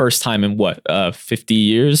like the first time in 50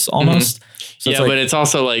 years almost. So yeah, but it's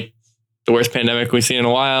also like the worst pandemic we've seen in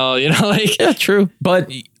a while, like. Yeah, true.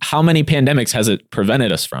 But how many pandemics has it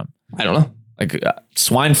prevented us from? I don't know. Like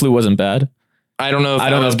swine flu wasn't bad. I don't know if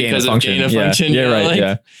that was because of gain of Yeah. function. Yeah, right. Like,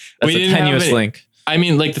 yeah. That's a tenuous link. I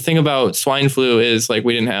mean, like the thing about swine flu is like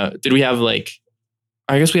did we have like,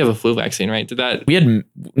 I guess we have a flu vaccine, right? We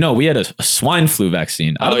had a swine flu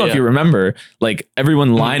vaccine. I don't know if you remember, like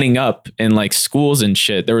everyone lining up in like schools and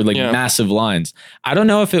shit. There were like massive lines. I don't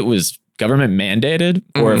know if it was government mandated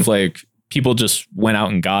or if like people just went out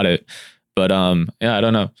and got it. But yeah, I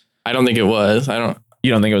don't know. I don't think it was. You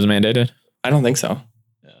don't think it was mandated? I don't think so.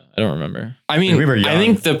 I don't remember. I mean, we were young. I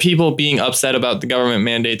think the people being upset about the government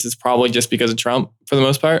mandates is probably just because of Trump for the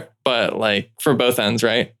most part, but like for both ends,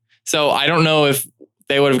 right? So I don't know if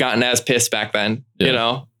they would have gotten as pissed back then, I don't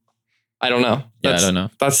know. I don't know.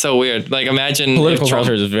 That's so weird. Like imagine political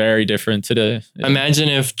culture is very different today. Yeah. Imagine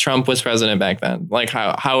if Trump was president back then. Like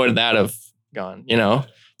how would that have gone? Don't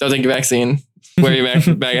take your vaccine, wear your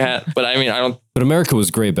bag of hat. But I mean, But America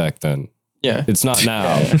was great back then. Yeah, it's not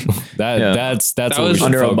now. That's what we should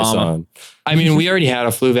under focus Obama. on. I mean, we already had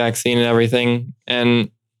a flu vaccine and everything, and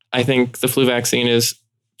I think the flu vaccine is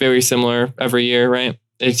very similar every year, right?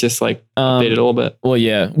 It's just like updated a little bit. Well,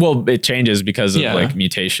 yeah. Well, it changes because of like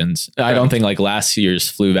mutations. I don't think like last year's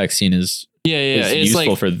flu vaccine is it's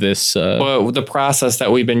useful like, for this. Well, the process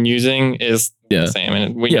that we've been using is the same,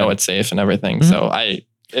 and we know it's safe and everything. So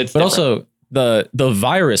it's. But also the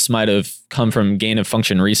virus might have come from gain of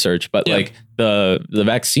function research, but like the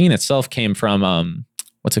vaccine itself came from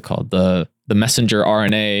what's it called, the messenger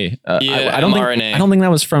RNA. I don't think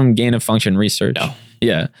that was from gain of function research. No.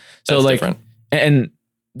 Yeah. So that's like different. And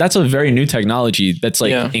that's a very new technology that's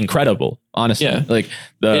like incredible, honestly. Yeah. Like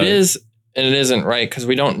it is and it isn't, right? Because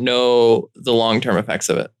we don't know the long-term effects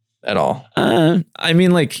of it at all. I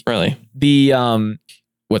mean, like really the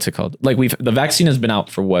what's it called? Like the vaccine has been out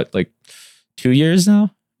for what, like 2 years now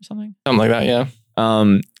or something? Something like that, yeah.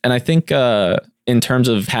 And I think in terms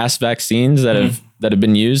of past vaccines that have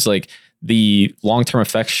been used, like the long-term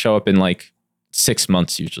effects show up in like 6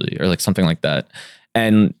 months usually, or like something like that.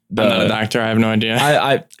 And I'm not a doctor. I have no idea.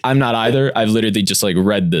 I'm not either. I've literally just like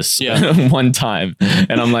read this one time,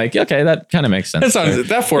 and I'm like, okay, that kind of makes sense.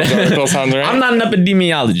 That Forbes article sounds right. I'm not an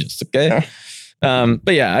epidemiologist, okay?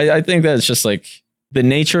 But yeah, I think that it's just like the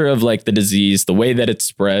nature of like the disease, the way that it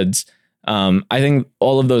spreads. I think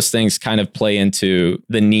all of those things kind of play into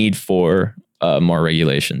the need for more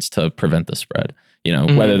regulations to prevent the spread.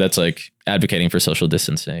 Whether that's like advocating for social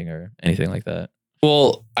distancing or anything like that.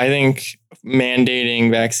 Well, I think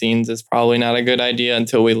mandating vaccines is probably not a good idea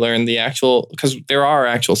until we learn the actual, because there are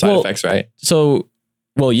actual side effects, right? So,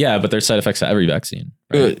 well, yeah, but there's side effects to every vaccine.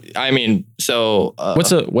 Right? I mean, so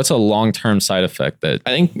what's a long-term side effect that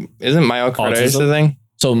I think isn't myocarditis the thing?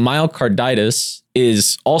 So myocarditis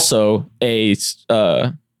is also a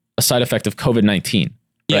side effect of COVID-19.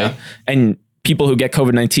 Yeah. Right? And people who get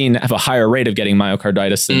COVID-19 have a higher rate of getting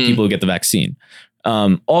myocarditis than people who get the vaccine.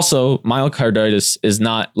 Also, myocarditis is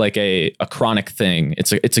not like a chronic thing.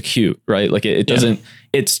 It's acute, right? Like it doesn't,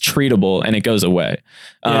 it's treatable and it goes away.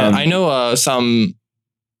 I know some,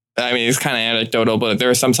 I mean, it's kind of anecdotal, but there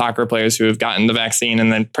are some soccer players who have gotten the vaccine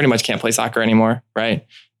and then pretty much can't play soccer anymore, right?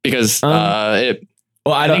 Because I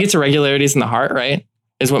think it's irregularities in the heart, right?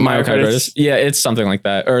 Is what myocarditis. Yeah, it's something like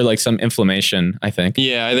that, or like some inflammation, I think.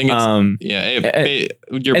 Yeah, I think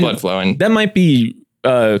it's your blood flowing. That might be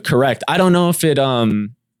correct. I don't know if it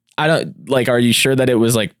I don't like, are you sure that it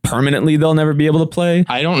was like permanently they'll never be able to play?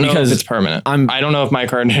 I don't know if it's permanent. I don't know if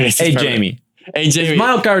myocarditis is permanent. Jamie. Hey, Jamie. Is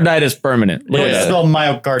myocarditis permanent? It's spelled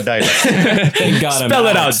myocarditis. Thank God Spell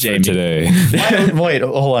it out, Jamie. Today. Wait,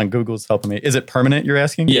 hold on. Google's helping me. Is it permanent, you're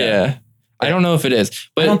asking? Yeah. I don't know if it is.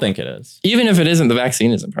 But I don't think it is. Even if it isn't, the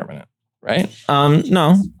vaccine isn't permanent, right?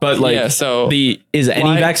 No, but like is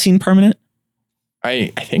any vaccine permanent?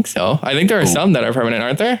 I think so. I think there are some that are permanent,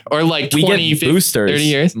 aren't there? Or like 20, 50, boosters, 30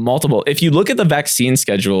 years? Multiple. If you look at the vaccine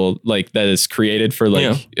schedule, like that is created for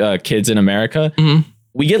like kids in America,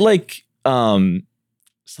 we get like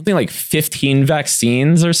something like 15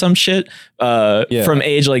 vaccines or some shit from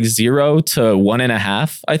age like 0 to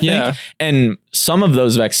 1.5, I think. Yeah. And some of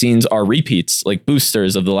those vaccines are repeats, like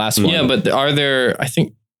boosters of the last one. Yeah, but are there, I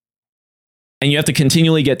think. And you have to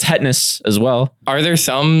continually get tetanus as well. Are there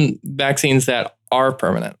some vaccines that are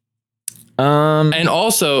permanent? And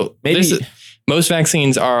also, most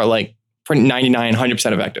vaccines are like 99,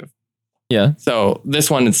 100% effective. Yeah. So this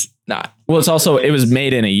one is not. Well, it's also, it was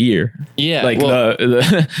made in a year. Yeah. Like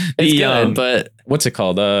it's good, but what's it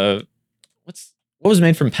called? What was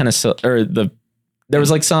made from penicillin, or there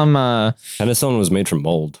was like some penicillin was made from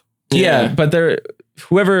mold. Yeah, but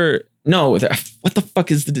what the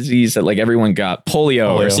fuck is the disease that like everyone got?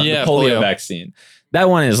 Polio or something. Yeah, polio vaccine. That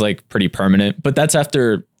one is like pretty permanent, but that's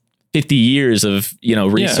after 50 years of,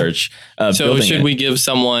 research. So should we give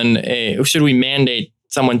someone should we mandate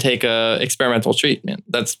someone take a experimental treatment?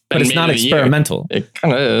 But it's not experimental. It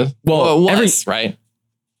kind of is. Well, it was, right?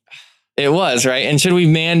 It was, right? And should we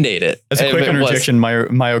mandate it? As a quick interjection,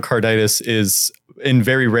 myocarditis is in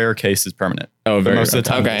very rare cases permanent. Oh, very most of the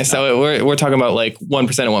time. Okay, so we're talking about like 1%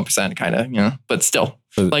 and 1%, kind of, but still,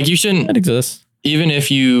 like you shouldn't. That exists. Even if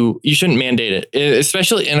you shouldn't mandate it,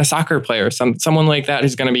 especially in a soccer player, someone like that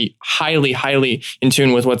who's going to be highly, highly in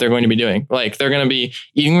tune with what they're going to be doing. Like they're going to be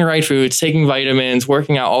eating the right foods, taking vitamins,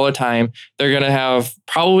 working out all the time. They're going to have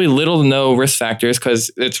probably little to no risk factors because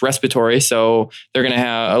it's respiratory. So they're going to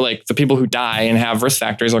have, like, the people who die and have risk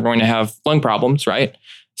factors are going to have lung problems, right?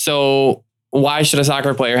 So why should a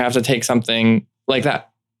soccer player have to take something like that?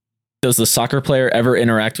 Does the soccer player ever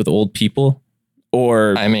interact with old people?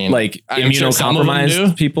 Or like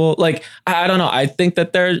immunocompromised people? Like, I don't know. I think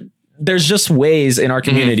that there's just ways in our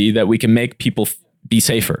community that we can make people be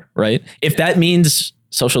safer, right? If that means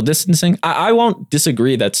social distancing, I won't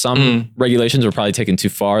disagree that some regulations are probably taken too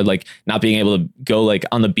far, like not being able to go like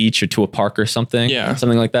on the beach or to a park or something,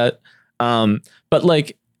 something like that. But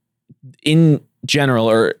like in general,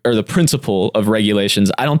 or the principle of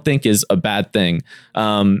regulations, I don't think is a bad thing.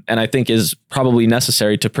 And I think is probably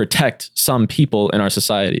necessary to protect some people in our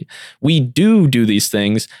society. We do these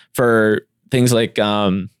things for things like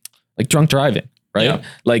drunk driving, right? Yeah.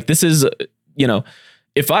 Like this is,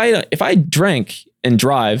 if I drink and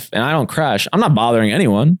drive and I don't crash, I'm not bothering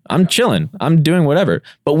anyone. I'm chilling. I'm doing whatever.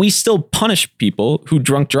 But we still punish people who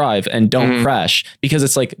drunk drive and don't crash, because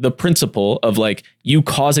it's like the principle of like you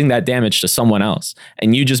causing that damage to someone else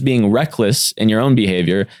and you just being reckless in your own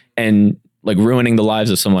behavior and like ruining the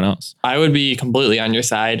lives of someone else. I would be completely on your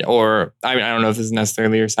side, or I don't know if this is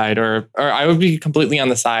necessarily your side, or I would be completely on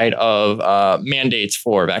the side of mandates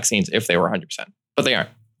for vaccines if they were 100%, but they aren't.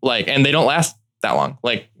 Like, and they don't last that long.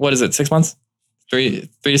 Like, what is it? 6 months? 3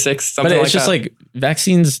 to 6, something like that. But it's just like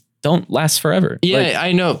vaccines don't last forever. Yeah, like,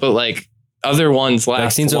 I know, but like other ones last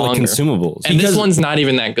vaccines longer. Are like consumables. And this one's not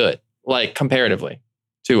even that good, like comparatively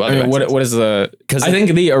to other vaccines. What is the... Because I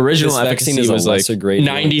think the original vaccine was like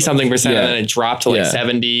 90 something percent, and then it dropped to like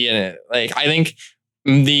 70. And I think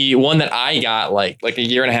the one that I got like a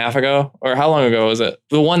year and a half ago, or how long ago was it?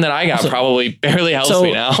 The one that I got probably barely helps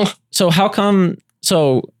me now. So how come...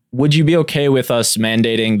 So would you be okay with us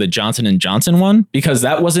mandating the Johnson & Johnson one? Because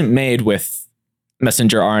that wasn't made with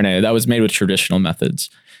messenger RNA. That was made with traditional methods.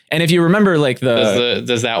 And if you remember, like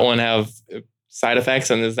does that one have side effects,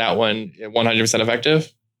 and is that one 100%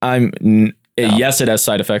 effective? Yes, it has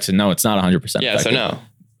side effects, and no, it's not 100% effective. Yeah, so no.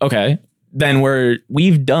 Okay. Then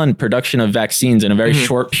we've done production of vaccines in a very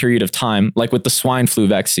short period of time, like with the swine flu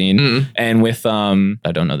vaccine and with,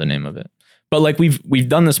 I don't know the name of it, But like we've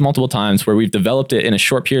done this multiple times where we've developed it in a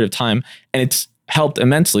short period of time, and it's helped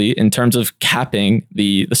immensely in terms of capping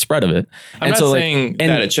the spread of it. I'm not saying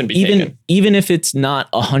that it shouldn't be taken. Even if it's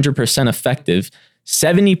not 100% effective,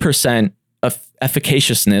 70% of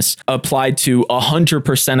efficaciousness applied to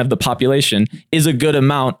 100% of the population is a good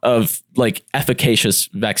amount of like efficacious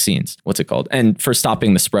vaccines. What's it called? And for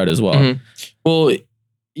stopping the spread as well. Mm-hmm. Well,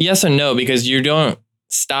 yes and no, because you don't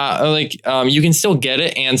stop, like, you can still get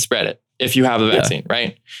it and spread it if you have the vaccine,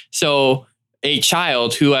 right? So a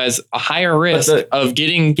child who has a higher risk of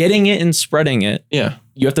getting it and spreading it. Yeah.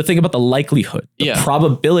 You have to think about the likelihood, the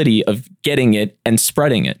probability of getting it and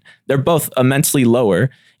spreading it. They're both immensely lower.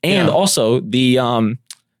 And also the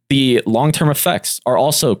long-term effects are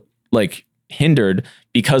also like hindered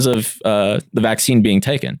because of the vaccine being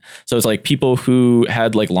taken. So it's like people who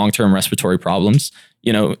had like long-term respiratory problems,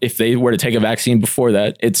 you know, if they were to take a vaccine before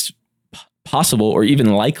that, it's possible or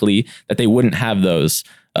even likely that they wouldn't have those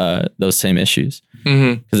same issues.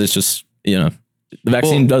 Because it's just, you know, the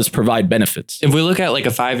vaccine does provide benefits. If we look at like a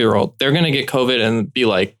 5-year-old, they're going to get COVID and be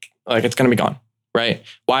like it's going to be gone. Right?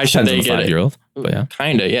 Why should they get it? 5-year-old, but yeah,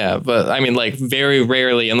 kind of, yeah. But I mean, like very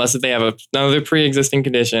rarely, unless if they have another pre-existing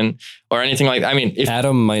condition or anything like that. I mean, if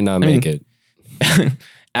Adam might not make it.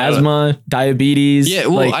 Asthma, diabetes. Yeah,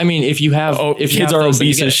 well, like, I mean, if you have, if kids are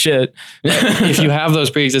obese as shit, if you have those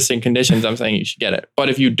pre-existing conditions, I'm saying you should get it. But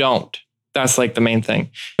if you don't, that's like the main thing.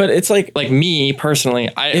 But it's like me personally,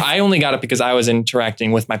 I only got it because I was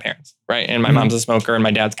interacting with my parents, right? And my mom's a smoker and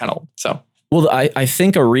my dad's kind of old, so. Well, I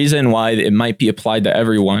think a reason why it might be applied to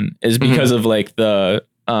everyone is because of like the,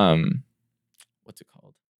 what's it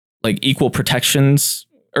called? Like equal protections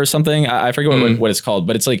or something. I forget what it's called,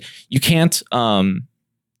 but it's like, you can't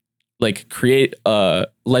like create a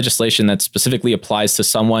legislation that specifically applies to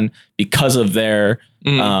someone because of their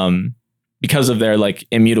like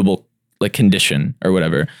immutable like condition or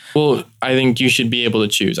whatever. Well, I think you should be able to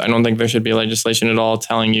choose. I don't think there should be legislation at all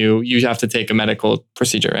telling you have to take a medical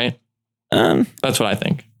procedure, right? That's what I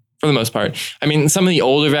think for the most part. I mean, some of the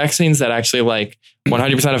older vaccines that actually like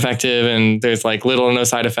 100% effective and there's like little or no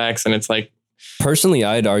side effects. And it's like, personally,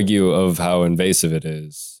 I'd argue of how invasive it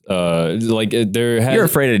is. You're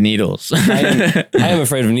afraid of needles. I am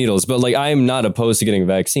afraid of needles, but like, I am not opposed to getting a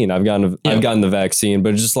vaccine. I've gotten the vaccine,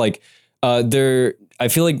 but it's just like, I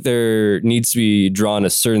feel like there needs to be drawn a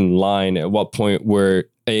certain line at what point where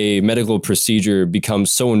a medical procedure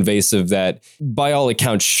becomes so invasive that by all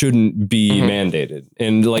accounts shouldn't be mandated.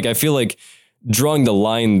 And like, I feel like drawing the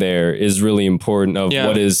line there is really important of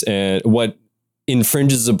what is what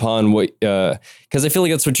infringes upon what, because I feel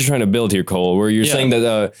like that's what you're trying to build here, Cole, where you're saying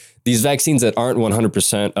that these vaccines that aren't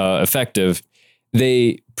 100% effective,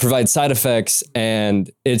 they provide side effects,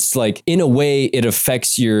 and it's like, in a way, it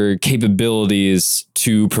affects your capabilities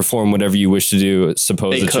to perform whatever you wish to do.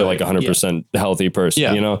 Suppose that you're like 100% healthy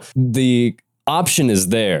person, you know, the option is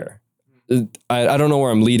there. I don't know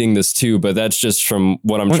where I'm leading this to, but that's just from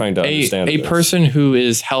what I'm trying to understand. A person who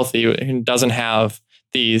is healthy and doesn't have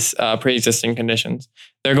these pre-existing conditions,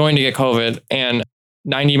 they're going to get COVID, and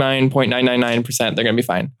 99.999% they're going to be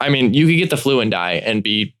fine. I mean, you could get the flu and die and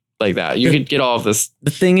be like that. You could get all of this.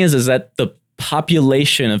 The thing is that the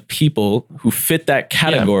population of people who fit that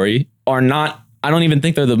category are not, I don't even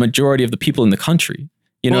think they're the majority of the people in the country.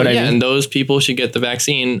 You know what I mean? And those people should get the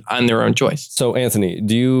vaccine on their own choice. So Anthony,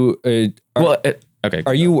 do you, okay.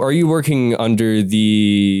 Are you working under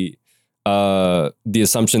the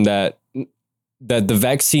assumption that the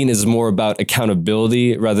vaccine is more about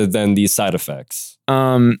accountability rather than the side effects?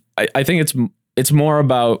 I think it's more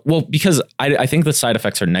about, well, because I think the side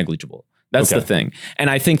effects are negligible. That's the thing. And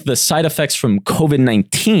I think the side effects from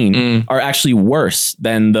COVID-19 are actually worse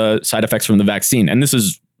than the side effects from the vaccine. And this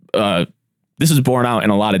is borne out in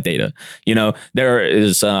a lot of data. You know, there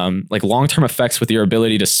is like long-term effects with your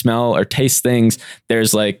ability to smell or taste things.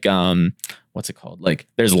 There's like, what's it called? Like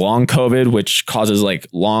there's long COVID, which causes like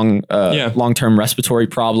long-term respiratory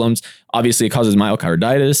problems. Obviously it causes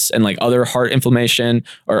myocarditis and like other heart inflammation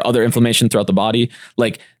or other inflammation throughout the body.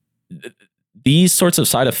 Like these sorts of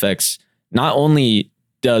side effects, not only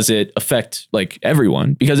does it affect like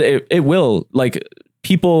everyone, because it will, like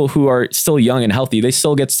people who are still young and healthy, they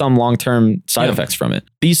still get some long-term side effects from it.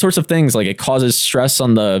 These sorts of things, like it causes stress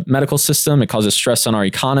on the medical system. It causes stress on our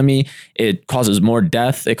economy. It causes more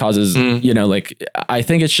death. It causes, you know, like, I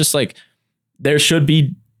think it's just like, there should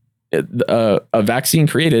be a vaccine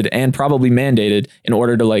created and probably mandated in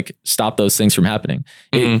order to like stop those things from happening.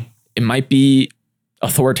 It might be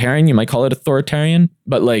authoritarian. You might call it authoritarian,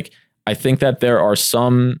 but like, I think that there are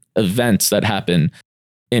some events that happen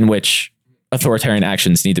in which authoritarian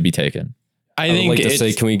actions need to be taken. I would think like to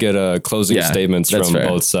say, can we get closing statements from fair.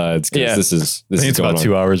 both sides? Because this is I think it's about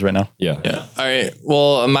 2 hours right now. Yeah. Yeah. All right.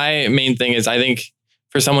 Well, my main thing is I think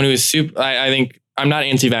for someone who is I think I'm not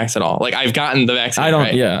anti-vax at all. Like I've gotten the vaccine. I don't.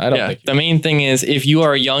 Right? Yeah, I don't. Think The main thing is if you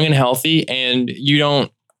are young and healthy and you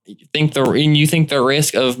don't think the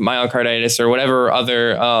risk of myocarditis or whatever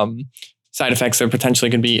other side effects there potentially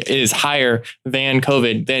could be is higher than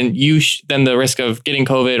COVID, then then the risk of getting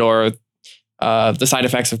COVID or the side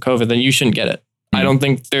effects of COVID, then you shouldn't get it. I don't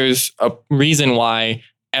think there's a reason why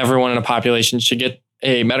everyone in a population should get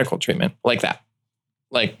a medical treatment like that.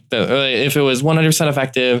 Like if it was 100%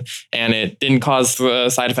 effective and it didn't cause the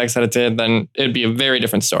side effects that it did, then it'd be a very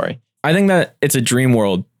different story. I think that it's a dream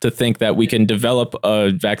world to think that we can develop a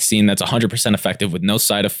vaccine that's 100% effective with no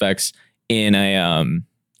side effects in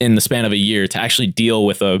the span of a year to actually deal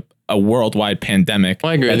with a worldwide pandemic.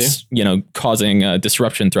 I agree that's causing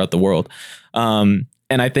disruption throughout the world. And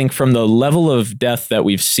I think from the level of death that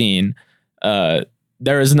we've seen,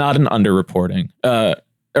 there is not an underreporting.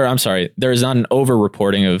 There is not an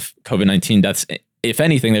overreporting of COVID-19 deaths. If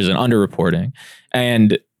anything, there's an underreporting,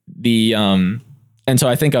 and so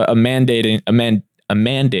I think a mandate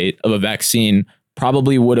of a vaccine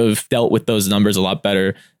probably would have dealt with those numbers a lot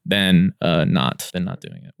better than not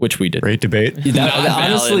doing it, which we did. Great debate.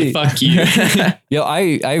 Honestly, fuck you.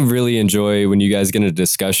 I really enjoy when you guys get into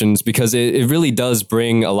discussions because it really does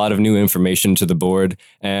bring a lot of new information to the board.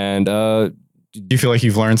 And do you feel like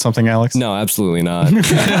you've learned something, Alex? No, absolutely not.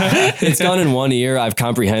 It's gone in one ear. I've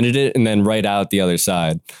comprehended it and then right out the other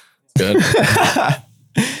side. Good.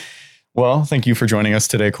 Well, thank you for joining us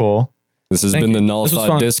today, Cole. This has been the Null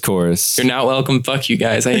Thought Discourse. You're not welcome. Fuck you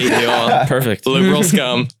guys. I hate you all. Perfect. Liberal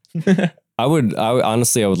scum. I would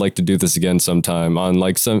honestly like to do this again sometime on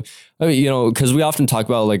like because we often talk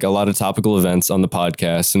about like a lot of topical events on the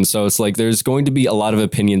podcast. And so it's like, there's going to be a lot of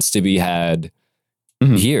opinions to be had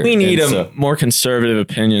here. We need more conservative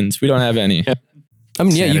opinions. We don't have any. Yeah. I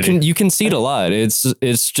mean, you can see it a lot.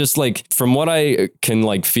 It's just like, from what I can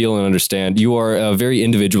like feel and understand, you are a very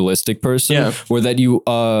individualistic person, where that you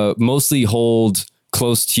mostly hold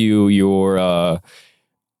close to you your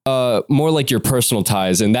more like your personal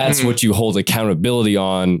ties, and that's what you hold accountability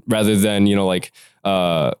on, rather than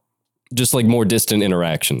just like more distant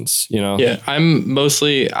interactions. Yeah,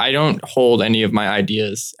 I don't hold any of my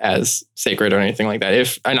ideas as sacred or anything like that.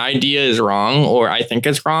 If an idea is wrong or I think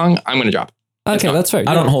it's wrong, I'm going to drop it. Okay, that's fair.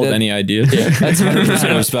 I don't hold any ideas. Yeah, that's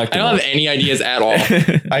 100% respectable. I don't have any ideas at all.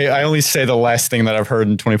 I only say the last thing that I've heard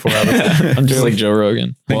in 24 hours. I'm just like Joe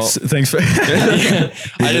Rogan. Thanks for.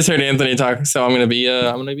 I just heard Anthony talk, so I'm gonna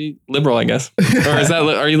be liberal, I guess. Or is that?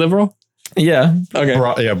 Are you liberal? Yeah. Okay.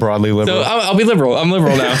 Broadly liberal. So I'll be liberal. I'm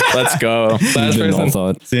liberal now. Let's go. Last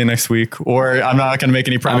person. See you next week. Or I'm not gonna make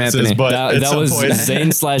any promises, but that was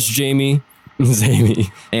Zane/Jamie.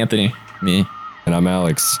 Jamie. Anthony. Me. And I'm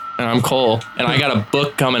Alex. And I'm Cole. And I got a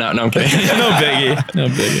book coming out. No, I'm kidding. No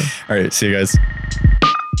biggie. All right. See you guys.